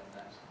animals like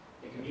that.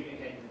 They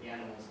communicate with the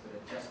animals that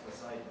are just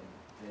beside them.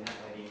 And in that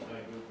way, the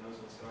entire group knows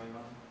what's going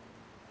on.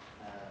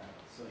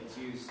 So it's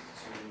used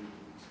to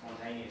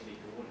spontaneously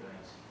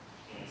coordinate,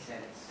 in a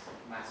sense,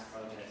 mass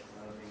protests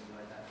and other things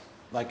like that.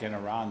 Like in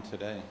Iran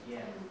today.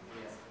 Yeah.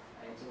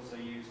 And it's also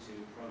used to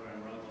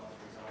program robots,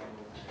 for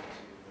example, and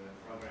to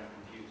program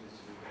computers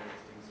to do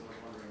various things. So I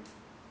was wondering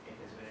if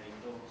there's been any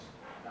thought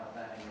about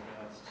that in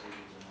regards to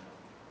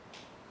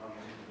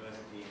cognitive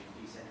diversity and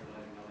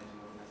decentralizing knowledge in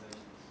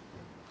organizations.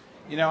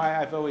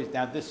 I've always,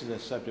 now this is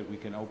a subject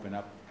we can open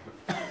up.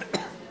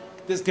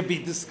 This could be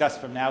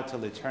discussed from now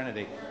till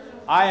eternity.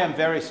 I am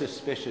very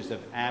suspicious of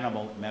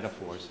animal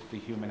metaphors for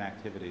human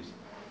activities.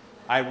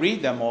 I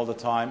read them all the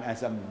time, and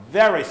some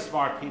very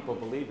smart people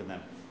believe in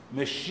them.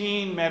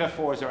 Machine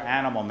metaphors or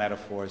animal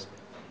metaphors,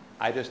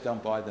 I just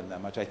don't buy them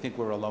that much. I think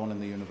we're alone in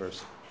the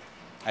universe.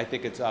 I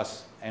think it's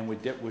us, and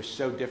we're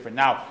so different.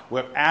 Now,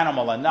 we're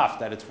animal enough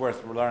that it's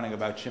worth learning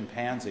about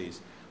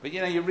chimpanzees. But you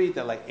know, you read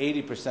that like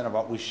 80% of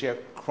what we share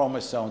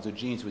chromosomes or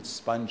genes with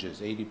sponges,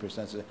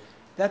 80%.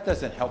 That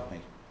doesn't help me.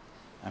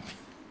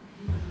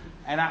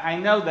 And I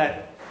know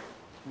that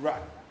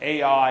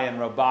AI and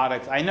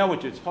robotics, I know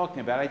what you're talking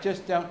about. I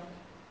just don't.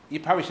 You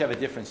probably should have a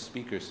different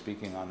speaker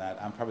speaking on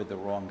that. I'm probably the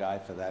wrong guy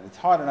for that. It's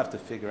hard enough to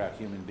figure out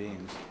human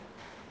beings.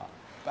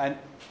 And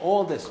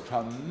all this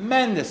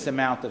tremendous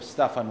amount of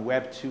stuff on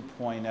Web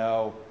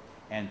 2.0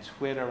 and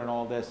Twitter and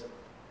all this.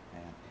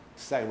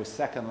 It was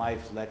Second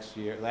Life last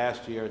year.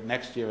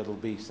 Next year it'll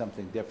be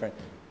something different.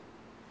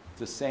 It's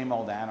the same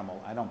old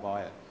animal. I don't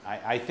buy it.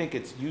 I think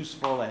it's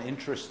useful and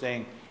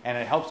interesting, and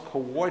it helps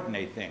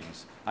coordinate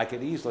things. I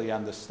could easily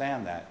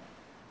understand that.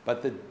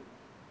 But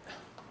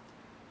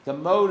the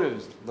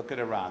motives, look at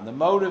Iran, the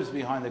motives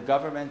behind the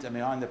government and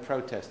behind the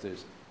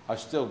protesters are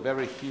still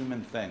very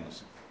human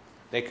things.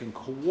 They can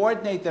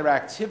coordinate their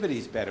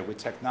activities better with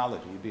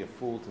technology. You'd be a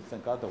fool to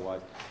think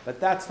otherwise. But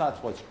that's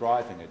not what's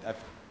driving it.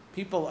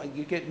 People,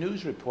 you get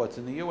news reports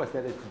in the U.S.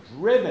 that it's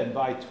driven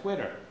by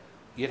Twitter.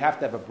 You'd have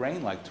to have a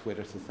brain like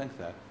Twitter to think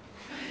that.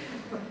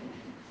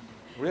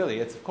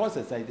 Really, of course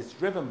it's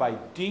driven by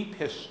deep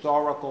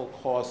historical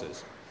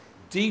causes,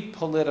 deep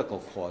political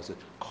causes.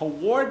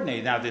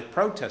 Coordinated, now the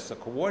protests are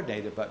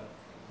coordinated, but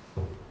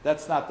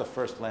that's not the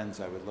first lens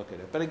I would look at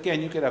it. But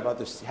again, you could have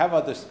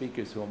other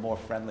speakers who are more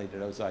friendly to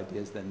those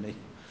ideas than me.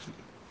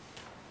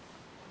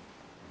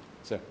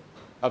 So,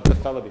 of the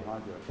fellow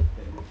behind you.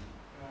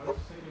 I was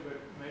thinking about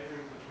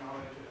measuring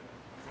technology, and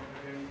I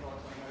wonder any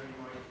thoughts on how you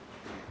might,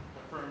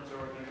 firms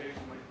or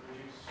organizations might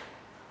reduce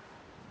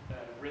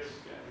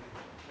risk and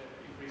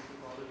increase the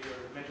quality or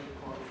measure the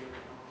quality of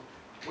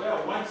technology. Well,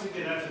 once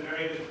again, that's a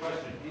very good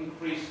question.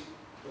 Increase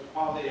the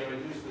quality and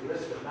reduce the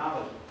risk of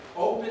knowledge.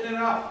 Open it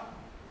up.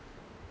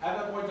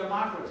 Have it more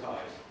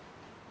democratized.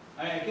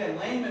 I mean, again,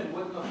 laymen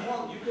wouldn't have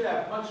thought. You could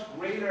have much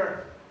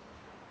greater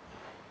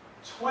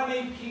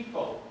 20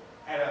 people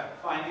at a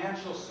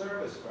financial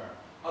service firm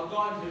are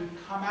going to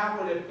come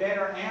out with a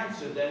better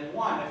answer than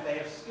one if they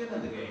have skin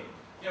in the game.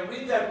 You know,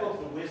 read that book,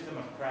 The Wisdom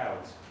of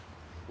Crowds,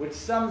 which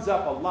sums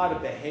up a lot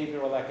of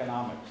behavioral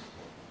economics.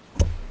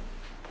 Do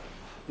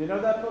you know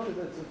that book?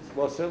 It's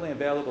well, certainly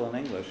available in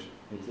English.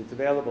 It's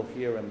available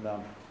here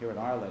in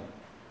Ireland.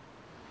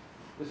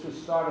 This was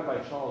started by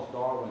Charles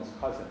Darwin's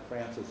cousin,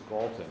 Francis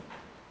Galton,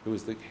 who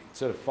was the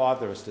sort of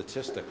father of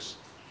statistics.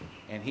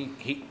 And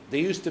there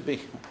used to be,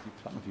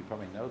 some of you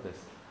probably know this,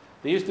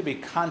 there used to be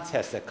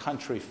contests at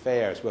country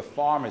fairs where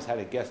farmers had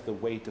to guess the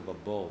weight of a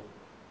bull.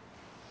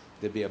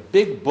 There'd be a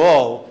big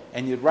bull,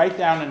 and you'd write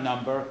down a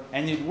number,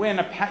 and you'd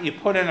win. You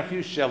put in a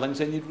few shillings,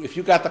 and if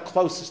you got the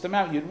closest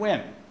amount, you'd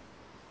win.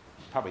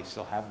 Probably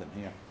still have them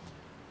here.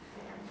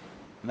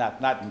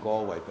 Not in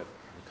Galway, but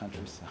the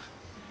countryside.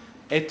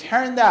 It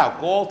turned out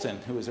Galton,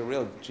 who was a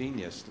real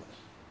genius,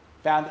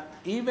 found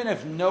even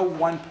if no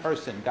one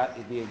person got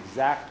the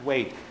exact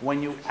weight,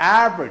 when you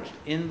averaged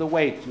in the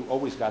weight, you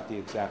always got the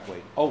exact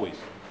weight.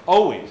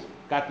 Always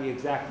got the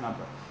exact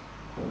number.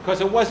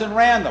 Because it wasn't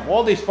random.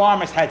 All these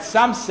farmers had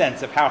some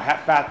sense of how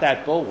fat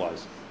that bull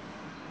was.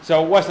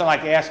 So it wasn't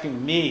like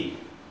asking me.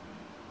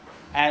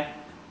 And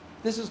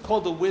this is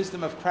called the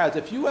wisdom of crowds.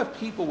 If you have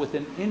people with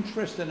an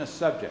interest in a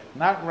subject,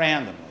 not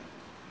randomly,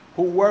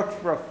 who work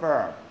for a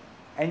firm,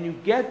 and you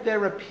get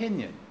their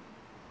opinion,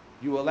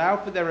 you allow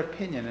for their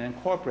opinion and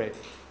incorporate,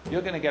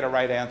 you're going to get a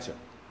right answer.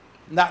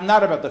 Not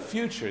about the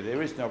future,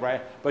 there is no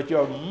right, but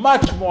you're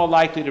much more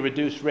likely to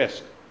reduce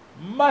risk.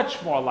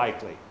 Much more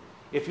likely.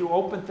 If you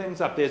open things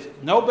up, there's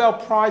Nobel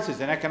Prizes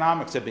in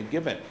economics have been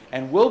given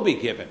and will be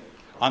given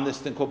on this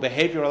thing called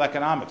behavioral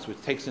economics,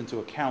 which takes into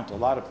account a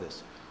lot of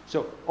this.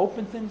 So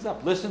open things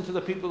up. Listen to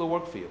the people who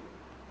work for you.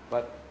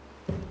 But,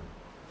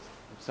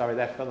 sorry,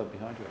 that fellow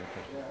behind you had a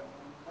question. Yeah,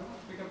 I want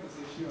to pick up this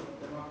issue of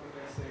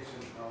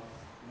democratization of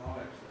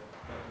knowledge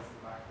that is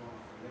the backbone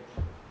of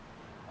religion.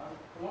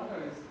 I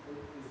wonder, is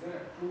there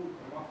a true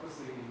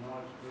democracy in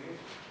knowledge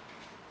creation?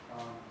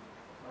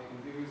 I can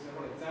give you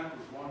several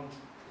examples. One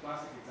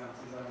classic example,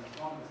 since I'm an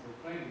economist by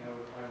training, I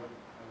would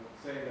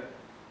say that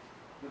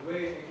the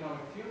way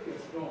economic theory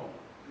has grown,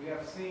 we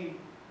have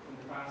seen in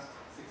the past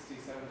 60,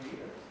 70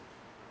 years,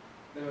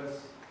 there was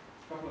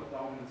a couple of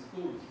dominant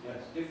schools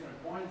at different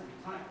points in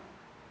time.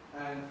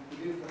 And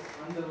it is the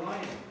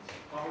underlying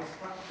power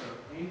structure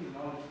in the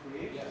knowledge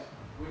creation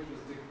which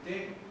was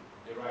dictating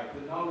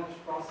the knowledge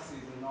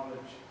processes and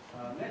knowledge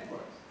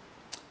networks.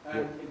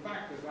 And in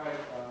fact, the guy,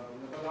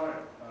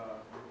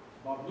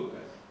 Bob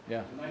Lucas,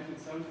 in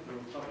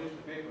 1972, published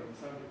a paper in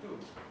 72,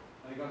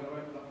 and he got a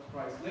Nobel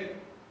Prize later.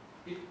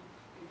 It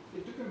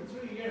took him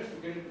 3 years to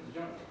get into the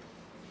journal.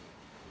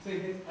 So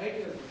his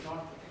ideas were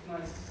not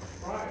recognized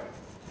prior.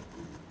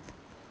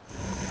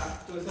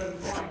 to a certain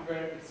point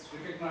where it's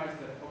recognized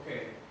that,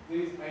 okay,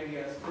 these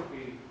ideas could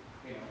be,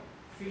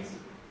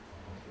 feasible.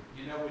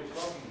 You know, we're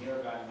talking here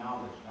about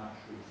knowledge, not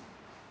truth.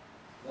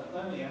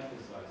 Let me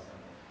emphasize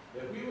something.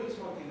 If we were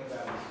talking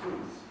about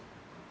truth,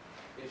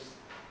 if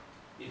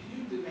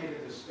you made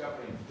a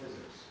discovery in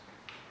physics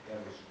that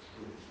was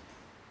truth,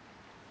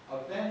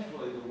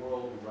 eventually the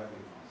world will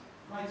recognize it.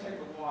 It might take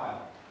a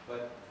while,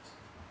 but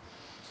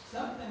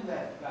something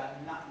that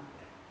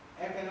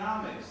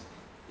economics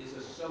is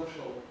a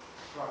social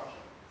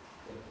structure,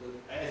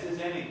 as is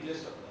any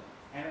discipline.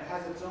 And it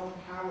has its own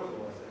power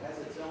laws. It has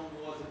its own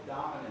laws of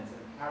dominance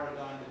and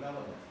paradigm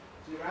development.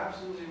 So you're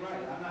absolutely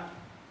right.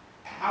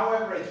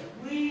 However, it's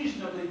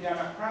reasonably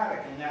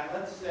democratic in that,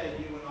 let's say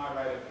you and I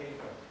write a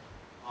paper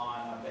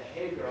on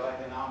behavioral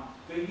economics.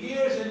 For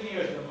years and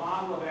years, the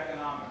model of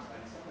economics,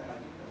 like something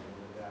like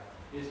that,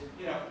 is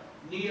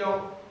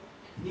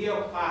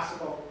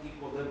neoclassical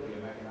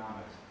equilibrium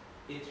economics.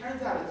 It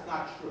turns out it's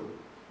not true.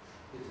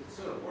 It's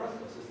sort of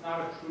worthless. It's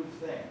not a true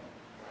thing.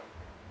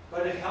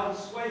 But it held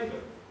sway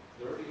for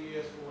 30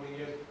 years, 40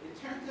 years. It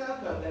turns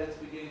out, though, that it's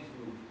beginning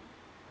to move.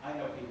 I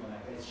know people now,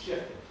 it's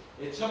shifted.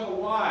 It took a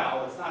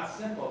while, it's not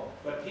simple,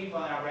 but people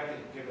now reckon,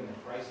 given the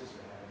crisis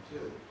we're having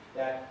too,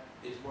 that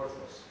it's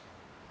worthless.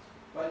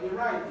 But you're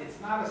right, it's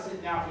not a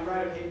sit. Now, if you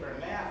write a paper in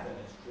math, then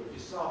it's true. If you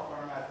solve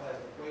Fermat's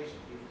last equation,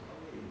 people tell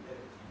me you did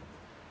it.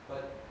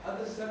 But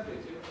other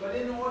subjects, but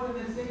in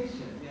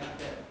organizations,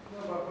 okay,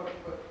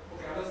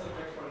 other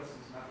subjects, for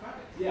instance,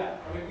 mathematics. Yeah.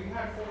 I mean, we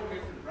had 4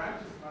 different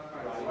branches of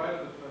mathematics right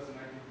at the first in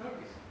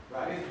 1930s.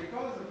 Right. It's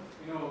because of,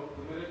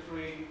 the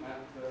military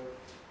and the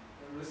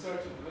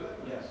research and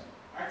development. Yes.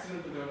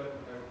 Accidental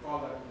development, I would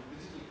call that,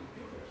 digital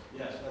computers.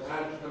 Yes, that's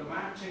And right. the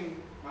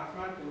matching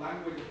mathematical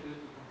language of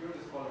digital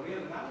computers called real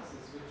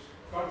analysis, which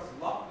got us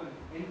locked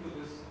into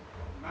this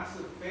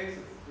massive phase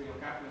of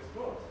capitalist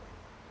growth.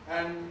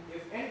 And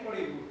if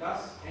anybody who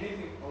does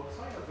anything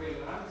outside of real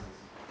analysis,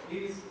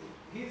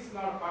 he's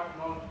not a part of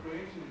knowledge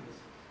creation in this.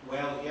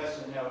 Well,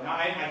 yes and no. Now,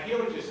 I hear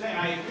what you're saying.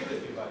 I agree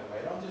with you, by the way.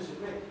 I don't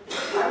disagree.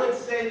 I would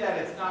say that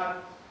it's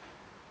not,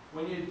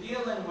 when you're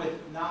dealing with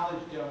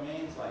knowledge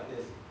domains like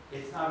this,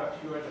 it's not a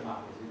pure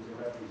democracy. It's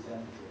a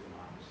representative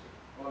democracy.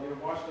 Well,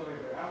 you're washed away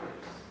by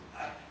averages.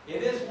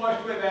 It is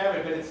washed away by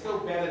average, but it's still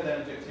better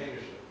than a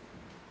dictatorship.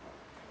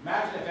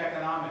 Imagine if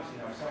economics,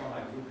 someone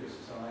like Lucas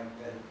or someone like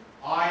that,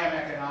 I am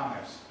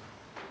economics.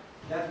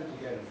 That's what you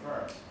get in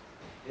firms.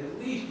 At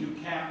least you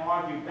can't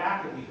argue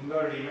back if you can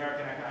go to the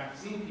American economics. I've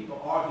seen people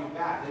argue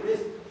back.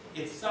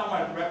 It's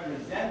somewhat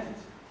representative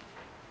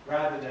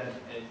rather than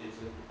it's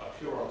a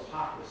pure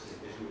autocracy,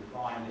 as you would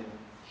find in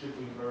should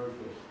we merge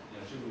with,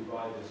 should we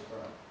buy this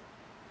firm.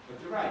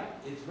 But you're right,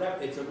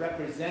 it's a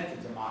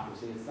representative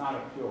democracy, it's not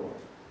a pure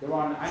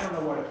one. I don't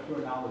know what a pure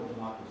knowledge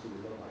democracy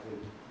would look like.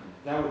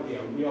 That would be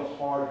a real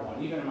hard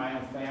one. Even in my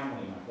own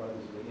family, my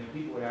brothers,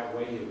 people would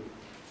outweigh you.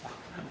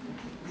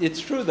 It's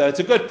true, though. It's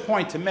a good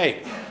point to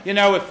make.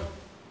 If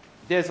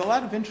there's a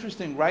lot of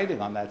interesting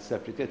writing on that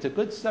subject. It's a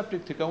good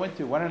subject to go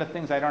into. One of the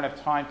things I don't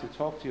have time to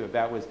talk to you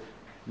about was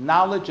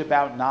knowledge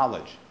about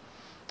knowledge.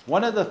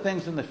 One of the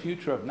things in the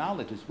future of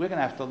knowledge is we're going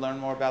to have to learn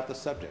more about the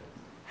subject,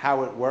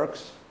 how it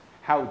works,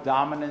 how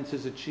dominance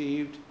is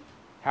achieved,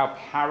 how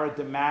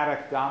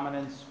paradigmatic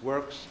dominance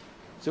works.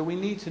 So we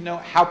need to know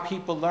how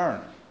people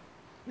learn.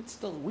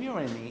 We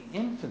are in the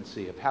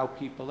infancy of how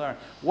people learn.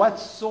 What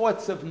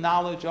sorts of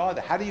knowledge are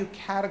there? How do you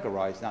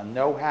categorize now?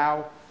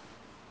 Know-how,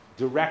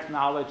 direct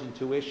knowledge,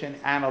 intuition,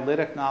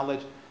 analytic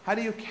knowledge. How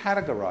do you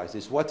categorize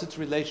this? What's its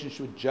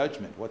relationship with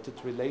judgment? What's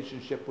its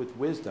relationship with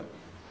wisdom?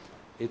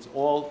 It's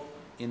all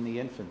in the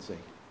infancy.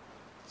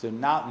 So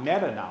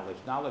meta-knowledge,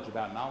 knowledge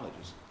about knowledge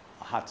is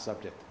a hot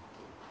subject.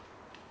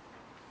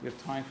 We have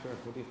time for,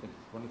 what do you think,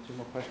 1 or 2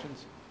 more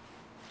questions?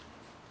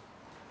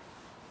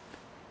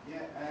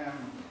 Yeah,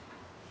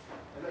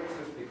 I'd like to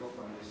just pick up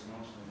on this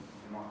notion of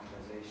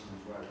democratization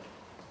as well.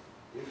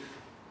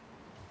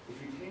 If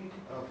you think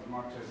of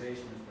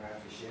democratization as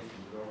perhaps a shift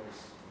in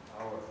locus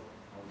power,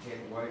 I would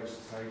take wider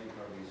society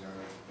probably as our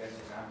best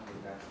example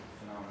of that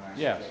phenomenon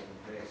actually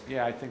taking place.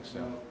 Yeah, I think so.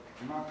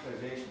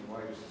 Democratization in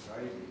wider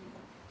society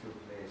took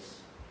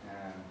place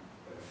by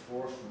the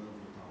forced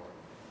removal of power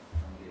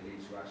from the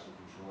elites who actually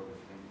controlled the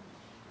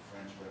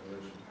French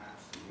Revolution,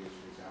 perhaps the years,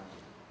 for example.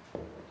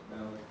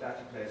 Now,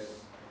 that took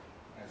place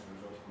as a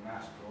result of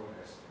mass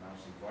protest and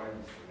obviously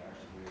violence to a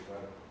large degree as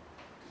well.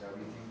 Is that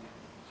what you think?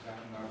 Is that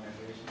an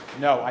organisation?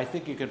 No, I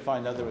think you could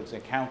find other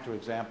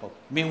counter-example.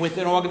 I mean,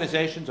 within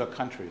organizations or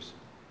countries?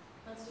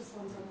 That's just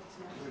one subject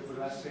to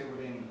But let's say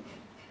within...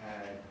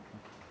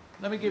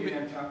 Let me give you...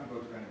 I'm talking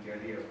about kind of the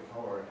idea of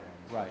power and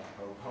Right.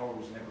 how power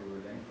was never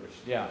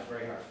relinquished. Yeah. It's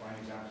very hard to find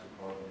examples of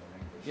power being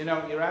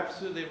relinquished. You're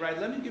absolutely right.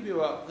 Let me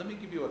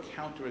give you a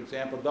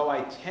counter-example, though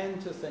I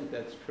tend to think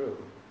that's true.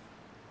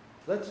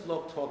 Let's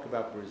talk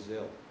about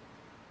Brazil.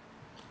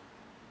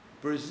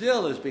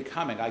 Brazil is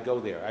becoming, I go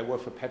there, I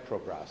work for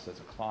Petrobras as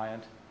a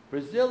client.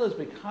 Brazil is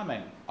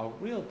becoming a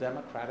real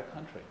democratic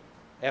country.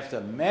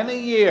 After many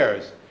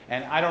years,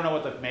 and I don't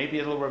know maybe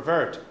it'll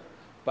revert,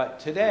 But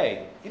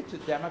today,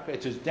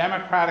 it's as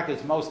democratic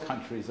as most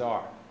countries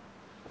are.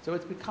 So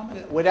it's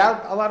becoming,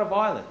 without a lot of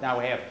violence. Now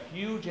we have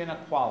huge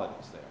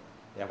inequalities there.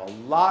 They have a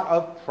lot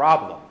of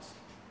problems,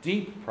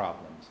 deep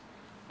problems,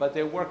 but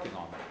they're working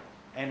on them.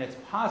 And it's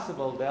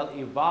possible they'll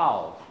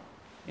evolve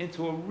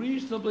into a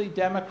reasonably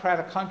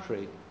democratic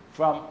country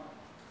from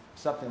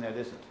something that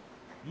isn't.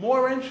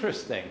 More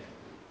interesting,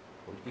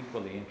 or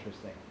equally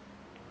interesting,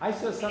 I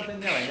saw something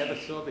there I never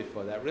saw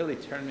before that really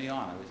turned me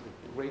on. It was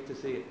great to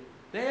see it.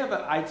 They have,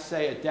 I'd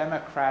say, a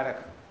democratic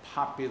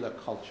popular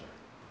culture.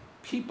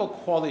 People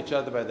call each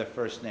other by their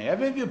first name.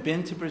 Have you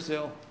been to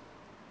Brazil?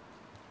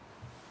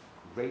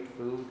 Great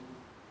food,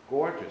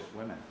 gorgeous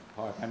women.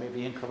 I may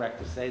be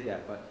incorrect to say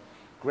that, but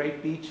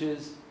great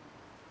beaches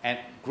and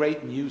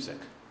great music.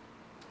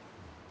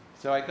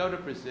 So I go to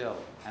Brazil,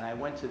 and I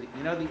went to the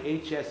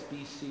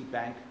HSBC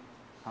Bank,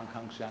 Hong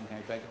Kong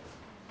Shanghai Bank.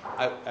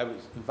 I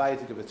was invited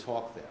to give a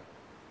talk there.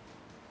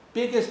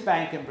 Biggest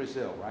bank in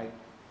Brazil, right?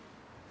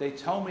 They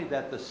told me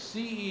that the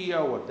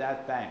CEO of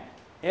that bank,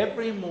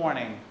 every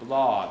morning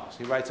blogs,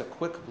 he writes a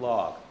quick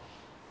blog,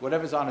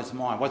 whatever's on his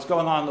mind, what's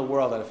going on in the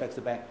world that affects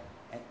the bank,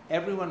 and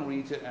everyone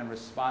reads it and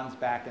responds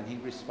back, and he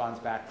responds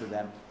back to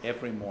them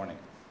every morning.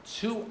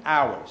 2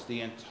 hours,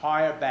 the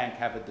entire bank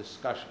have a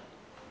discussion.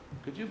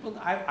 Could you believe?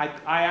 I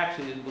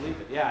actually didn't believe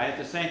it. Yeah, I had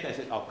the same thing. I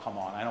said, oh, come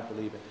on, I don't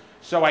believe it.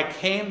 So I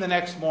came the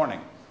next morning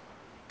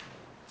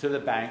to the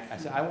bank. I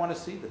said, I want to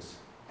see this.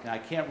 Now, I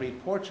can't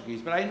read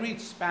Portuguese, but I can read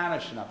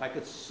Spanish enough. I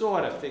could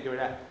sort of figure it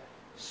out.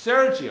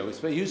 Sergio,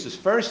 he used his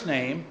first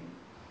name,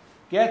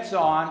 gets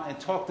on and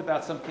talked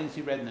about some things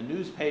he read in the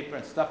newspaper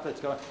and stuff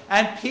that's going on.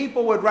 And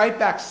people would write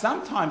back,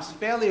 sometimes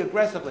fairly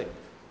aggressively.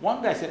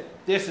 One guy said,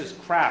 this is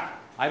crap.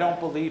 I don't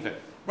believe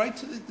it. Right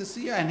to the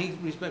CEO, and he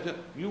responded,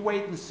 you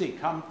wait and see.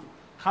 Come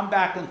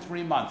back in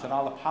 3 months, and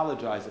I'll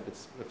apologize if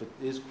it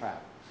is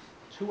crap.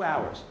 2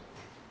 hours.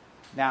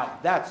 Now,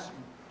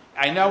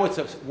 I know it's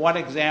one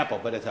example,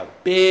 but it's a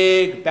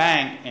big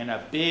bank in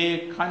a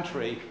big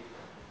country.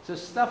 So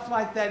stuff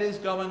like that is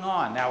going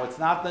on. Now, it's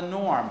not the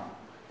norm,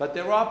 but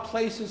there are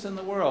places in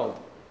the world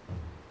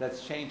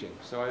that's changing.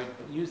 So I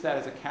use that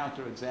as a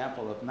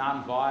counterexample of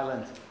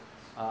nonviolent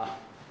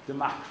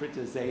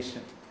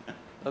democratization.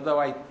 Although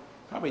I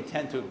probably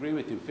tend to agree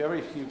with you.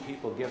 Very few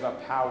people give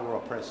up power or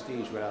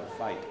prestige without a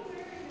fight.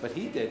 But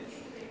he did.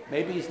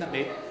 Maybe he's not.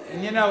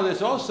 And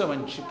there's also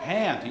in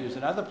Japan, to use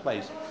another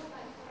place,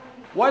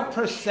 what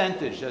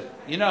percentage, the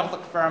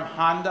firm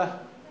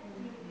Honda?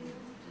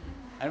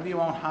 Any of you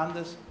own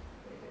Hondas?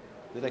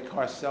 Do their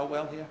cars sell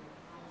well here?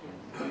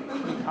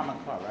 Pretty common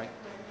car, right?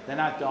 They're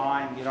not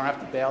dying. You don't have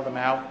to bail them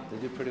out. They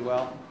do pretty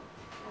well.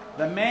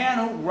 The man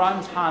who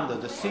runs Honda,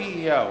 the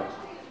CEO,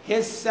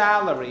 his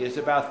salary is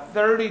about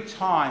 30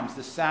 times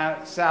the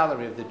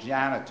salary of the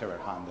janitor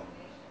at Honda.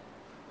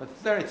 But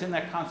it's in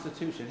their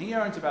constitution. He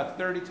earns about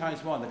 30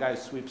 times more than the guy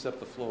who sweeps up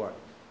the floor.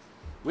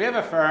 We have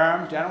a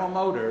firm, General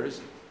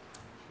Motors,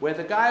 where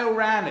the guy who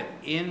ran it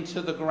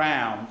into the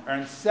ground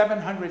earned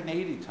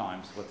 780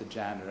 times what the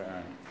janitor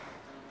earned.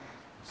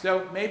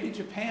 So maybe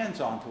Japan's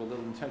onto a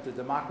little in terms of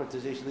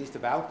democratization, at least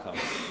of outcomes,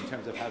 in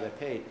terms of how they're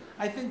paid.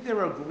 I think there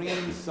are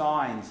green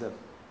signs of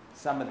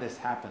some of this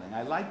happening.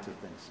 I like to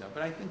think so,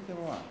 but I think there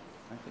are.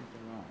 You think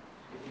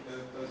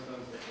those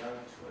firms that don't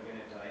are going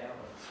to die out?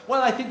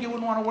 Well, I think you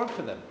wouldn't want to work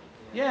for them.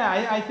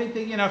 Yeah, I think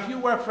that, if you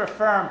work for a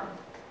firm,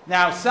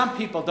 now some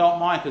people don't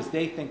mind because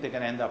they think they're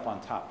going to end up on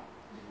top.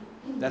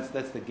 That's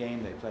the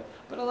game they play.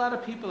 But a lot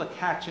of people are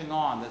catching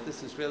on that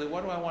this is really,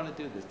 what do I want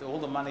to do this? All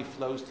the money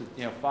flows to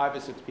 5 or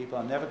 6 people.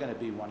 I'm never going to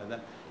be one of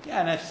them. Yeah,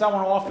 and if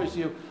someone offers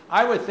you,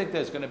 I would think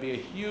there's going to be a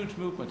huge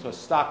movement to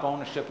stock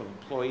ownership of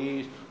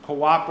employees,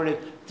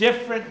 cooperative,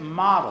 different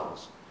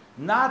models.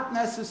 Not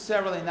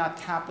necessarily not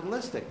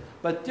capitalistic,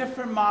 but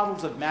different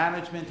models of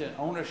management and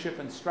ownership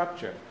and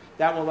structure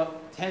that will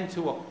tend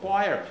to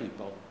acquire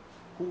people,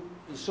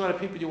 the sort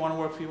of people you want to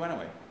work for you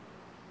anyway.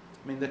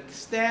 I mean, the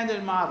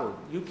standard model,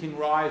 you can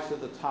rise to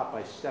the top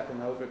by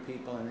stepping over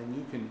people and then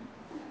you can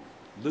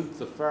loot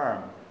the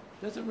firm.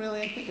 Doesn't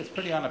really, I think it's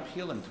pretty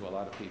unappealing to a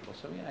lot of people.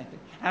 So yeah,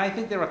 I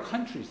think there are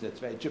countries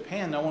that's very,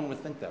 Japan, no one would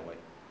think that way.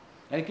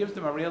 And it gives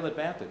them a real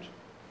advantage.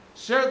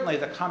 Certainly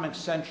the coming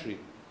century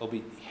will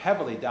be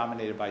heavily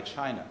dominated by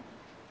China.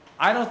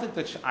 I don't think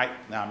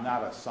now I'm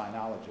not a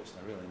sinologist,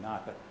 I'm really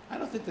not, but I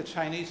don't think the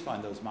Chinese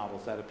find those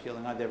models that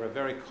appealing. They were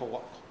very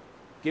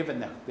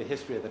given the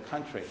history of the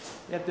country,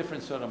 they have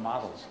different sort of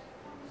models.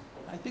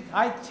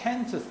 I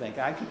tend to think,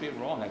 I could be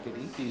wrong, I could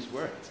eat these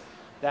words,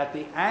 that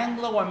the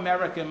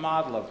Anglo-American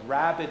model of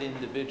rabid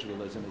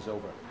individualism is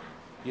over.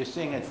 You're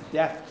seeing its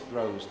death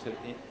throes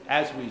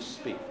as we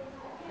speak.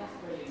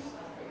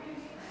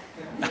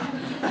 There's a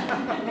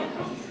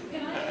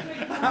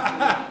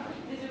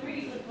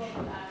really good book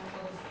on that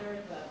called The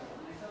Spirit Level.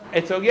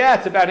 It's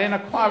about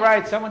inequality,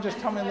 right? Someone just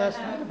told me last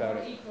night about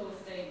it. Equal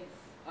states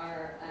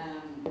are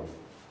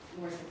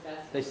more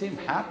successful. They seem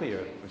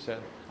happier.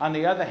 On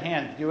the other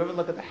hand, do you ever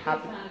look at the Japan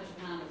as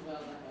well,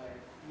 that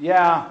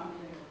Yeah,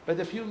 but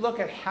if you look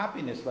at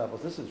happiness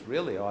levels, this is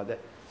really odd. That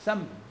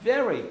some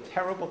very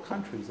terrible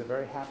countries are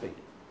very happy.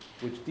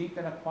 which deep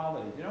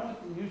inequality. Do you know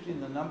what usually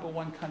the number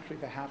one country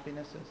for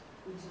happiness is?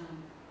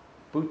 Bhutan.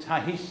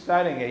 Bhutan. He's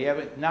studying it. Yeah,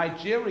 but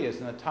Nigeria is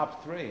in the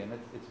top 3, and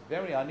it's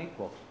very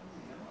unequal.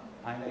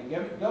 I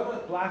know. Go to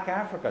Black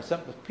Africa.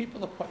 Some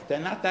people they're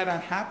not that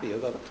unhappy,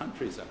 although the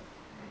countries are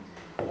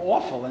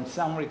awful in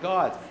some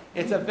regards.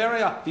 It's a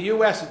the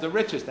U.S. is the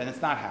richest, and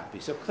it's not happy.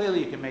 So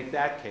clearly, you can make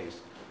that case.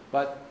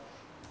 But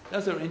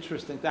those are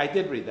interesting. I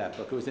did read that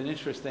book. It was an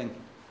interesting.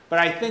 But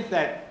I think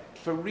that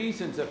for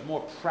reasons of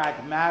more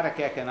pragmatic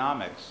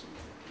economics,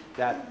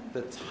 that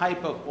the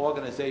type of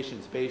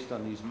organizations based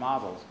on these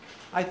models,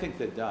 I think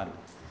they're done.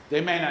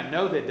 They may not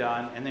know they're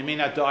done, and they may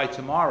not die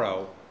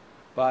tomorrow,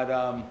 but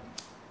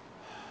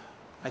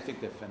I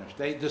think they're finished.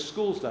 The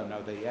schools don't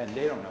know they end.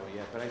 They don't know it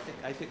yet, but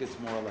I think it's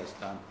more or less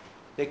done.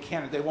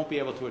 They won't be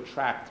able to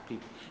attract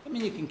people. I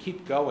mean, you can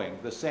keep going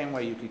the same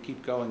way you could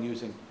keep going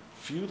using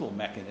feudal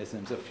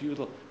mechanisms.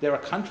 There are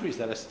countries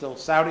that are still,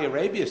 Saudi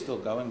Arabia is still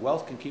going.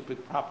 Wealth can keep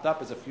it propped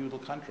up as a feudal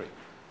country.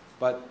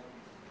 But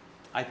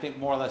I think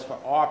more or less for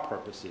our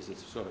purposes,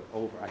 it's sort of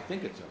over. I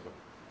think it's over.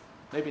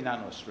 Maybe not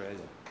in Australia.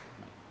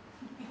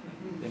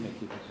 They may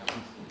keep it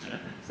going.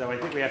 So I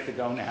think we have to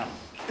go now.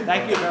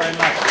 Thank you very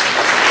much.